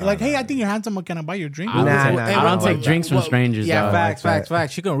 hey, I think you're handsome. Can I buy your drink? I don't take drinks from strangers. Yeah, dog.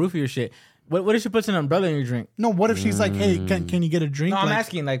 facts. She gonna roofie your shit. What if she puts an umbrella in your drink? No, what if she's like, hey, can you get a drink? No, I'm like,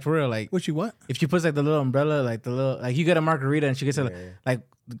 asking like for real, like what she what? if she puts like the little umbrella, like the little like you get a margarita and she gets like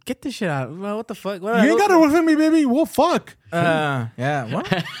get this shit out. Well, what the fuck? What, You ain't gotta roof me, baby. Well, fuck. Yeah. What?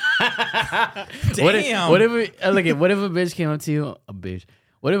 What Damn. what if a bitch came up to you? A bitch.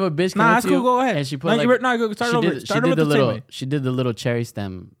 What if a bitch came Nah, up that's to you? cool. Go ahead. And she put No, like go start over. she Start did over the the same little way. she did the little cherry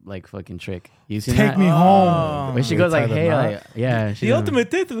stem like fucking trick. You seen Take that? me home. Where she They goes like, tie the hey, knot? like, yeah. She The does-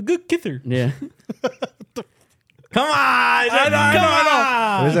 ultimate test of a good kisser. Yeah. Come on, come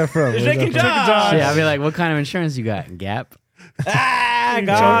on. Where's that from? Where's Drake that and from? Josh. Shit, I'd be like, what kind of insurance you got? Gap.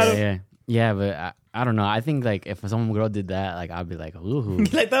 God. Yeah, but I don't know. I think like if some girl did that, like I'd be like, ooh. You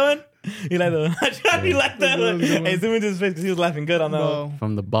like that one? You like that one? I tried to like that one. Hey, zoom into his face because he was laughing good on that one. No.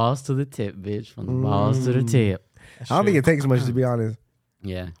 From the balls to the tip, bitch. From the balls to the tip. I don't think it takes much, to be honest.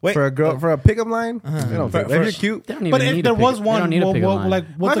 Yeah. Wait, For a girl, for a pickup line, they don't take- if you're cute. They don't even But need if there a pick- was they one, don't need a pickup line. like,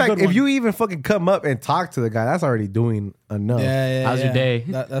 what's Matter a of good fact, one? if you even fucking come up and talk to the guy, that's already doing enough. yeah. How's your day?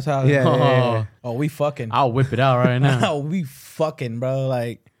 That's how. Yeah. Oh, we fucking. I'll whip it out right now. Oh, we fucking, bro.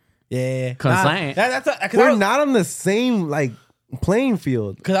 Like, yeah. Cause I ain't- We're not on the same like playing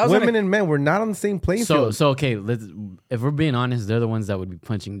field. 'Cause I was Women gonna- and men, we're not on the same playing field. So okay, if we're being honest, they're the ones that would be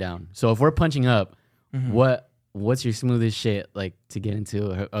punching down. So if we're punching up, what's your smoothest shit like to get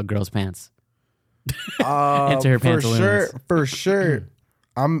into a girl's pants? Into her pantaloons. For sure.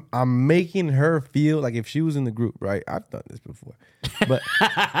 I'm making her feel like if she was in the group, right? I've done this before. But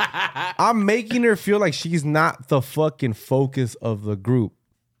I'm making her feel like she's not the fucking focus of the group.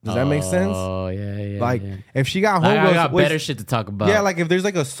 Does that make sense? Oh yeah. Like yeah. if she got I homegirls, got which- better shit to talk about. yeah, like if there's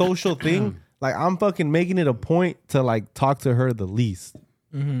like a social thing, like I'm fucking making it a point to like talk to her the least.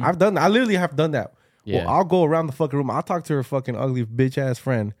 I literally have done that. Yeah. Well, I'll go around the fucking room. I'll talk to her fucking ugly bitch ass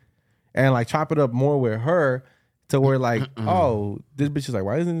friend, and like chop it up more with her to where like, oh, this bitch is like,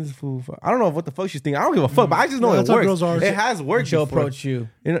 why isn't this fool? I don't know what the fuck she's thinking. I don't give a fuck, but I just know Yeah, it that's how works. girls are. It has worked. She'll before. approach you.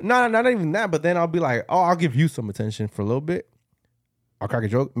 You know, no, not even that. But then I'll be like, oh, I'll give you some attention for a little bit. I'll crack a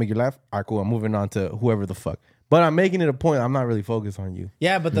joke, make you laugh. All right, cool. I'm moving on to whoever the fuck. But I'm making it a point. I'm not really focused on you.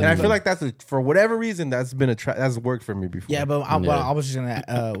 Yeah, but And I feel like for whatever reason, that's been that's worked for me before. yeah, but what Yeah. I was just gonna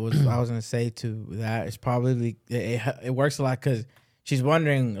I was gonna say to that is probably it works a lot because she's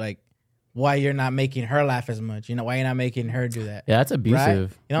wondering like why you're not making her laugh as much. You know, why you're not making her do that. Yeah, that's Right?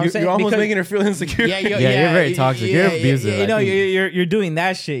 abusive. You know what I'm saying? You're almost Because- making her feel insecure. you're very toxic. You're abusive, You know, I think. you're doing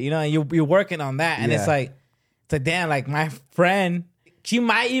that shit. You know, and you're working on that, and it's Yeah. like damn, like my friend, she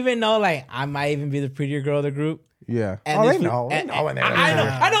might even know like I might even be the prettier girl of the group. Yeah. And Oh, this they fool- know. They and- know when they're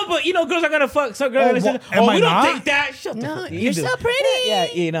I know, but you know, girls are gonna fuck. Some girls are gonna say, am "Oh, I we don't not? take that." Shut the fuck. you're so pretty. Yeah,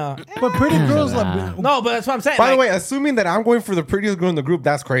 you know. But pretty girls, like, No, but that's what I'm saying. By the like- way, assuming that I'm going for the prettiest girl in the group,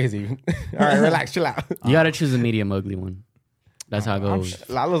 that's crazy. All right, relax, chill out. You gotta choose a medium ugly one. That's how it goes.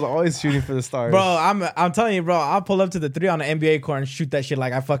 Lalo's always shooting for the stars. Bro, I'm telling you, bro. I'll pull up to the 3 on the NBA court and shoot that shit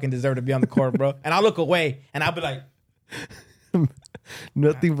like I fucking deserve to be on the court, bro. And I'll look away and I'll be like,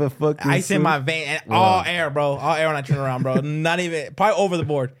 Nothing but fucking ice in my vein and all air, bro. All air when I turn around, bro. Not even probably over the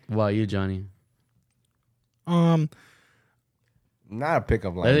board. Wow, you Johnny. Not a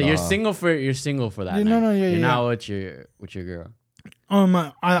pickup line. You're nah. single for that. Yeah, no, night. no, yeah, You're yeah. not with your girl.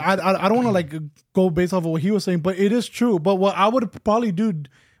 I don't want to like go based off of what he was saying, but it is true. But what I would probably do,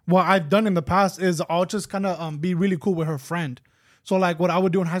 what I've done in the past, is I'll just kind of be really cool with her friend. So like what I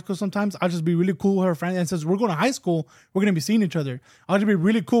would do in high school sometimes, I'll just be really cool with her friend. And since we're going to high school, we're going to be seeing each other. I'll just be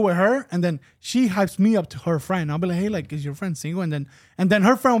really cool with her. And then she hypes me up to her friend. I'll be like, hey, like, is your friend single? And then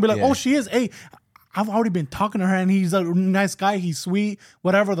her friend will be like, oh, she is. Hey, I've already been talking to her and he's a nice guy. He's sweet,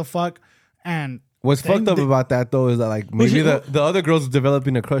 whatever the fuck. And what's fucked up about that though is that like maybe the other girl's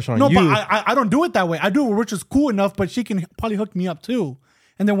developing a crush on you. No, but I don't do it that way. I do it where we're just cool enough, but she can probably hook me up too.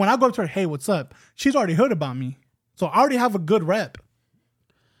 And then when I go up to her, hey, what's up? She's already heard about me. So I already have a good rep.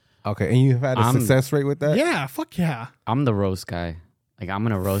 Okay, and you've had a success rate with that? Yeah, fuck yeah. I'm the roast guy. Like, I'm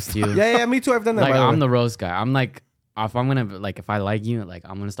gonna roast you. Yeah, me too. I've done that. Like, I'm the roast guy. I'm like, if I'm gonna like, if I like you, like,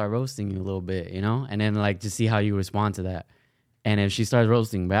 I'm gonna start roasting you a little bit, you know, and then like just see how you respond to that. And if she starts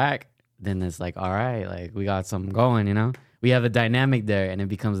roasting back, then it's like, all right, like we got something going, you know. We have a dynamic there, and it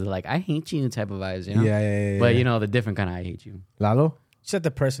becomes like, I hate you type of vibes, you know. Yeah. But you know, the different kind of I hate you. Lalo, Just let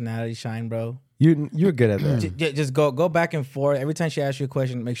the personality shine, bro. you're good at that. Just go back and forth. Every time she asks you a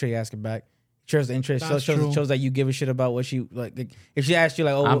question, make sure you ask it back. Shows the interest. That's true. Shows that you give a shit about what she like. If she asks you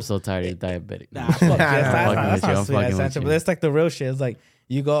like, "Oh, I'm so tired of diabetic. nah, fuck, that's I'm not sweet. fucking That's with not, you. but that's like the real shit. It's like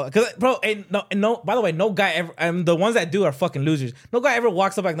you go, cause bro, no. By the way, no guy ever. The ones that do are fucking losers. No guy ever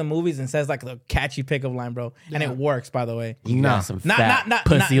walks up like the movies and says like the catchy pickup line, bro, and it works. By the way, You got some fat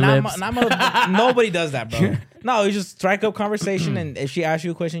pussy lips. Nobody does that, bro. No, you just strike up conversation, and if she asks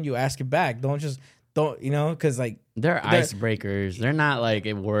you a question, you ask it back. Don't you know? Because like They're icebreakers. They're not like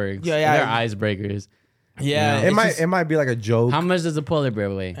it works. Yeah. They're icebreakers. yeah, It might be like a joke. How much does a polar bear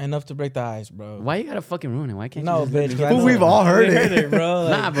weigh? enough to break the ice, bro. Why you gotta fucking ruin it? Why can't No, you just bitch. Well, we've all heard it. bro. Like,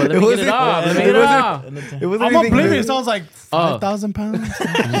 Nah, bro, let me get it off. Let me get it off. It wasn't I'm anything oblivious. good. I was like 5,000 pounds.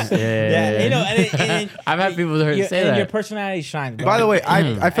 yeah, you know, and I've had people say and that. your personality shines. Bro. By the way,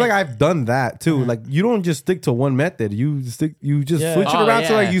 I feel like I've done that too. Like you don't just stick to one method. You just Yeah. switch it Oh, around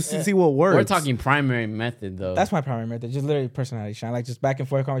so like yeah. you see what works. We're talking primary method though. that's my primary method. Just literally personality shine, like just back and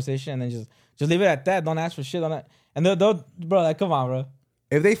forth conversation, and then just leave it at that. Don't ask for shit on that. And they'll bro, like come on, bro.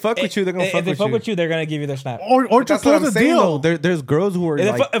 If they fuck with you, they're gonna If fuck they with fuck you. with you, they're gonna give you their snap. or That's just what close I'm the saying deal. though. There's girls who are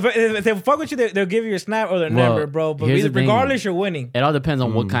If, like, if they fuck with you, they'll give you your snap or their Well, number, bro. But here's the thing. regardless, you're winning. It all depends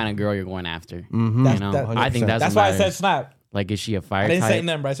on what kind of girl you're going after. You That's- know, that- I think 100%. That's what why I matters. said snap. Like, is she a fire I didn't say type?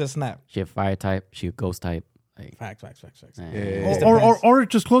 number. I said snap. She a fire type? She a ghost type? Like, Facts. yeah. Or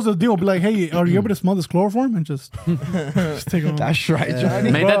just close the deal. Be like, hey, are you able to smell this chloroform? And just take it on. that's right, Johnny.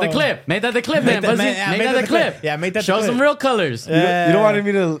 make that the clip. Make that the clip, then, pussy. Make that the clip. Yeah, make that the Show clip. some real colors. You don't want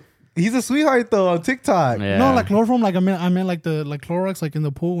me to. He's a sweetheart though on TikTok. Yeah. No, like chloroform. Like I meant like the Clorox, like in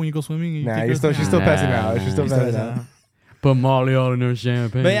the pool when you go swimming. You Nah, take you're still, she's still Nah. passing out. She's still passing out. Put Molly all in her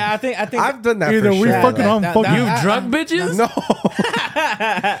champagne. But yeah, I think I've done that. Either for we sure. fucking on that- fucking. you that- drunk bitches? No,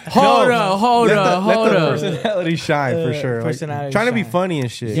 Hold up. let the personality shine for sure. Like, personality trying to be shine. funny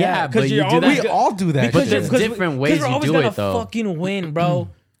and shit. Yeah, but you you're do always that. we all do that. But shit. there's different ways we're you always do gonna it, though. fucking win, bro.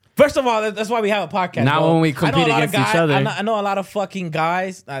 First of all, that's why we have a podcast. Not bro. when we I know compete a lot of against each guys- other. I know a lot of fucking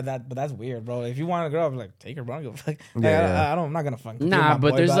guys. But that's weird, bro. If you want a girl, I'm like, take her, bro. Go fuck. Like, Yeah. I'm not gonna fucking. do Nah, my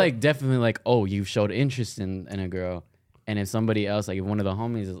but boy there's back. like definitely like, oh, you showed interest in a girl. And if somebody else, like if one of the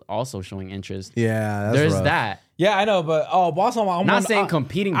homies is also showing interest, yeah, that's there's rough. that. Yeah, I know, but also I'm Not one- saying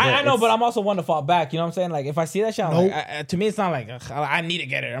competing, but I know, it's- but I'm also one to fall back. You know what I'm saying? Like if I see that shit, I'm like, to me, it's not like ugh, I need to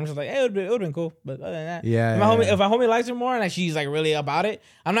get her. I'm just like, hey, it would've been cool. But other than that, Yeah, if my homie likes her more and like she's like really about it,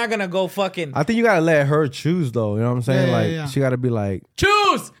 I'm not gonna go fucking. I think you gotta let her choose though. You know what I'm saying? Yeah, like yeah. she gotta be like,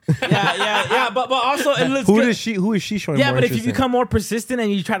 Choose. yeah. But also it looks who good. is she showing? Yeah, more but if you interest in? become more persistent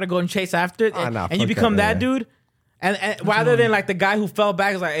and you try to go and chase after it, nah, and you fuck become that, that dude, and rather than like the guy who fell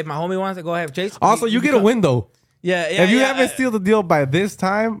back is like, if my homie wants to go ahead and chase. Also, you get a win though. Yeah. If you haven't sealed the deal by this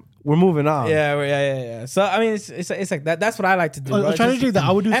time, we're moving on. Yeah. So I mean, it's like that. That's what I like to do. A bro. strategy that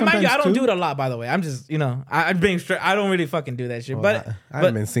I would do And mind you, I sometimes don't too. do it a lot, by the way. I'm just, I'm being straight. I don't really fucking do that shit. Well, but I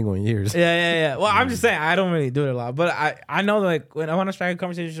haven't been single in years. yeah. Well, I'm just saying I don't really do it a lot. But I know like when I want to strike a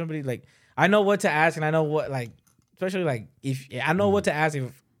conversation with somebody, like I know what to ask and I know what like, especially like if I know what to ask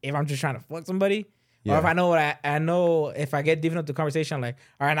if I'm just trying to fuck somebody. Or if I know what I know, if I get deep enough to the conversation, I'm like,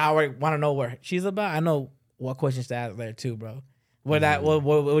 all right, now I want to know where she's about. I know what questions to ask there too, bro. Where that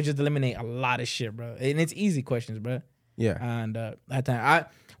would just eliminate a lot of shit, bro. And it's easy questions, bro. Yeah. And that time,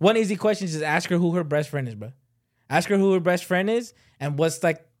 one easy question is just ask her who her best friend is, bro. Ask her who her best friend is and what's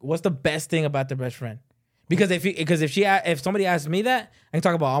the best thing about their best friend. Because if somebody asks me that, I can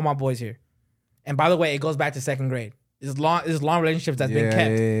talk about all my boys here. And by the way, it goes back to second grade. It's long relationships that's been Yeah,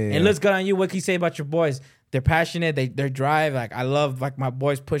 kept. yeah, yeah, And yeah. it looks good on you. What can you say about your boys? They're passionate. Their drive. Like I love like my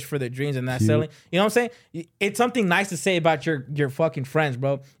boys push for their dreams and not Cute. selling. You know what I'm saying? It's something nice to say about your fucking friends,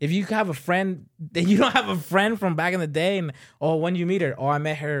 bro. If you have a friend that you don't have a friend from back in the day, and when you meet her, I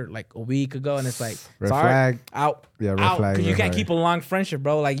met her like a week ago, and it's like Red sorry, flag. out, Yeah, red out, flag, because you red can't flag. keep a long friendship,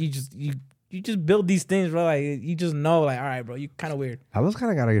 bro. Like you just build these things, bro. Like you just know, like all right, bro, you kind of weird. I was kind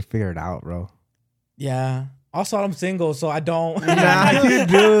of gotta get figured out, bro. Yeah. Also, I'm single, so I don't. Nah, you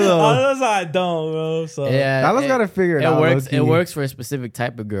do though. Also, I don't, bro. So Yeah, I was gotta figure it out. works. low-key. It works for a specific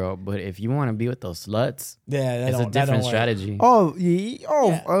type of girl, but if you want to be with those sluts, yeah, it's a different strategy. Oh, yeah,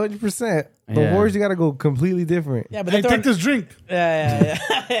 Yeah. 100%. The Yeah. wars you gotta go completely different. Yeah, but Hey, they're take this drink.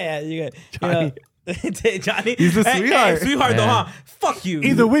 Yeah. You got Johnny. Johnny, He's a Hey, sweetheart. sweetheart, though, Yeah. huh? Fuck you.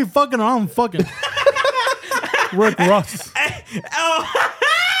 Either we fucking or I'm fucking. Rick Ross.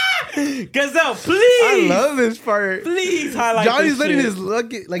 Gazelle, please. I love this part. Please highlight. Johnny's this letting shit. his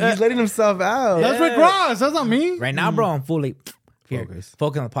luck, like he's letting himself out. That's Rick Ross. That's not me. Right now, bro, I'm fully Focus.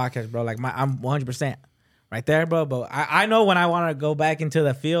 focused on the podcast, bro. Like I'm 100% right there, bro. But I know when I want to go back into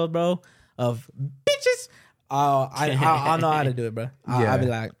the field, bro, of bitches, I'll know how to do it, bro. I'll be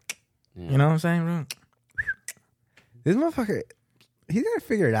like, you know what I'm saying, bro? This motherfucker, he gotta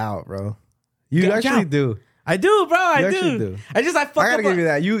figure it out, bro. You Yeah, actually yeah. do. I do, bro. I actually do. do. I fuck I gotta up give you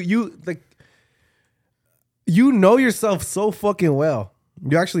that. You like, you know yourself so fucking well.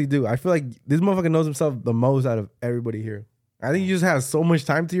 You actually do. I feel like this motherfucker knows himself the most out of everybody here. I think you just have so much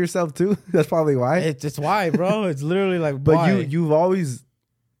time to yourself too. That's probably why. It's just why, bro. It's literally like, But why? you've always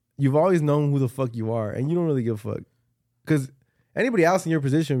known who the fuck you are, and you don't really give a fuck. Because anybody else in your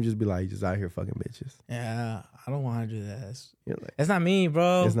position would just be like, just out here fucking bitches. Yeah, I don't want to do that. You're like, It's not me,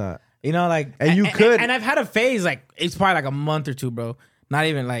 bro. it's not. You know, like, And you could- and I've had a phase like it's probably like a month or two, bro. Not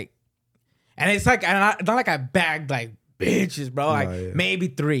even like, and it's like, it's not like I bagged like bitches, bro. Like yeah. maybe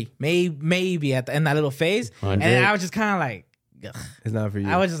 3, maybe at the in that little phase, 100. and I was just kind of like. Ugh. It's not for you.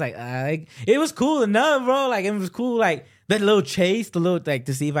 I was just like, it was cool enough, bro. Like it was cool, like that little chase, the little like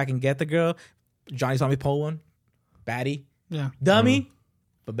to see if I can get the girl. Johnny saw me pull one, baddie, Yeah. dummy,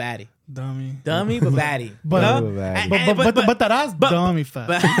 but baddie, Dummy. dummy, but baddie. But- You know? But baddie. And- But that ass dummy fat.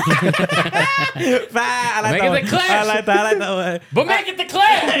 I like Make that it one. the clash. I like that one. But make it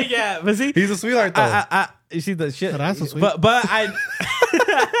declare. Yeah, but see, He's a sweetheart though. you see the shit. That's so sweet. But I,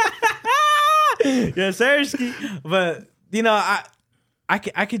 yeah, seriously. But you know, I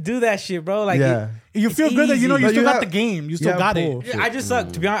could do that shit, bro. Like, Yeah. You it's feel good that you know easy. you But still you got have- the game. You still have got pull. it. I just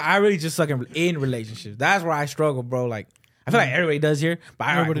suck. To be honest, I really just suck in relationships. That's where I struggle, bro. Like, I feel like everybody does here, but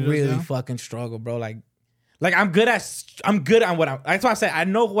I Everybody does, really yeah. fucking struggle, bro. Like I'm good on what I'm. That's why I say I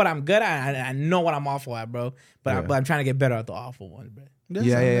know what I'm good at. And I know what I'm awful at, bro. But I'm trying to get better at the awful ones, bro.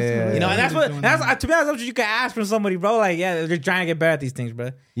 Yeah. You know, and that's what to be honest, that's what you can ask from somebody, bro. Like, yeah, they're trying to get better at these things, bro.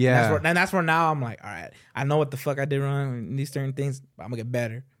 Yeah. And that's where now I'm like, all right, I know what the fuck I did wrong in these certain things. But I'm gonna get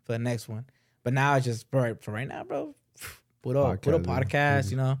better for the next one. But now it's just for right now, bro. Put up podcast,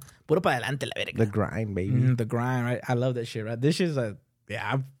 you know. Put up adelante la verga. The grind, baby. The grind, right? I love that shit, right? This is like,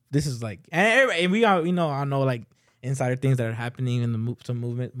 this is like, and we are, you know, I know like insider things that are happening in the some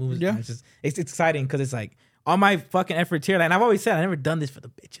movements. Yeah. It's exciting because it's like all my fucking efforts here. Like, and I've always said I never done this for the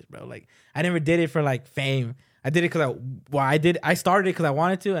bitches, bro. Like, I never did it for like fame. I did it because I started it because I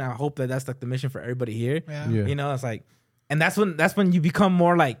wanted to, and I hope that that's like the mission for everybody here. Yeah. Yeah. You know, it's like, and that's when you become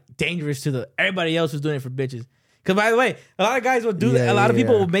more like dangerous to the everybody else who's doing it for bitches. Because by the way, a lot of guys will do that. A lot of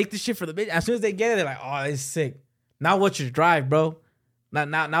people will make this shit for the bitch. As soon as they get it, they're like, "Oh, it's sick." Now what's your drive, bro?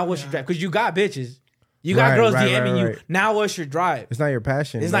 Now what's your drive? Because you got bitches, you got Right, girls right, DMing you. right. Now what's your drive? It's not your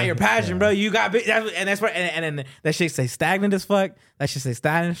passion. It's not your passion, bro. You got and that's where and then that shit say stagnant as fuck. That shit say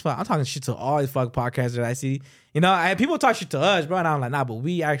stagnant as fuck. I'm talking shit to all these fuck podcasts that I see. You know, people talk shit to us, bro, and I'm like, nah, but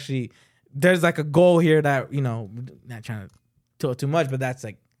we actually there's like a goal here that, you know, not trying to talk too much, but that's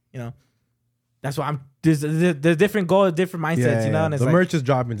like, you know, that's why I'm there's different goals, different mindsets, you know. And it's the like, merch is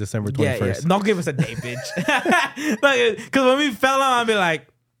dropping December 21st. don't give us a date, bitch. Because when we fell on, I'll be like,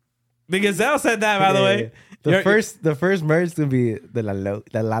 the Gazelle said that, by the way. The first merch is gonna be the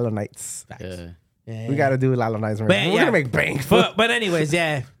Lalo Nights. Yeah. We gotta do Lalo Nights merch. But, We're yeah. gonna make bank. But anyways,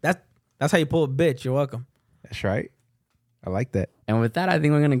 yeah, that's how you pull a bitch. You're welcome. That's right. I like that. And with that, I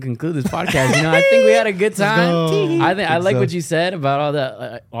think we're gonna conclude this podcast. You know, I think we had a good time. go. I like so. what you said about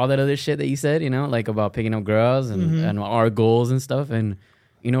all that other shit that you said. You know, like about picking up girls and our goals and stuff. And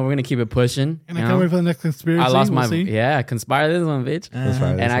you know, we're gonna keep it pushing. And I you can't know? wait for the next conspiracy. I lost We'll my see. conspire this one, bitch. That's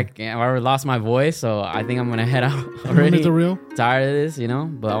right. And I lost my voice, so I think I'm gonna head out already. It's a real. Tired of this, you know.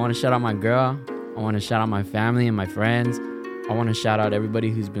 But I want to shout out my girl. I want to shout out my family and my friends, I want to shout out everybody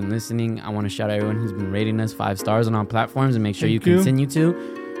who's been listening. I want to shout out everyone who's been rating us 5 stars on all platforms, and make sure you Thank you. continue to.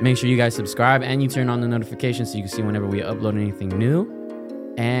 Make sure you guys subscribe and you turn on the notifications so you can see whenever we upload anything new.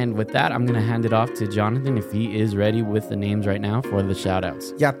 And with that, I'm going to hand it off to Jonathan if he is ready with the names right now for the shout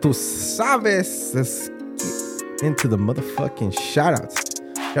outs. Ya tu sabes. Let's get into the motherfucking shoutouts.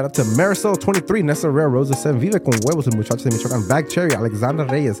 Shout out to Marisol23, Nessa Herrera, Rosa 7, Vive con Huevos, El Muchacho de Michoacán, Bag Cherry, Alexandra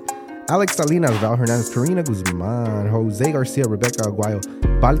Reyes, Alex Salinas, Val Hernandez, Karina Guzman, Jose Garcia, Rebecca Aguayo,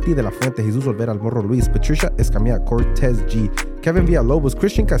 Balti de la Fuente, Jesus Olvera, Almorro Luis, Patricia Escamilla, Cortez G, Kevin Villalobos,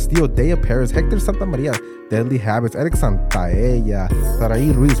 Christian Castillo, Dea Perez, Hector Santa Maria, Deadly Habits, Eric Santaella,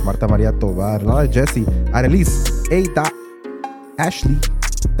 Saraí Ruiz, Marta Maria Tovar, Lala Jesse, Arelis, A. Ashley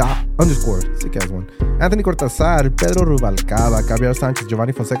 _ sick as one, Anthony Cortazar, Pedro Rubalcaba, Gabriel Sanchez,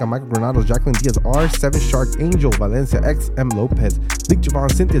 Giovanni Fonseca, Michael Granados, Jacqueline Diaz, R7 Shark, Angel Valencia, XM Lopez, Vic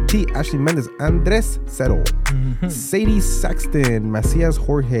Javon, Cynthia T, Ashley Mendez, Andres Cero, Sadie Saxton, Macias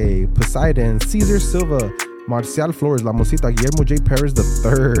Jorge, Poseidon, Cesar Silva, Marcial Flores, La Mosita, Guillermo J. Perez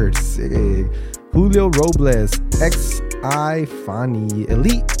III, sick, Julio Robles, XI Fani,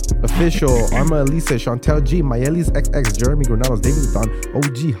 Elite Official, Arma Elisa, Chantel G, Mayelis XX, Jeremy Granados, David Don,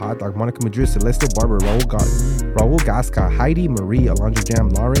 OG Hot Dog, Monica Madrid, Celeste Barber, Raul Gasca, Heidi Marie, Alondra Jam,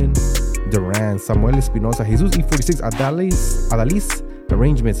 Lauren Duran, Samuel Espinosa, Jesus E46, Adalis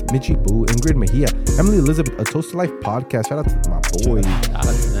Arrangements, Michi Boo, Ingrid Mejia, Emily Elizabeth, A Toast to Life Podcast. Shout out to my boy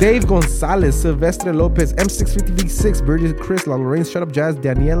Dave Gonzalez, Silvestre Lopez, M650V6, Burgess Chris, La Lorraine, Shut Up Jazz,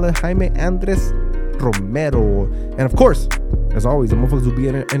 Daniela Jaime, Andres Romero, and of course, as always, the motherfuckers will be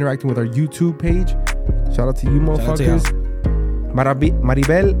interacting with our YouTube page. Shout out to you motherfuckers.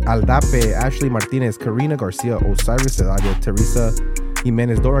 Maribel Aldape, Ashley Martinez, Karina Garcia, Osiris Eladio, Teresa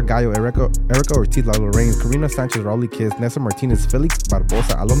Jimenez, Dora Gallo, Erica Ortiz, La Lorraine, Karina Sanchez, Rauli Kiss, Nessa Martinez, Felix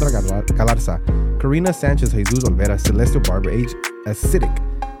Barbosa, Alondra Galarza, Karina Sanchez, Jesus Olvera, Celestial Barber, Age Acidic,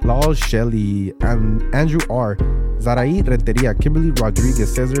 Lal Shelley, and Andrew R, Zaraí Renteria, Kimberly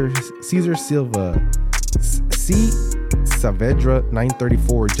Rodriguez, Cesar Silva, C. Saavedra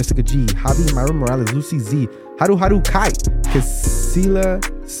 934, Jessica G, Javi Myra Morales, Lucy Z, Haru Kai, Casila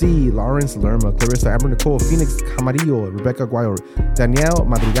C, Lawrence Lerma, Clarissa Amber Nicole, Phoenix Camarillo, Rebecca Guayo, Danielle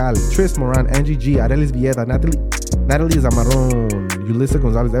Madrigal, Tris Moran, Angie G, Arelis Villeda, Natalie Zamarron, Yulissa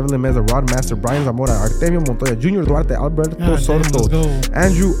Gonzalez, Evelyn Meza, Rod Master, Brian Zamora, Artemio Montoya, Junior Duarte, Alberto Soto,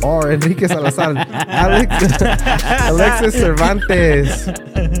 Andrew R, Enrique Salazar, Alexis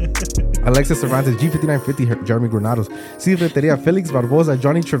Cervantes, G5950, Jeremy Granados, C. Renteria, Felix Barbosa,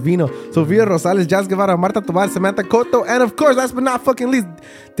 Johnny Trevino, Sofia Rosales, Jazz Guevara, Marta Tobar, Samantha Cotto, and of course, last but not fucking least,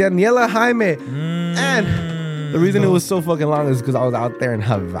 Daniela Jaime. And the reason it was so fucking long is because I was out there in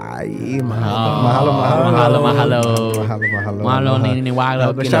Hawaii. Mahalo.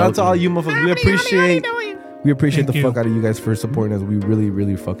 But shout out to all you motherfuckers. We appreciate the fuck out of you guys for supporting us. We really,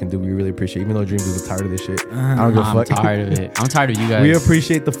 really fucking do. We really appreciate it. Even though Dreams is tired of this shit. I don't give a fuck. I'm tired of it. I'm tired of you guys. We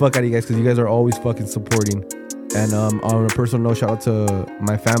appreciate the fuck out of you guys because you guys are always fucking supporting. And on a personal note, shout out to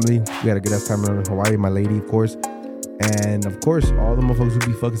my family. We had a good ass time in Hawaii. My lady, of course. And of course, all the motherfuckers who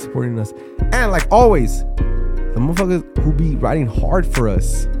be fucking supporting us. And like always, the motherfuckers who be riding hard for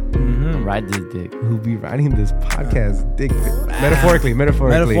us. Ride this dick. Who be riding this podcast dick. Metaphorically.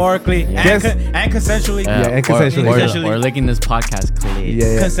 Yeah. And consensually. And consensually. Or licking this podcast clean.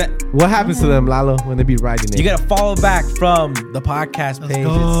 Yeah. What happens to them, Lalo, when they be riding it? You gotta follow back from the podcast page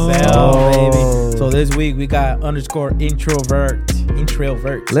go. itself, baby. So this week we got _introvert.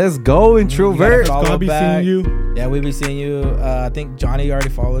 Let's go, introvert. I'll be seeing you. Yeah, we be seeing you. I think Johnny already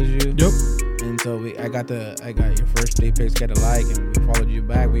follows you. Yep. And so I got your first 3 pics, get a like, and we followed you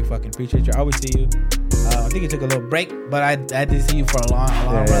back. We fucking appreciate you. I always see you. I think you took a little break, but I did see you for a long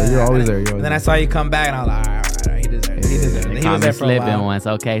run. You're always there. And then I saw you come back, and I was like, all right, he deserves it. He was there for a while. Once,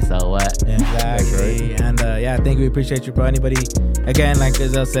 okay, so what? Exactly. And I think we appreciate you, bro. Anybody, again, like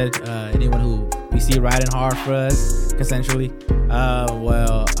Gazelle said, anyone who we see riding hard for us consensually,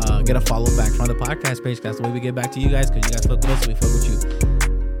 get a follow back from the podcast page. That's the way we get back to you guys, because you guys fuck with us, so we fuck with you.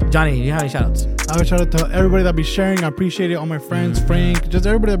 Johnny, do you have any shout outs? I would shout out to everybody that be sharing. I appreciate it. All my friends, Frank, just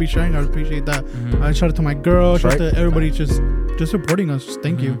everybody that be sharing. I appreciate that. Shout out to my girl. Shout out to everybody just supporting us. Just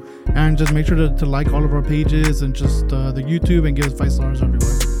thank you. And just make sure to like all of our pages and just the YouTube and give us 5 stars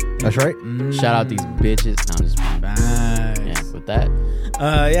everywhere. That's right. Shout out these bitches. No, I'm just Nice. with that.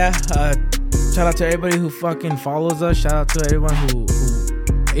 Shout out to everybody who fucking follows us. Shout out to everyone who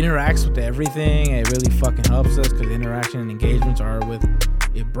interacts with everything. It really fucking helps us because interaction and engagements are with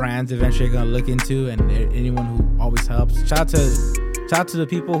brands eventually gonna look into, and anyone who always helps. Shout out to the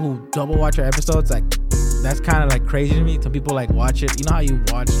people who double watch our episodes. Like, that's kind of like crazy to me. Some people like watch it. You know how you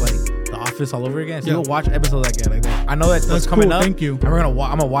watch like The Office all over again. So Yeah. you'll watch episodes like that. I know that's That's coming cool, up. thank you. And I'm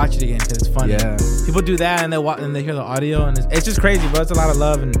gonna watch it again because it's funny. Yeah. People do that and they hear the audio and it's just crazy, bro. It's a lot of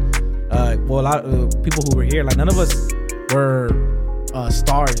love and a lot of people who were here. Like none of us were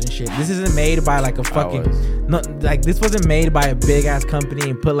stars and shit. This isn't made by like a fucking like this wasn't made by a big ass company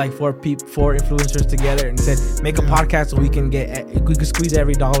and put like four influencers together and said make a podcast so we can squeeze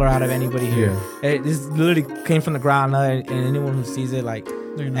every dollar out of anybody here. This literally came from the ground up, and anyone who sees it like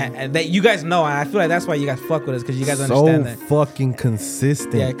and that you guys know, and I feel like that's why you guys fuck with us because you guys understand that. Fucking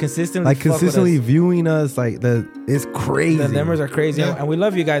consistent. Yeah, consistently. Like fuck with consistently us. viewing us. Like it's crazy. The numbers are crazy, Yeah. and we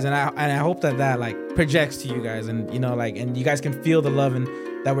love you guys, and I hope that like projects to you guys, and you know, like, and you guys can feel the love and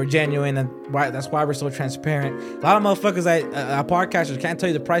that we're genuine, and that's why we're so transparent. A lot of motherfuckers, our podcasters can't tell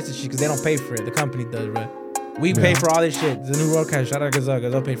you the price of shit because they don't pay for it. The company does, bro. We pay for all this shit. The new Roadcaster, shout out to Gazelle.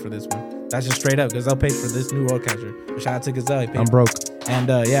 Gazelle paid for this one. That's just straight up. Gazelle paid for this new Roadcaster. Shout out to Gazelle. He paid I'm for broke. it. And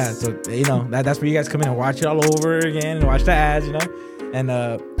yeah, so you know that's where you guys come in and watch it all over again and watch the ads, you know. And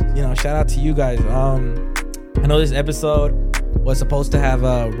you know, shout out to you guys. I know this episode was supposed to have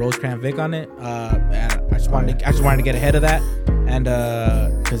Rosecrans Vic on it. And I just wanted to get ahead of that, and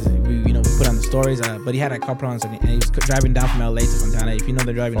because we put on the stories. But he had a car problems and he was driving down from LA to Fontana. If you know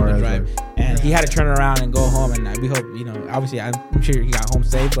the drive, you know the drive. And he had to turn around and go home. And we hope, obviously I'm sure he got home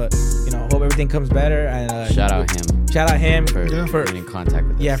safe, but hope everything comes better. And Shout out him for getting in contact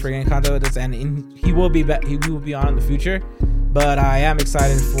with us. Yeah, for getting in contact with us, and he will be back. He will be on in the future. But I am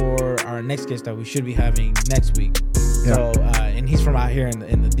excited for our next guest that we should be having next week. Yeah. So and he's from out here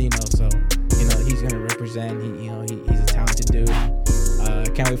in the Dino, so he's gonna represent. He's a talented dude.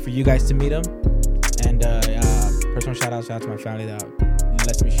 Can't wait for you guys to meet him. And personal shout out to my family that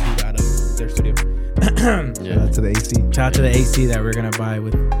lets me shoot out of their studio. Shout out to the AC. Shout out to the AC that we're gonna buy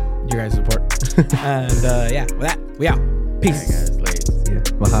with your guys' support. And yeah, with that, we out. Peace. All right, guys, ladies.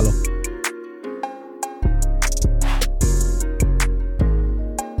 Yeah. Mahalo.